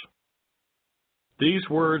neighbor's. These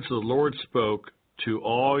words the Lord spoke to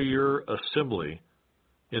all your assembly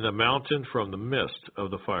in the mountain from the midst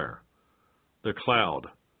of the fire, the cloud,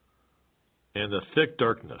 and the thick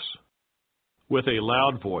darkness, with a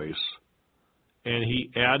loud voice, and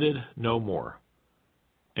he added no more.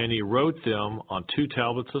 And he wrote them on 2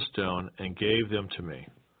 tablets of stone and gave them to me.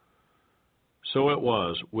 So it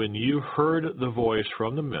was, when you heard the voice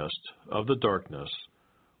from the midst of the darkness,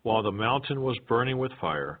 while the mountain was burning with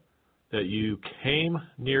fire, that you came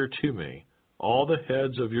near to me, all the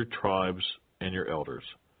heads of your tribes and your elders.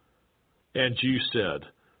 And you said,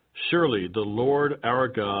 Surely the Lord our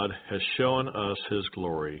God has shown us his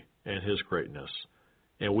glory and his greatness,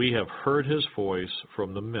 and we have heard his voice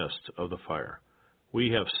from the midst of the fire.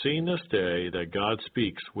 We have seen this day that God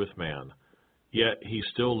speaks with man, yet he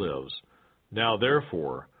still lives. Now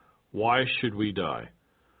therefore, why should we die?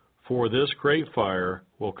 For this great fire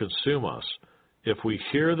will consume us. If we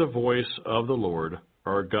hear the voice of the Lord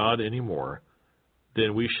our God any more,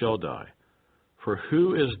 then we shall die. For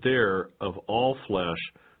who is there of all flesh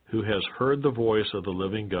who has heard the voice of the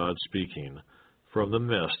living God speaking from the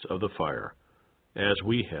midst of the fire, as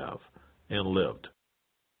we have, and lived?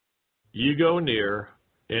 You go near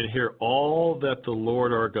and hear all that the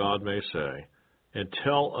Lord our God may say, and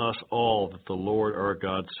tell us all that the Lord our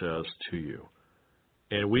God says to you,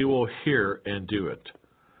 and we will hear and do it.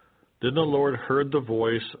 Then the Lord heard the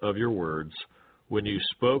voice of your words when you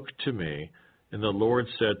spoke to me, and the Lord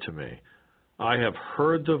said to me, I have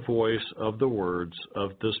heard the voice of the words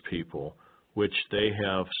of this people, which they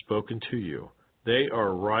have spoken to you. They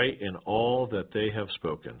are right in all that they have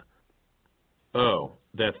spoken. Oh,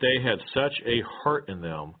 that they had such a heart in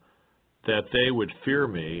them, that they would fear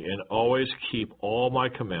me and always keep all my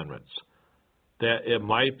commandments, that it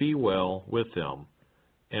might be well with them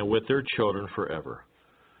and with their children forever.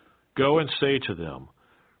 Go and say to them,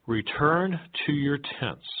 Return to your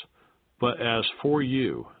tents, but as for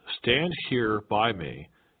you, stand here by me,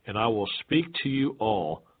 and I will speak to you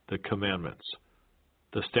all the commandments,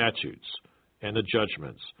 the statutes, and the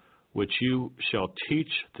judgments, which you shall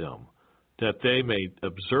teach them, that they may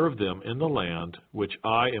observe them in the land which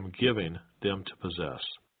I am giving them to possess.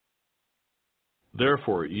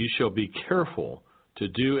 Therefore you shall be careful to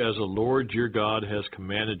do as the Lord your God has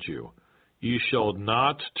commanded you. You shall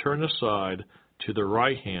not turn aside to the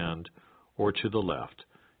right hand or to the left.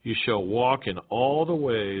 You shall walk in all the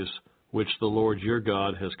ways which the Lord your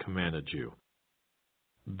God has commanded you,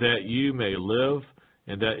 that you may live,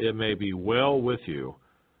 and that it may be well with you,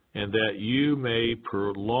 and that you may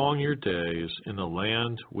prolong your days in the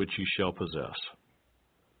land which you shall possess.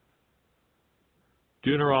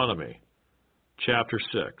 Deuteronomy chapter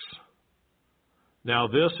 6. Now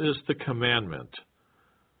this is the commandment,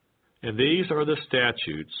 and these are the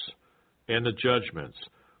statutes and the judgments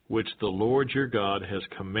which the Lord your God has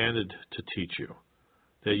commanded to teach you,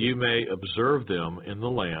 that you may observe them in the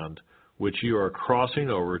land which you are crossing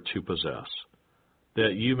over to possess,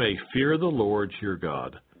 that you may fear the Lord your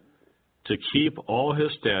God, to keep all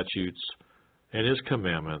his statutes and his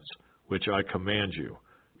commandments which I command you,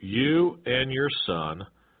 you and your son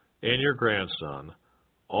and your grandson,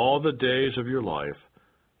 all the days of your life,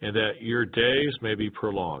 and that your days may be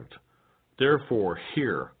prolonged. Therefore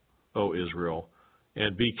hear, O Israel,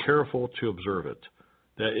 and be careful to observe it,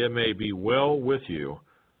 that it may be well with you,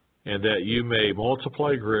 and that you may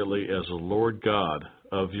multiply greatly as the Lord God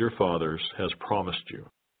of your fathers has promised you,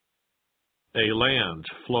 a land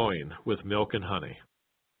flowing with milk and honey.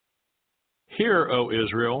 Hear, O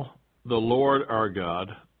Israel, the Lord our God,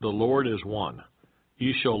 the Lord is one.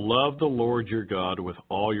 You shall love the Lord your God with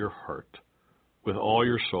all your heart, with all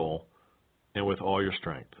your soul, and with all your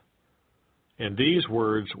strength. And these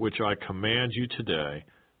words which I command you today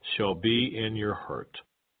shall be in your heart.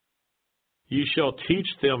 You shall teach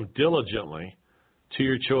them diligently to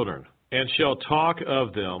your children, and shall talk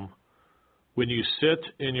of them when you sit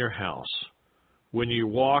in your house, when you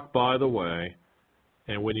walk by the way,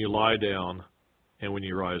 and when you lie down, and when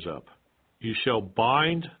you rise up. You shall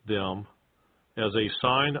bind them as a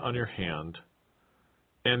sign on your hand,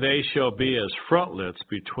 and they shall be as frontlets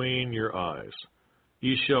between your eyes.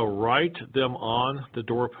 You shall write them on the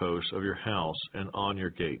doorposts of your house and on your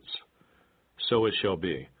gates. So it shall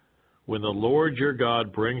be, when the Lord your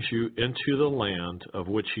God brings you into the land of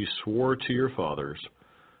which he swore to your fathers,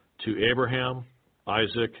 to Abraham,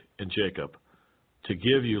 Isaac, and Jacob, to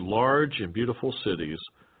give you large and beautiful cities,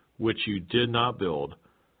 which you did not build,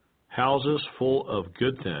 houses full of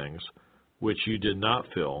good things, which you did not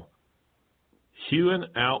fill, hewn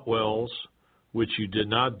out wells, which you did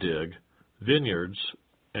not dig, vineyards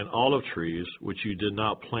and olive trees which you did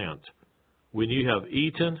not plant. When you have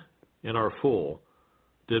eaten and are full,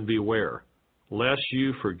 then beware, lest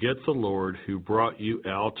you forget the Lord who brought you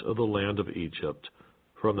out of the land of Egypt,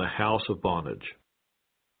 from the house of bondage.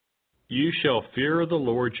 You shall fear the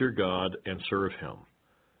Lord your God and serve him,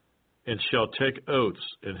 and shall take oaths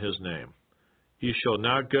in his name. You shall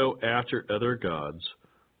not go after other gods,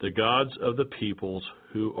 the gods of the peoples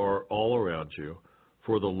who are all around you,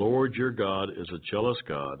 for the Lord your God is a jealous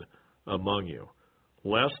God among you,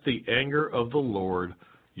 lest the anger of the Lord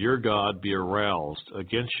your God be aroused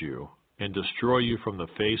against you and destroy you from the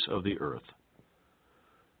face of the earth.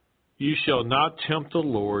 You shall not tempt the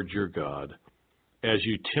Lord your God, as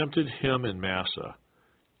you tempted him in Massah.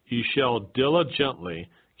 You shall diligently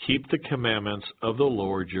keep the commandments of the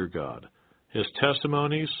Lord your God, his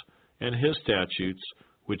testimonies and his statutes,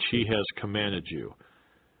 which he has commanded you.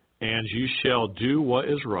 And you shall do what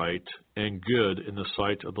is right and good in the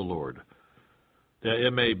sight of the Lord, that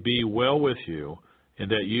it may be well with you,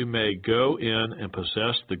 and that you may go in and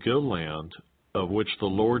possess the good land of which the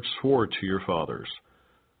Lord swore to your fathers,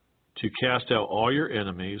 to cast out all your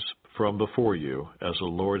enemies from before you, as the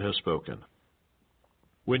Lord has spoken.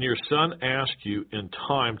 When your son asks you in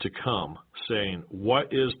time to come, saying,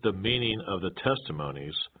 What is the meaning of the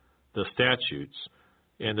testimonies, the statutes,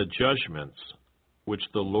 and the judgments which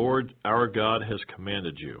the Lord our God has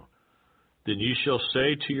commanded you, then you shall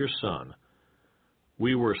say to your son,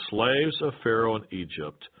 We were slaves of Pharaoh in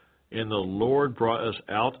Egypt, and the Lord brought us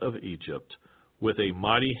out of Egypt with a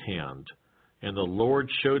mighty hand, and the Lord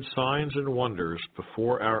showed signs and wonders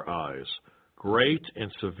before our eyes, great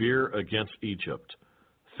and severe against Egypt,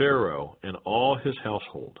 Pharaoh and all his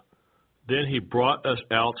household. Then he brought us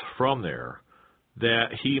out from there,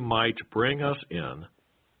 that he might bring us in,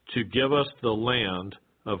 to give us the land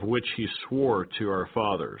of which he swore to our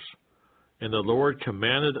fathers. And the Lord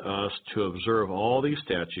commanded us to observe all these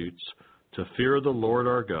statutes, to fear the Lord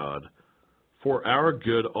our God, for our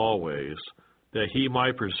good always, that he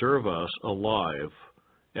might preserve us alive,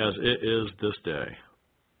 as it is this day.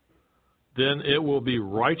 Then it will be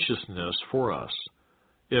righteousness for us,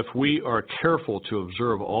 if we are careful to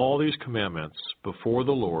observe all these commandments before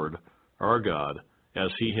the Lord our God, as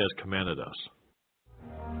he has commanded us.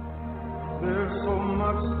 There's so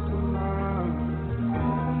much to learn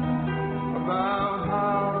about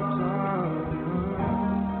how to turn.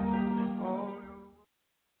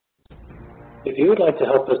 If you would like to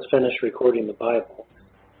help us finish recording the Bible,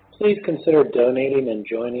 please consider donating and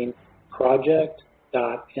joining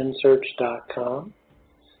project.nsearch.com.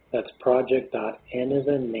 That's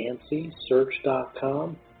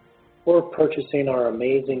project.n-as-in-Nancy-search.com, or purchasing our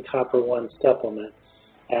amazing Copper One supplement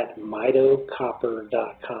at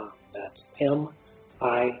mitocopper.com. That's M-I-T-O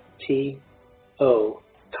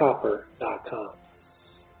copper.com.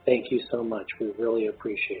 Thank you so much. We really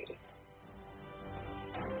appreciate it.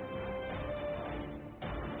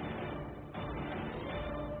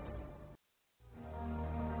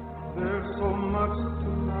 There's so much to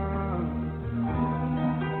learn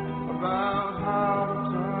about how to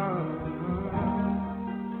turn.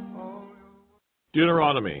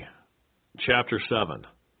 Deuteronomy chapter 7.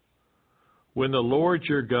 When the Lord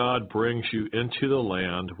your God brings you into the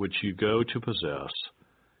land which you go to possess,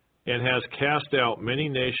 and has cast out many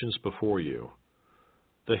nations before you,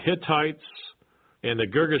 the Hittites, and the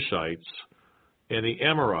Girgashites, and the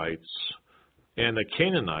Amorites, and the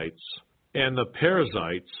Canaanites, and the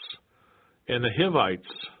Perizzites, and the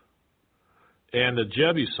Hivites, and the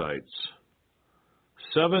Jebusites,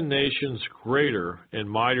 7 nations greater and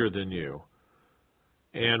mightier than you.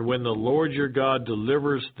 And when the Lord your God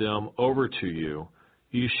delivers them over to you,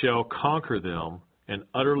 you shall conquer them and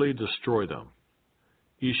utterly destroy them.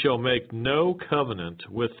 You shall make no covenant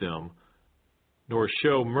with them, nor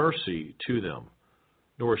show mercy to them,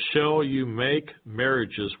 nor shall you make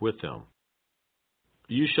marriages with them.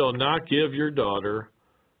 You shall not give your daughter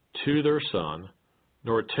to their son,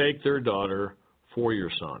 nor take their daughter for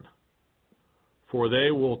your son. For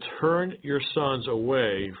they will turn your sons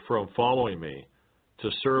away from following me, to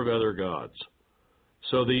serve other gods.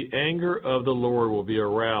 So the anger of the Lord will be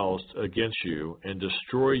aroused against you and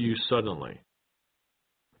destroy you suddenly.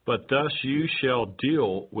 But thus you shall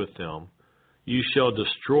deal with them. You shall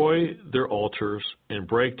destroy their altars and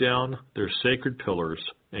break down their sacred pillars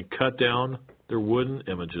and cut down their wooden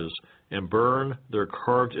images and burn their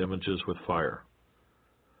carved images with fire.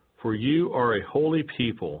 For you are a holy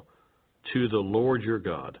people to the Lord your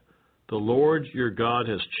God. The Lord your God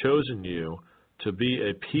has chosen you to be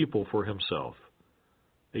a people for himself,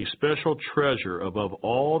 a special treasure above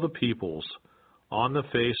all the peoples on the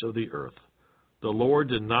face of the earth. The Lord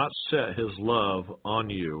did not set his love on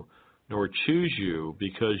you, nor choose you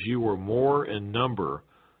because you were more in number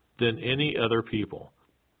than any other people.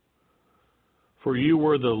 For you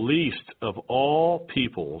were the least of all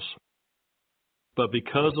peoples, but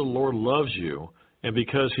because the Lord loves you, and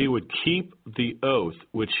because he would keep the oath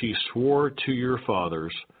which he swore to your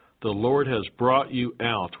fathers, the Lord has brought you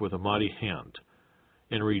out with a mighty hand,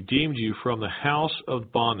 and redeemed you from the house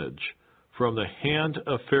of bondage, from the hand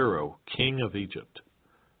of Pharaoh, king of Egypt.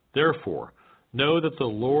 Therefore, know that the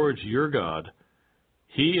Lord your God,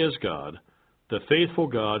 he is God, the faithful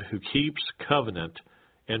God who keeps covenant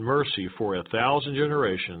and mercy for 1,000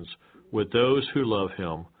 generations with those who love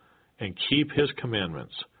him and keep his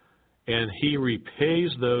commandments. And he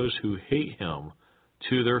repays those who hate him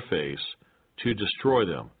to their face to destroy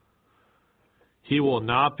them. He will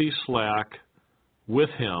not be slack with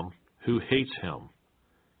him who hates him.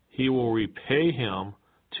 He will repay him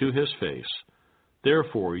to his face.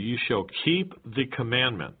 Therefore you shall keep the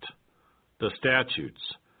commandment, the statutes,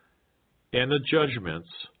 and the judgments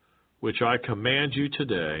which I command you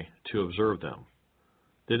today to observe them.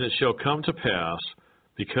 Then it shall come to pass,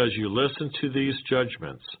 because you listen to these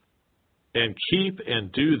judgments, and keep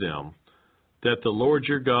and do them, that the Lord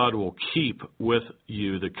your God will keep with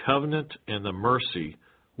you the covenant and the mercy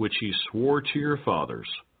which he swore to your fathers.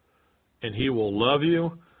 And he will love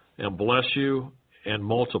you and bless you and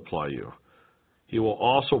multiply you. He will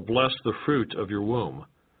also bless the fruit of your womb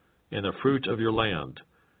and the fruit of your land,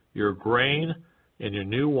 your grain and your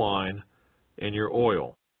new wine and your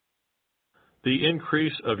oil, the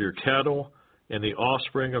increase of your cattle and the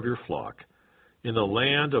offspring of your flock, in the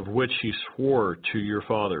land of which he swore to your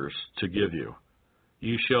fathers to give you.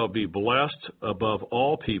 You shall be blessed above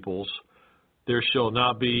all peoples. There shall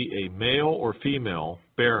not be a male or female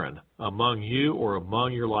barren among you or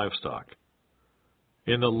among your livestock.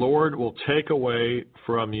 And the Lord will take away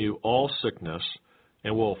from you all sickness,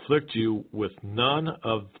 and will afflict you with none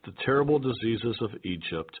of the terrible diseases of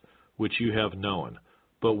Egypt, which you have known,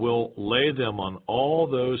 but will lay them on all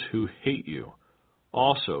those who hate you.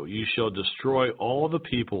 Also, you shall destroy all the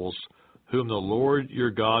peoples whom the Lord your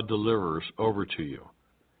God delivers over to you.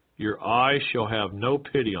 Your eye shall have no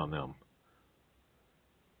pity on them,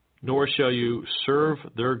 nor shall you serve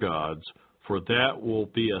their gods, for that will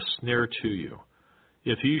be a snare to you.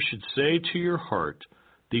 If you should say to your heart,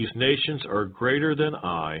 these nations are greater than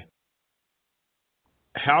I,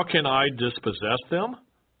 how can I dispossess them?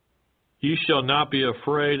 You shall not be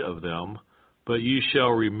afraid of them, but you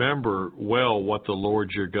shall remember well what the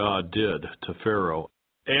Lord your God did to Pharaoh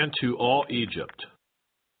and to all Egypt.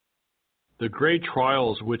 The great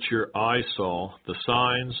trials which your eyes saw, the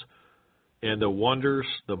signs and the wonders,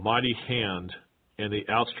 the mighty hand and the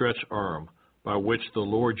outstretched arm, by which the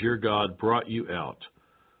Lord your God brought you out,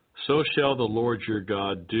 so shall the Lord your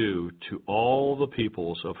God do to all the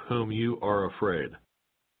peoples of whom you are afraid.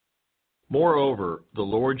 Moreover, the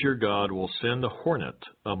Lord your God will send the hornet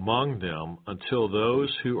among them until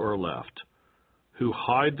those who are left, who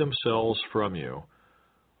hide themselves from you,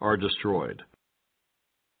 are destroyed.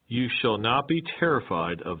 You shall not be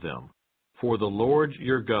terrified of them, for the Lord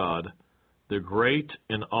your God, the great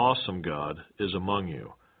and awesome God, is among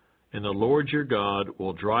you. And the Lord your God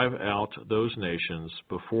will drive out those nations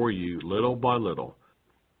before you little by little.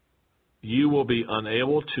 You will be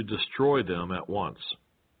unable to destroy them at once,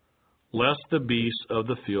 lest the beasts of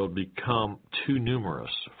the field become too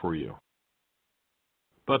numerous for you.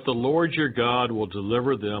 But the Lord your God will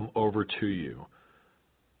deliver them over to you,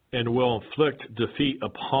 and will inflict defeat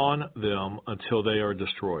upon them until they are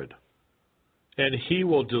destroyed. And he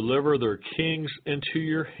will deliver their kings into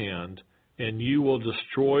your hand, and you will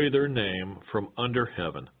destroy their name from under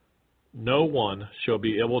heaven. No one shall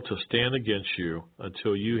be able to stand against you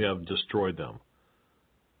until you have destroyed them.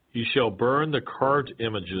 You shall burn the carved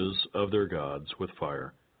images of their gods with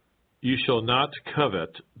fire. You shall not covet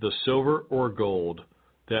the silver or gold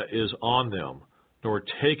that is on them, nor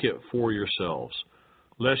take it for yourselves,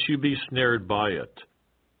 lest you be snared by it.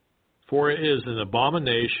 For it is an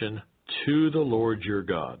abomination to the Lord your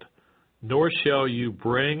God. Nor shall you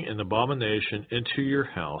bring an abomination into your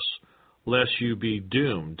house, lest you be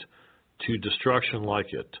doomed to destruction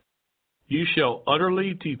like it. You shall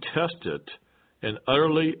utterly detest it, and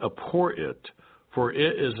utterly abhor it, for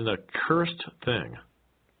it is an accursed thing.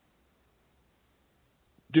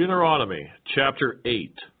 Deuteronomy chapter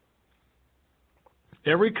 8.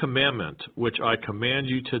 Every commandment which I command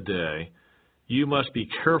you today, you must be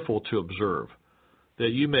careful to observe,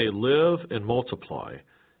 that you may live and multiply,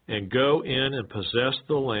 and go in and possess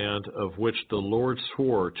the land of which the Lord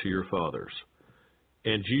swore to your fathers.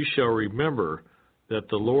 And you shall remember that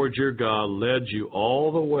the Lord your God led you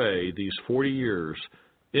all the way these 40 years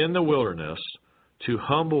in the wilderness to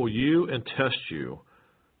humble you and test you,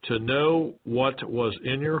 to know what was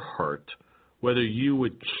in your heart, whether you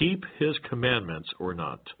would keep his commandments or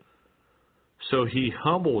not. So he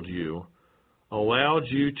humbled you, allowed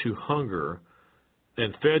you to hunger,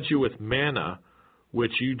 and fed you with manna,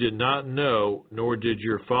 which you did not know, nor did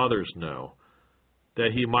your fathers know,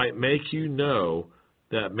 that he might make you know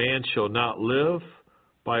that man shall not live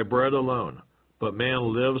by bread alone, but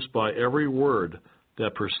man lives by every word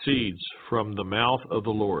that proceeds from the mouth of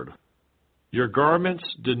the Lord. Your garments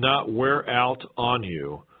did not wear out on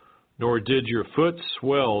you, nor did your foot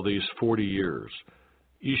swell these 40 years.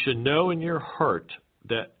 You should know in your heart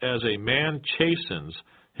that as a man chastens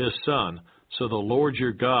his son, so the Lord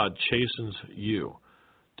your God chastens you.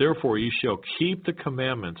 Therefore you shall keep the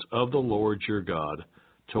commandments of the Lord your God,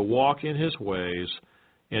 to walk in his ways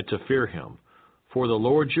and to fear him. For the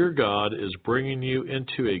Lord your God is bringing you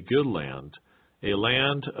into a good land, a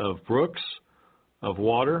land of brooks, of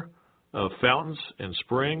water, of fountains and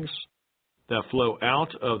springs that flow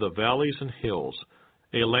out of the valleys and hills,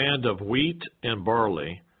 a land of wheat and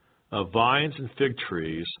barley, of vines and fig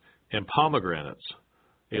trees and pomegranates,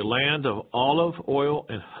 a land of olive oil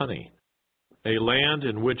and honey, a land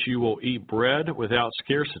in which you will eat bread without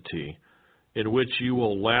scarcity, in which you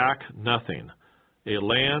will lack nothing, a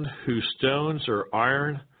land whose stones are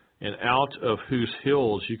iron, and out of whose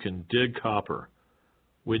hills you can dig copper.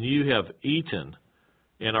 When you have eaten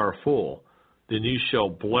and are full, then you shall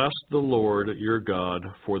bless the Lord your God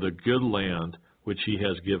for the good land which he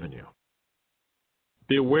has given you.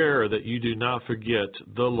 Beware that you do not forget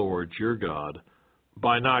the Lord your God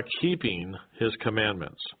by not keeping his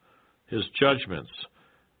commandments, his judgments,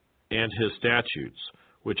 and his statutes,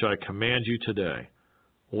 which I command you today,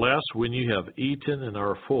 lest when you have eaten and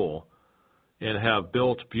are full, and have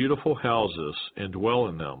built beautiful houses and dwell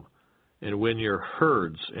in them, and when your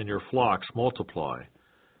herds and your flocks multiply,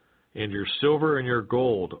 and your silver and your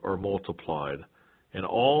gold are multiplied, and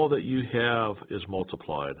all that you have is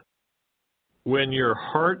multiplied, when your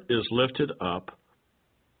heart is lifted up,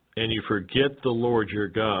 and you forget the Lord your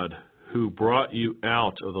God, who brought you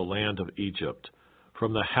out of the land of Egypt,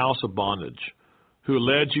 from the house of bondage, who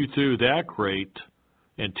led you through that great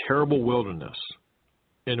and terrible wilderness,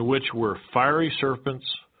 in which were fiery serpents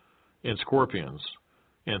and scorpions,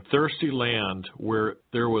 and thirsty land where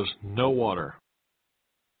there was no water,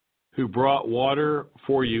 who brought water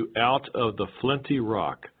for you out of the flinty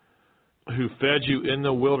rock, who fed you in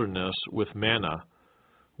the wilderness with manna,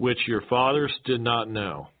 which your fathers did not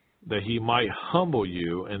know, that he might humble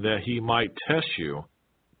you and that he might test you,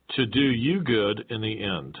 to do you good in the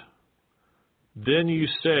end. Then you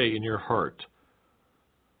say in your heart,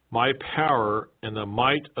 my power and the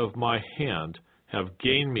might of my hand have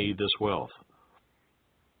gained me this wealth.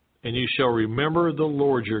 And you shall remember the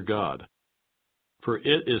Lord your God, for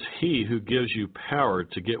it is he who gives you power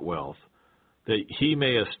to get wealth, that he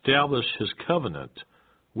may establish his covenant,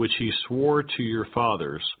 which he swore to your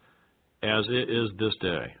fathers, as it is this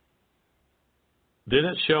day. Then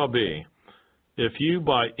it shall be, if you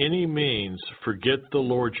by any means forget the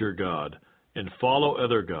Lord your God, and follow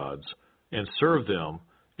other gods, and serve them,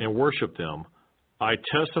 and worship them, I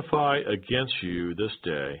testify against you this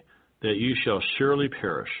day, that you shall surely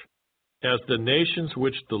perish. As the nations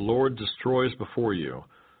which the Lord destroys before you,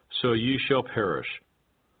 so you shall perish,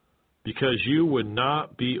 because you would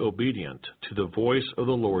not be obedient to the voice of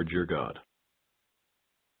the Lord your God.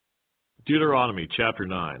 Deuteronomy chapter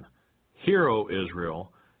 9. Hear, O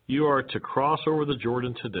Israel, you are to cross over the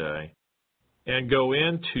Jordan today, and go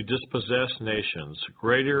in to dispossess nations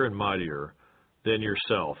greater and mightier than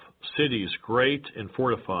yourself, cities great and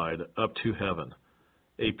fortified up to heaven,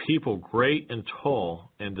 a people great and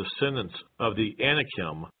tall, and descendants of the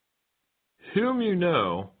Anakim, whom you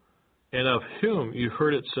know, and of whom you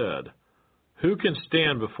heard it said, who can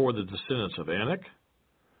stand before the descendants of Anak?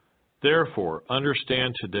 Therefore,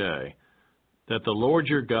 understand today that the Lord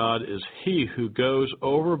your God is he who goes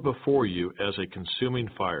over before you as a consuming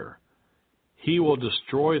fire. He will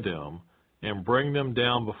destroy them and bring them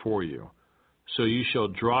down before you. So you shall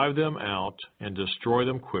drive them out and destroy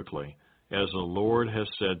them quickly, as the Lord has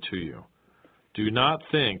said to you. Do not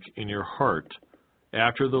think in your heart,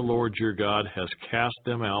 after the Lord your God has cast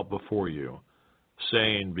them out before you,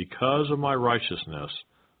 saying, because of my righteousness,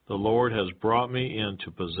 the Lord has brought me in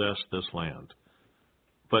to possess this land.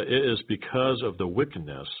 But it is because of the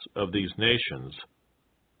wickedness of these nations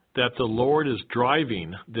that the Lord is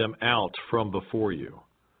driving them out from before you.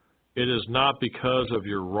 It is not because of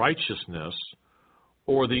your righteousness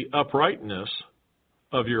or the uprightness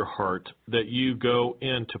of your heart that you go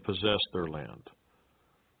in to possess their land.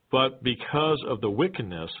 But because of the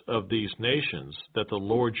wickedness of these nations, that the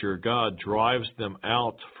Lord your God drives them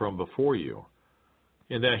out from before you,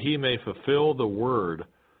 and that he may fulfill the word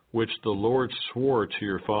which the Lord swore to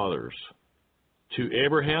your fathers, to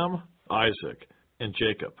Abraham, Isaac, and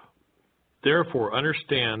Jacob. Therefore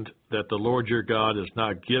understand that the Lord your God is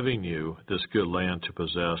not giving you this good land to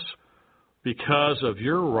possess because of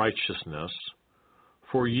your righteousness,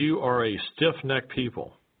 for you are a stiff-necked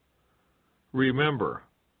people. Remember,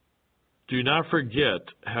 do not forget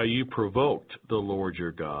how you provoked the Lord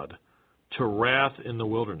your God to wrath in the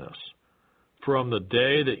wilderness, from the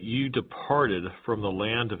day that you departed from the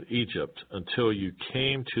land of Egypt until you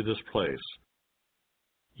came to this place.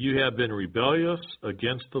 You have been rebellious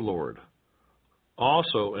against the Lord.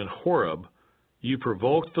 Also in Horeb you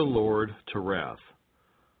provoked the Lord to wrath,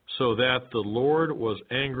 so that the Lord was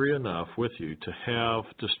angry enough with you to have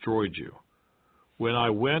destroyed you. When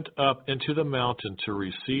I went up into the mountain to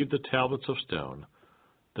receive the tablets of stone,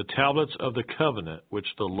 the tablets of the covenant which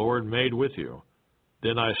the Lord made with you,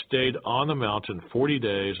 then I stayed on the mountain 40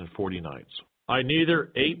 days and 40 nights. I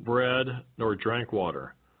neither ate bread nor drank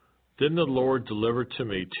water. Then the Lord delivered to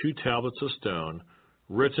me 2 tablets of stone,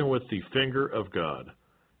 written with the finger of God,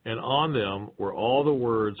 and on them were all the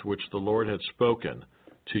words which the Lord had spoken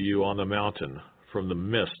to you on the mountain from the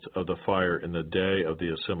midst of the fire in the day of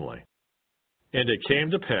the assembly. And it came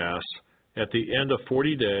to pass, at the end of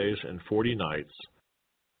 40 days and 40 nights,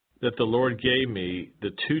 that the Lord gave me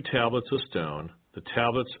the 2 tablets of stone, the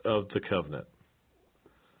tablets of the covenant.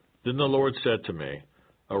 Then the Lord said to me,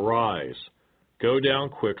 Arise, go down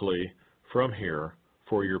quickly from here,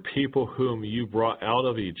 for your people whom you brought out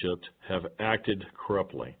of Egypt have acted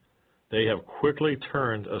corruptly. They have quickly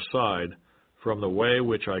turned aside from the way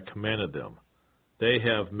which I commanded them. They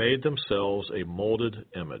have made themselves a molded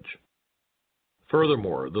image.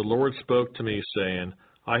 Furthermore, the Lord spoke to me, saying,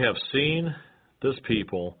 I have seen this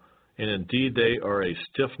people, and indeed they are a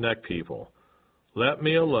stiff-necked people. Let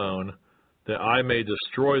me alone, that I may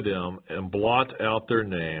destroy them and blot out their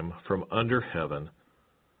name from under heaven,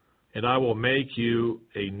 and I will make you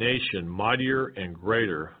a nation mightier and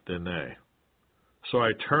greater than they. So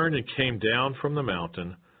I turned and came down from the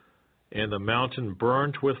mountain, and the mountain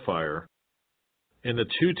burned with fire, and the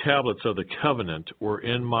 2 tablets of the covenant were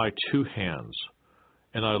in my 2 hands.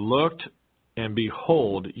 And I looked, and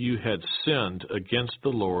behold, you had sinned against the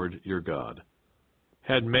Lord your God,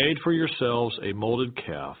 had made for yourselves a molded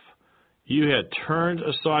calf. You had turned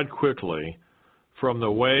aside quickly from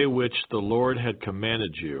the way which the Lord had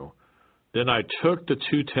commanded you. Then I took the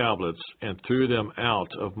 2 tablets and threw them out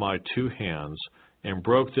of my 2 hands and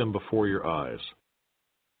broke them before your eyes.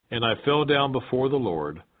 And I fell down before the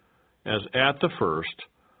Lord, as at the first,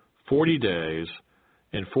 40 days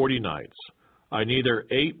and 40 nights. I neither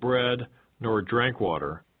ate bread nor drank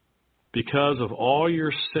water, because of all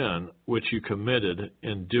your sin which you committed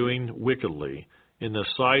in doing wickedly in the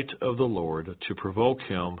sight of the Lord to provoke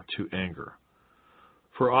him to anger.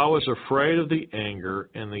 For I was afraid of the anger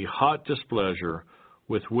and the hot displeasure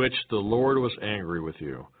with which the Lord was angry with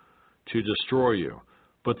you, to destroy you.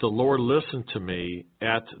 But the Lord listened to me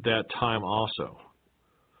at that time also.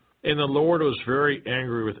 And the Lord was very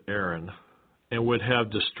angry with Aaron, and would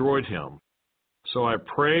have destroyed him. So I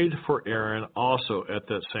prayed for Aaron also at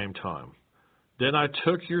that same time. Then I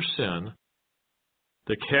took your sin,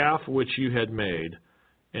 the calf which you had made,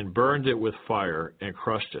 and burned it with fire, and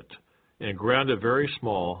crushed it, and ground it very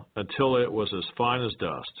small, until it was as fine as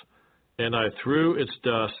dust. And I threw its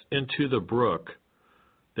dust into the brook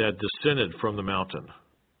that descended from the mountain.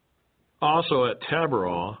 Also at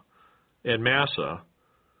Taberah and Massa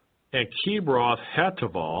and Kibroth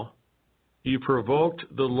Hattaavah, you provoked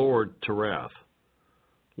the Lord to wrath.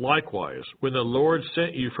 Likewise, when the Lord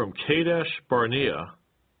sent you from Kadesh Barnea,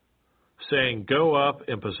 saying, Go up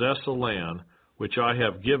and possess the land which I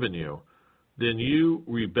have given you, then you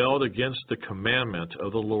rebelled against the commandment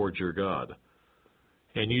of the Lord your God,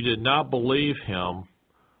 and you did not believe him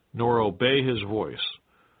nor obey his voice.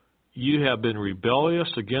 You have been rebellious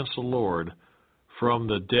against the Lord from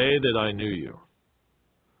the day that I knew you.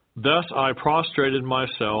 Thus I prostrated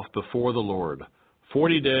myself before the Lord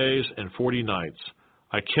 40 days and 40 nights.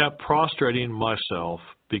 I kept prostrating myself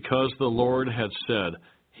because the Lord had said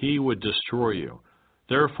he would destroy you.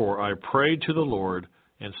 Therefore I prayed to the Lord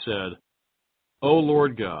and said, O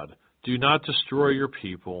Lord God, do not destroy your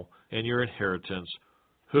people and your inheritance,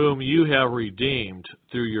 whom you have redeemed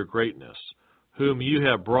through your greatness, whom you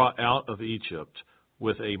have brought out of Egypt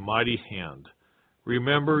with a mighty hand.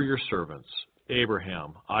 Remember your servants,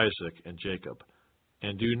 Abraham, Isaac, and Jacob,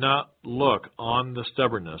 and do not look on the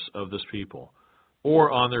stubbornness of this people,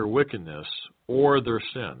 or on their wickedness, or their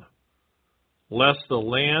sin, lest the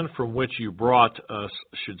land from which you brought us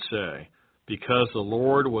should say, because the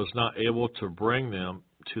Lord was not able to bring them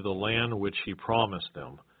to the land which he promised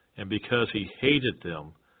them, and because he hated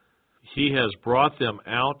them, he has brought them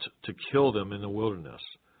out to kill them in the wilderness.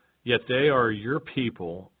 Yet they are your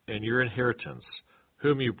people and your inheritance,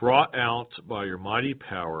 whom you brought out by your mighty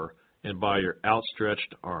power and by your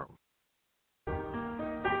outstretched arm.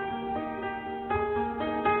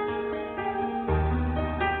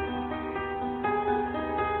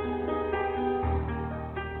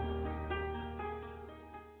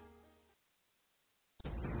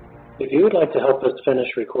 If you would like to help us finish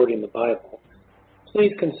recording the Bible,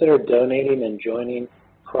 please consider donating and joining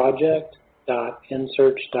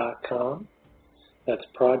project.nsearch.com. That's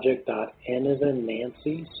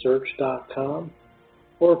project.n-as-in-Nancy-search.com,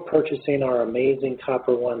 or purchasing our amazing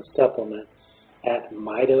Copper One supplement at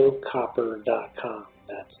mitocopper.com.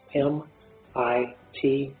 That's M-I-T-O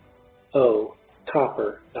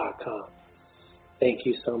copper.com. Thank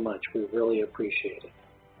you so much. We really appreciate it.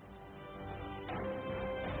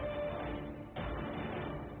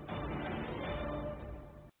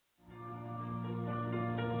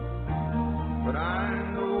 But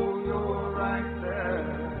I know you're right there,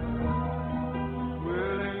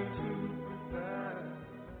 willing to prepare.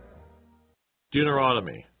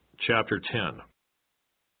 Deuteronomy chapter 10.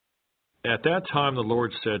 At that time the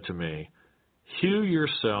Lord said to me, Hew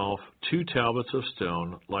yourself 2 tablets of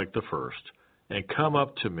stone like the first, and come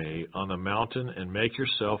up to me on the mountain and make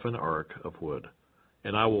yourself an ark of wood.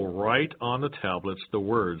 And I will write on the tablets the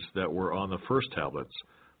words that were on the first tablets,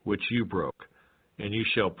 which you broke, and you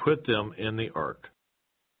shall put them in the ark.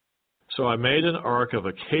 So I made an ark of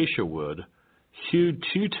acacia wood, hewed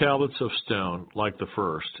 2 tablets of stone like the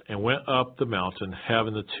first, and went up the mountain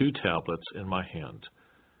having the 2 tablets in my hand.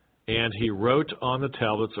 And he wrote on the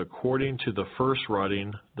tablets according to the first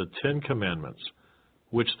writing the 10 commandments,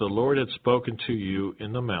 which the Lord had spoken to you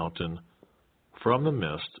in the mountain from the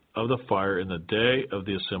midst of the fire in the day of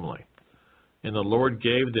the assembly. And the Lord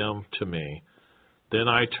gave them to me. Then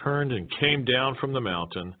I turned and came down from the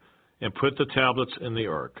mountain and put the tablets in the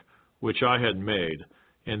ark, which I had made,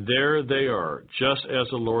 and there they are, just as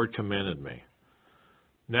the Lord commanded me.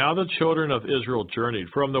 Now the children of Israel journeyed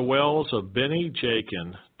from the wells of Beni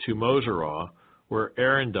Jakin to Moserah, where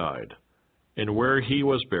Aaron died, and where he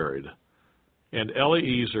was buried. And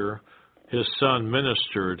Eleazar, his son,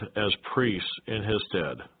 ministered as priest in his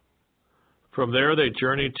stead. From there they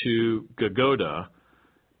journeyed to Gagoda,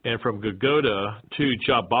 and from Gagoda to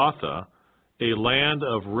Jabbatha, a land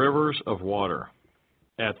of rivers of water.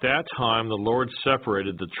 At that time the Lord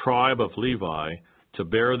separated the tribe of Levi to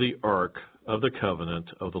bear the ark of the covenant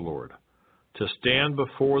of the Lord, to stand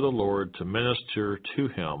before the Lord to minister to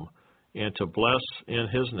him, and to bless in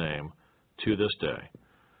his name to this day.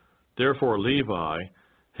 Therefore Levi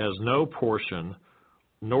has no portion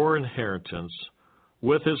nor inheritance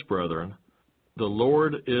with his brethren. The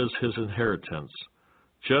Lord is his inheritance,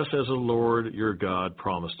 just as the Lord your God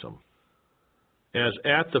promised him. As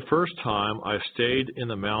at the first time I stayed in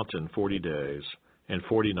the mountain 40 days and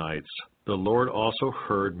 40 nights, the Lord also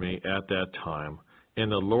heard me at that time,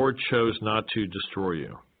 and the Lord chose not to destroy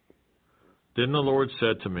you. Then the Lord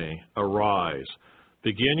said to me, Arise,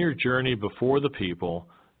 begin your journey before the people,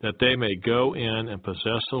 that they may go in and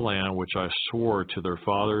possess the land which I swore to their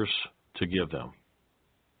fathers to give them.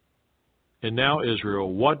 And now,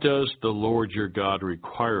 Israel, what does the Lord your God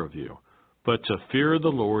require of you, but to fear the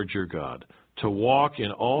Lord your God, to walk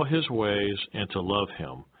in all his ways and to love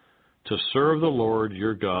him, to serve the Lord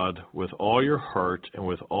your God with all your heart and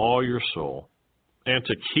with all your soul, and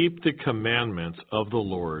to keep the commandments of the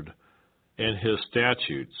Lord and his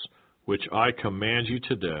statutes, which I command you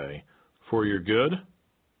today, for your good?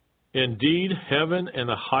 Indeed, heaven and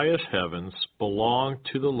the highest heavens belong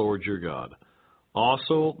to the Lord your God,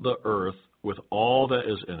 also the earth with all that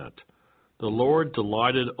is in it. The Lord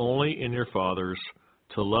delighted only in your fathers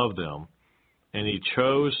to love them, and he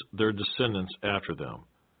chose their descendants after them,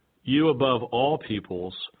 you above all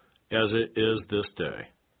peoples, as it is this day.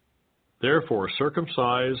 Therefore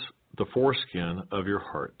circumcise the foreskin of your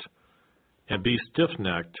heart, and be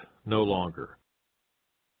stiff-necked no longer.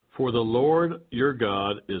 For the Lord your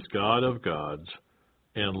God is God of gods,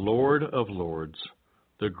 and Lord of lords,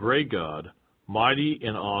 the great God, mighty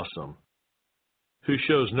and awesome, who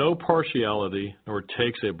shows no partiality nor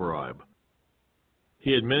takes a bribe.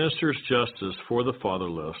 He administers justice for the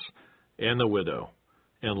fatherless and the widow,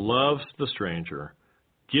 and loves the stranger,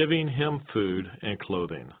 giving him food and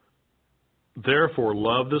clothing. Therefore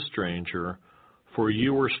love the stranger, for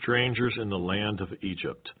you were strangers in the land of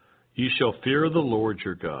Egypt. You shall fear the Lord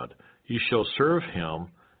your God. You shall serve him,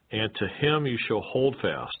 and to him you shall hold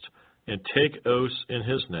fast, and take oaths in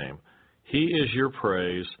his name. He is your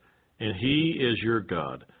praise, and he is your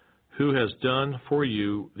God, who has done for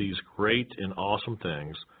you these great and awesome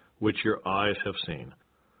things, which your eyes have seen.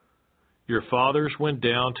 Your fathers went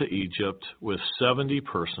down to Egypt with 70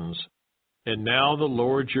 persons, and now the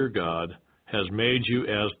Lord your God has made you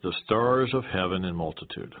as the stars of heaven in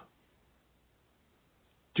multitude.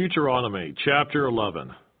 Deuteronomy chapter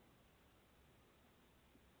 11.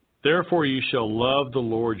 Therefore you shall love the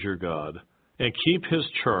Lord your God, and keep his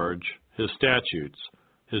charge, his statutes,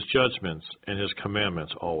 his judgments, and his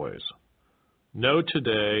commandments always. Know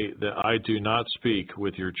today that I do not speak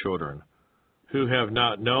with your children, who have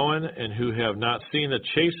not known and who have not seen the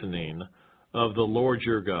chastening of the Lord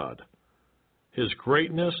your God, his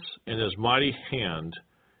greatness and his mighty hand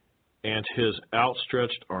and his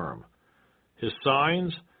outstretched arm, his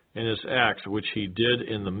signs and his acts which he did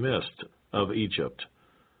in the midst of Egypt,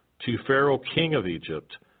 to Pharaoh king of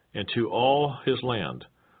Egypt, and to all his land,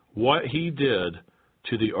 what he did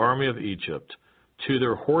to the army of Egypt, to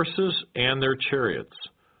their horses and their chariots,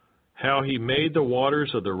 how he made the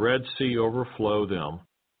waters of the Red Sea overflow them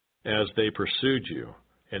as they pursued you,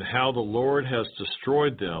 and how the Lord has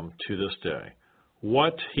destroyed them to this day,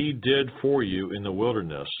 what he did for you in the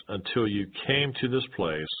wilderness until you came to this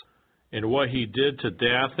place, and what he did to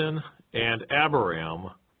Dathan and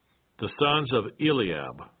Abiram, the sons of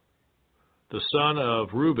Eliab, the son of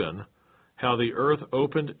Reuben, how the earth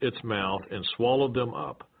opened its mouth and swallowed them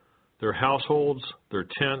up, their households, their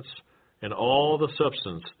tents, and all the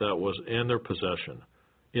substance that was in their possession,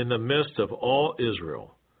 in the midst of all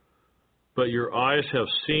Israel. But your eyes have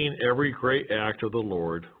seen every great act of the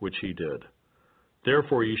Lord which he did.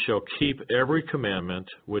 Therefore you shall keep every commandment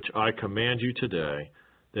which I command you today,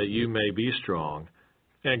 that you may be strong,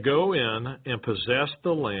 and go in and possess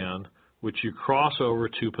the land which you cross over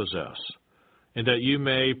to possess, and that you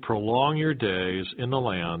may prolong your days in the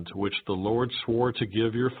land which the Lord swore to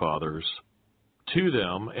give your fathers, to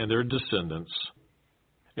them and their descendants,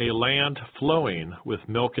 a land flowing with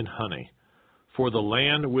milk and honey. For the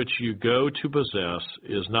land which you go to possess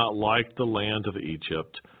is not like the land of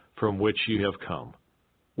Egypt, from which you have come,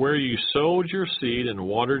 where you sowed your seed and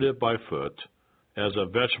watered it by foot, as a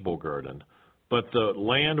vegetable garden. But the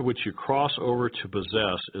land which you cross over to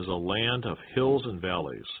possess is a land of hills and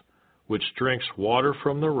valleys, which drinks water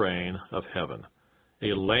from the rain of heaven,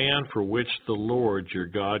 a land for which the Lord your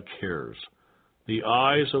God cares. The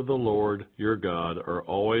eyes of the Lord your God are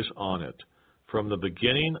always on it, from the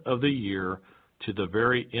beginning of the year to the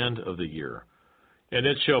very end of the year. And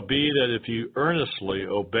it shall be that if you earnestly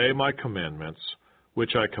obey my commandments,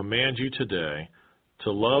 which I command you today,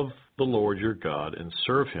 to love the Lord your God and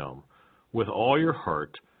serve him with all your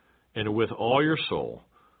heart and with all your soul,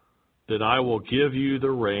 then I will give you the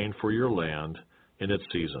rain for your land in its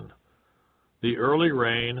season, the early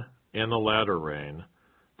rain and the latter rain,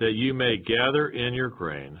 that you may gather in your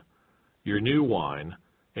grain, your new wine,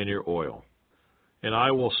 and your oil. And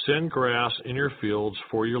I will send grass in your fields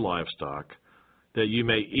for your livestock, that you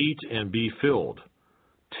may eat and be filled.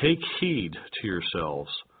 Take heed to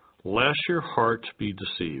yourselves, lest your heart be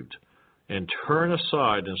deceived, and turn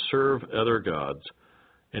aside and serve other gods,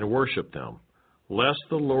 and worship them, lest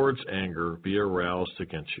the Lord's anger be aroused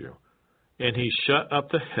against you. And he shut up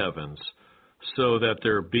the heavens, so that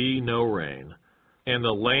there be no rain, and the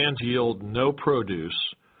land yield no produce,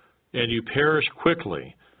 and you perish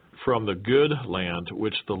quickly from the good land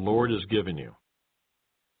which the Lord has given you.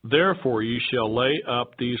 Therefore you shall lay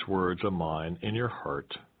up these words of mine in your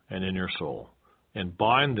heart and in your soul, and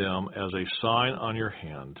bind them as a sign on your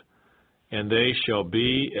hand, and they shall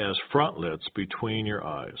be as frontlets between your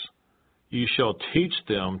eyes. You shall teach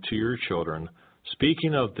them to your children,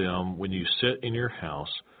 speaking of them when you sit in your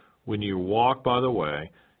house, when you walk by the way,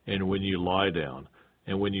 and when you lie down,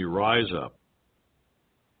 and when you rise up.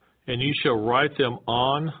 And you shall write them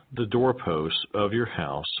on the doorposts of your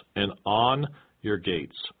house and on your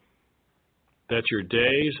gates, that your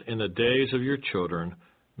days and the days of your children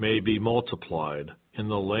may be multiplied in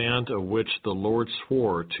the land of which the Lord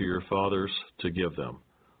swore to your fathers to give them,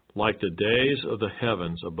 like the days of the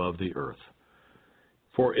heavens above the earth.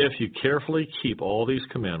 For if you carefully keep all these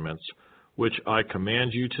commandments, which I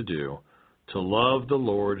command you to do, to love the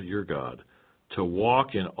Lord your God, to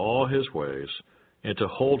walk in all his ways, and to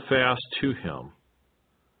hold fast to him,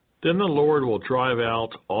 then the Lord will drive out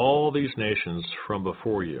all these nations from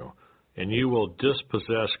before you, and you will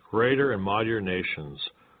dispossess greater and mightier nations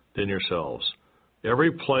than yourselves.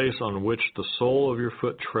 Every place on which the sole of your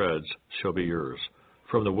foot treads shall be yours.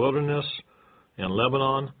 From the wilderness and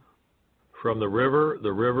Lebanon, from the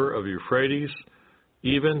river of Euphrates,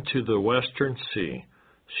 even to the western sea,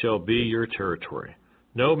 shall be your territory.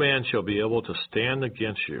 No man shall be able to stand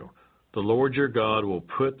against you. The Lord your God will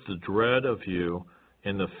put the dread of you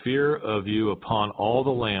and the fear of you upon all the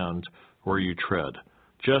land where you tread,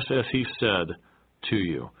 just as he said to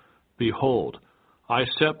you, Behold, I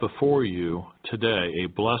set before you today a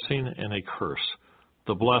blessing and a curse.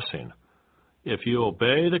 The blessing, if you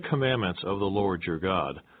obey the commandments of the Lord your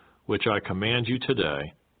God, which I command you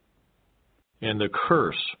today, and the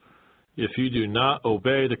curse, if you do not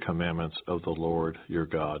obey the commandments of the Lord your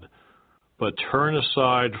God, but turn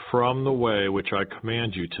aside from the way which I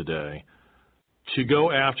command you today, to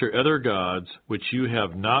go after other gods which you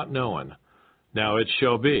have not known. Now it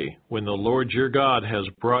shall be, when the Lord your God has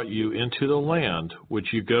brought you into the land which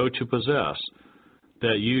you go to possess,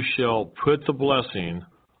 that you shall put the blessing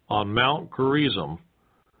on Mount Gerizim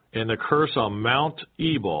and the curse on Mount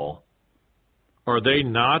Ebal. Are they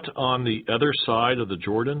not on the other side of the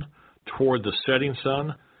Jordan, toward the setting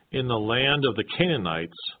sun, in the land of the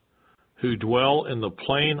Canaanites, who dwell in the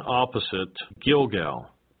plain opposite Gilgal,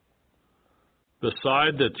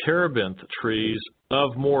 beside the terebinth trees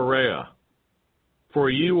of Moriah? For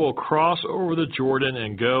you will cross over the Jordan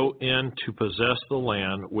and go in to possess the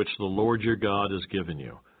land which the Lord your God has given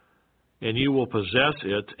you, and you will possess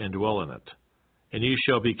it and dwell in it. And you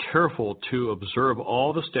shall be careful to observe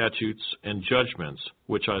all the statutes and judgments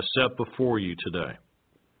which I set before you today.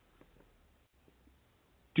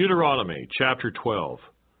 Deuteronomy chapter 12.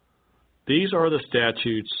 These are the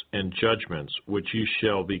statutes and judgments which you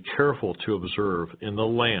shall be careful to observe in the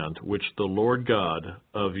land which the Lord God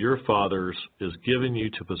of your fathers is giving you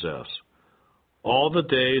to possess, all the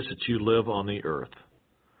days that you live on the earth.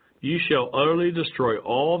 You shall utterly destroy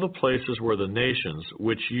all the places where the nations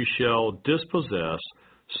which you shall dispossess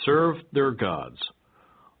serve their gods,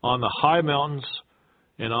 on the high mountains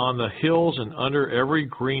and on the hills and under every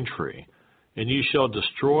green tree, and you shall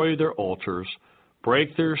destroy their altars,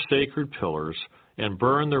 break their sacred pillars, and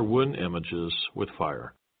burn their wooden images with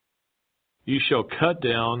fire. You shall cut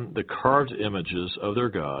down the carved images of their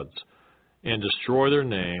gods, and destroy their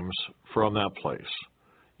names from that place.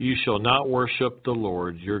 You shall not worship the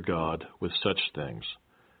Lord your God with such things,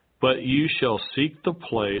 but you shall seek the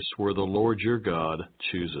place where the Lord your God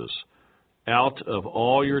chooses, out of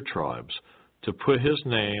all your tribes, to put his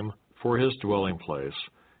name for his dwelling place,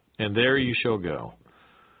 and there you shall go.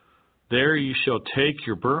 There you shall take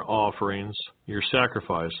your burnt offerings, your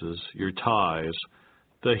sacrifices, your tithes,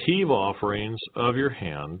 the heave offerings of your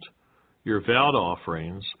hand, your vowed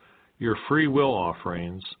offerings, your free will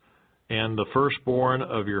offerings, and the firstborn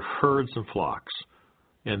of your herds and flocks.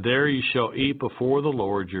 And there you shall eat before the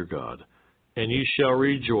Lord your God, and you shall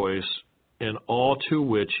rejoice in all to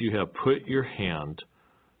which you have put your hand,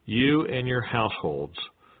 you and your households,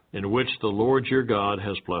 in which the Lord your God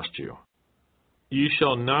has blessed you. You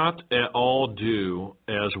shall not at all do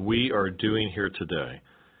as we are doing here today,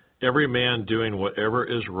 every man doing whatever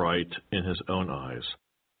is right in his own eyes.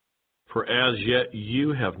 For as yet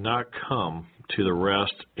you have not come to the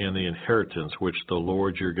rest and the inheritance which the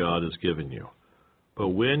Lord your God has given you. But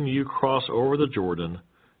when you cross over the Jordan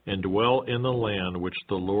and dwell in the land which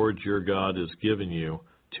the Lord your God has given you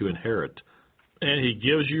to inherit, and he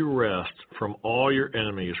gives you rest from all your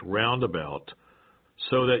enemies round about,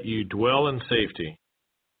 so that you dwell in safety,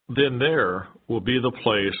 then there will be the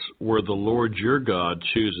place where the Lord your God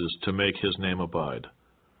chooses to make his name abide.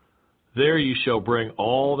 There you shall bring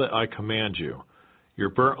all that I command you, your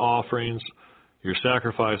burnt offerings, your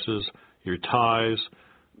sacrifices, your tithes,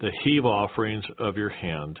 the heave offerings of your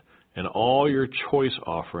hand, and all your choice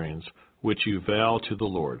offerings which you vow to the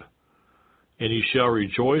Lord. And you shall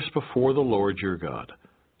rejoice before the Lord your God,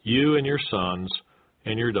 you and your sons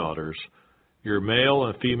and your daughters, your male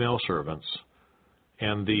and female servants,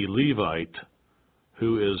 and the Levite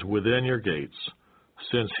who is within your gates,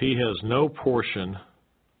 since he has no portion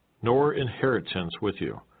nor inheritance with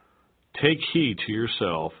you. Take heed to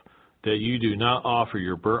yourself that you do not offer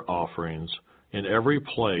your burnt offerings in every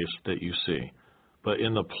place that you see, but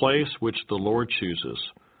in the place which the Lord chooses,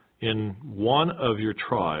 in one of your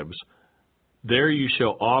tribes. There you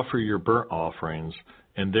shall offer your burnt offerings,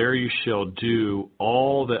 and there you shall do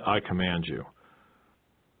all that I command you.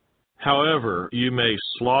 However, you may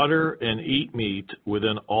slaughter and eat meat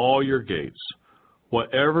within all your gates,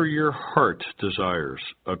 whatever your heart desires,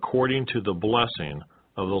 according to the blessing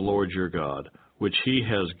of the Lord your God, which he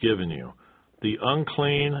has given you. The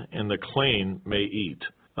unclean and the clean may eat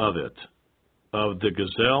of it, of the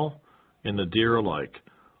gazelle and the deer alike.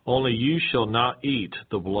 Only you shall not eat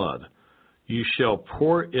the blood. You shall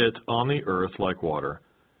pour it on the earth like water.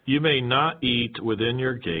 You may not eat within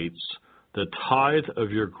your gates the tithe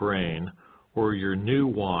of your grain, or your new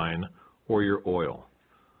wine, or your oil,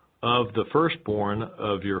 of the firstborn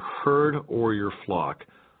of your herd or your flock,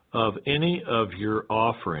 of any of your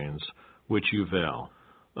offerings which you vow,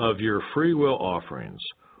 of your freewill offerings,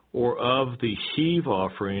 or of the heave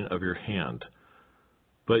offering of your hand.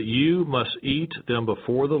 But you must eat them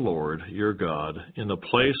before the Lord your God in the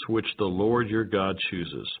place which the Lord your God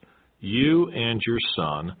chooses, you and your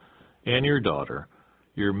son and your daughter,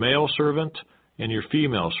 your male servant and your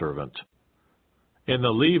female servant, and the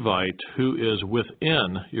Levite who is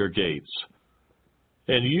within your gates.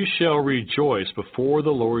 And you shall rejoice before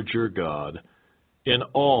the Lord your God in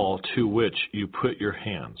all to which you put your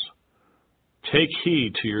hands. Take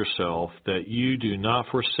heed to yourself that you do not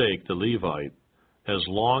forsake the Levite as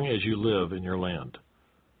long as you live in your land.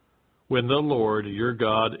 When the Lord your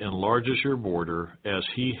God enlarges your border as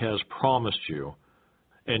he has promised you,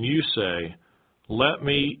 and you say, "Let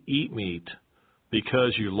me eat meat,"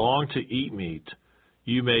 because you long to eat meat,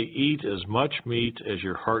 you may eat as much meat as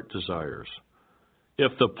your heart desires.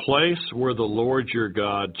 If the place where the Lord your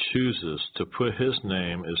God chooses to put his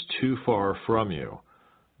name is too far from you,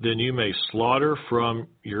 then you may slaughter from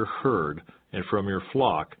your herd and from your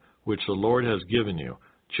flock, which the Lord has given you,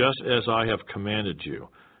 just as I have commanded you,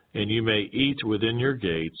 and you may eat within your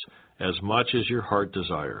gates as much as your heart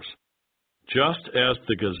desires. Just as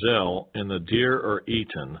the gazelle and the deer are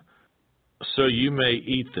eaten, so you may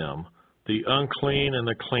eat them. The unclean and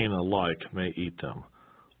the clean alike may eat them.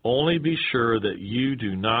 Only be sure that you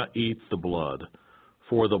do not eat the blood,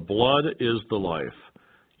 for the blood is the life.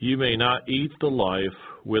 You may not eat the life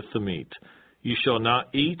with the meat. You shall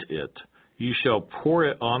not eat it. You shall pour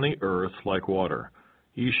it on the earth like water.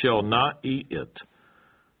 You shall not eat it,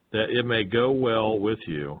 that it may go well with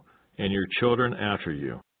you and your children after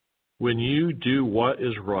you. When you do what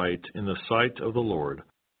is right in the sight of the Lord,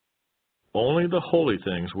 only the holy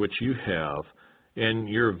things which you have, and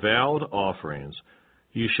your vowed offerings,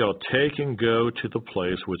 you shall take and go to the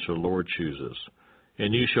place which the Lord chooses,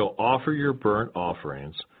 and you shall offer your burnt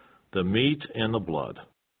offerings, the meat and the blood,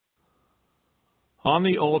 on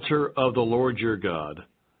the altar of the Lord your God,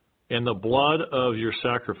 and the blood of your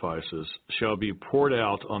sacrifices shall be poured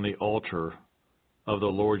out on the altar of the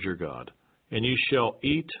Lord your God, and you shall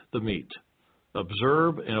eat the meat.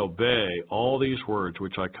 Observe and obey all these words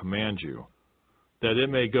which I command you, that it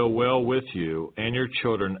may go well with you and your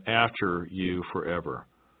children after you forever,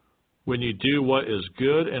 when you do what is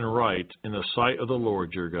good and right in the sight of the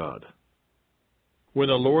Lord your God. When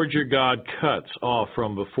the Lord your God cuts off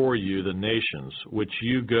from before you the nations which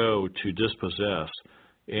you go to dispossess,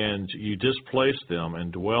 and you displace them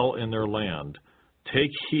and dwell in their land,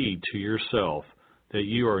 take heed to yourself that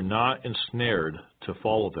you are not ensnared to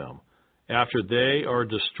follow them, after they are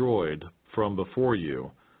destroyed from before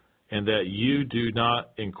you, and that you do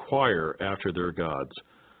not inquire after their gods,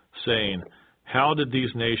 saying, "How did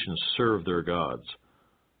these nations serve their gods?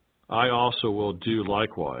 I also will do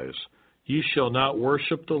likewise." You shall not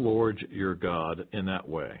worship the Lord your God in that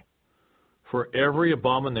way. For every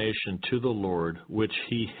abomination to the Lord which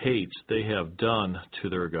he hates they have done to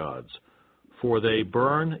their gods, for they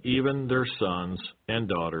burn even their sons and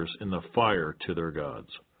daughters in the fire to their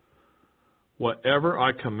gods. Whatever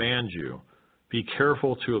I command you, be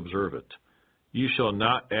careful to observe it. You shall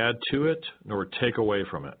not add to it nor take away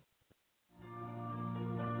from it.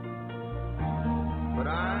 But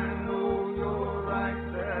I know you're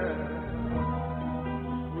right there,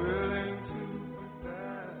 willing to be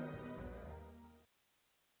there.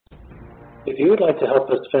 If you would like to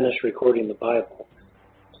help us finish recording the Bible,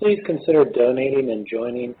 please consider donating and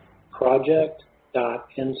joining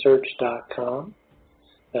project.nsearch.com.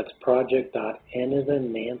 That's project.n as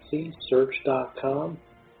in Nancy, search.com,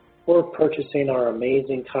 or purchasing our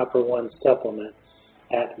amazing Copper One supplement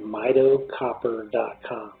at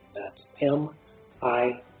mitocopper.com. That's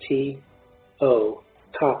MITO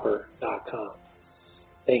copper.com.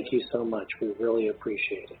 Thank you so much. We really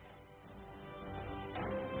appreciate it.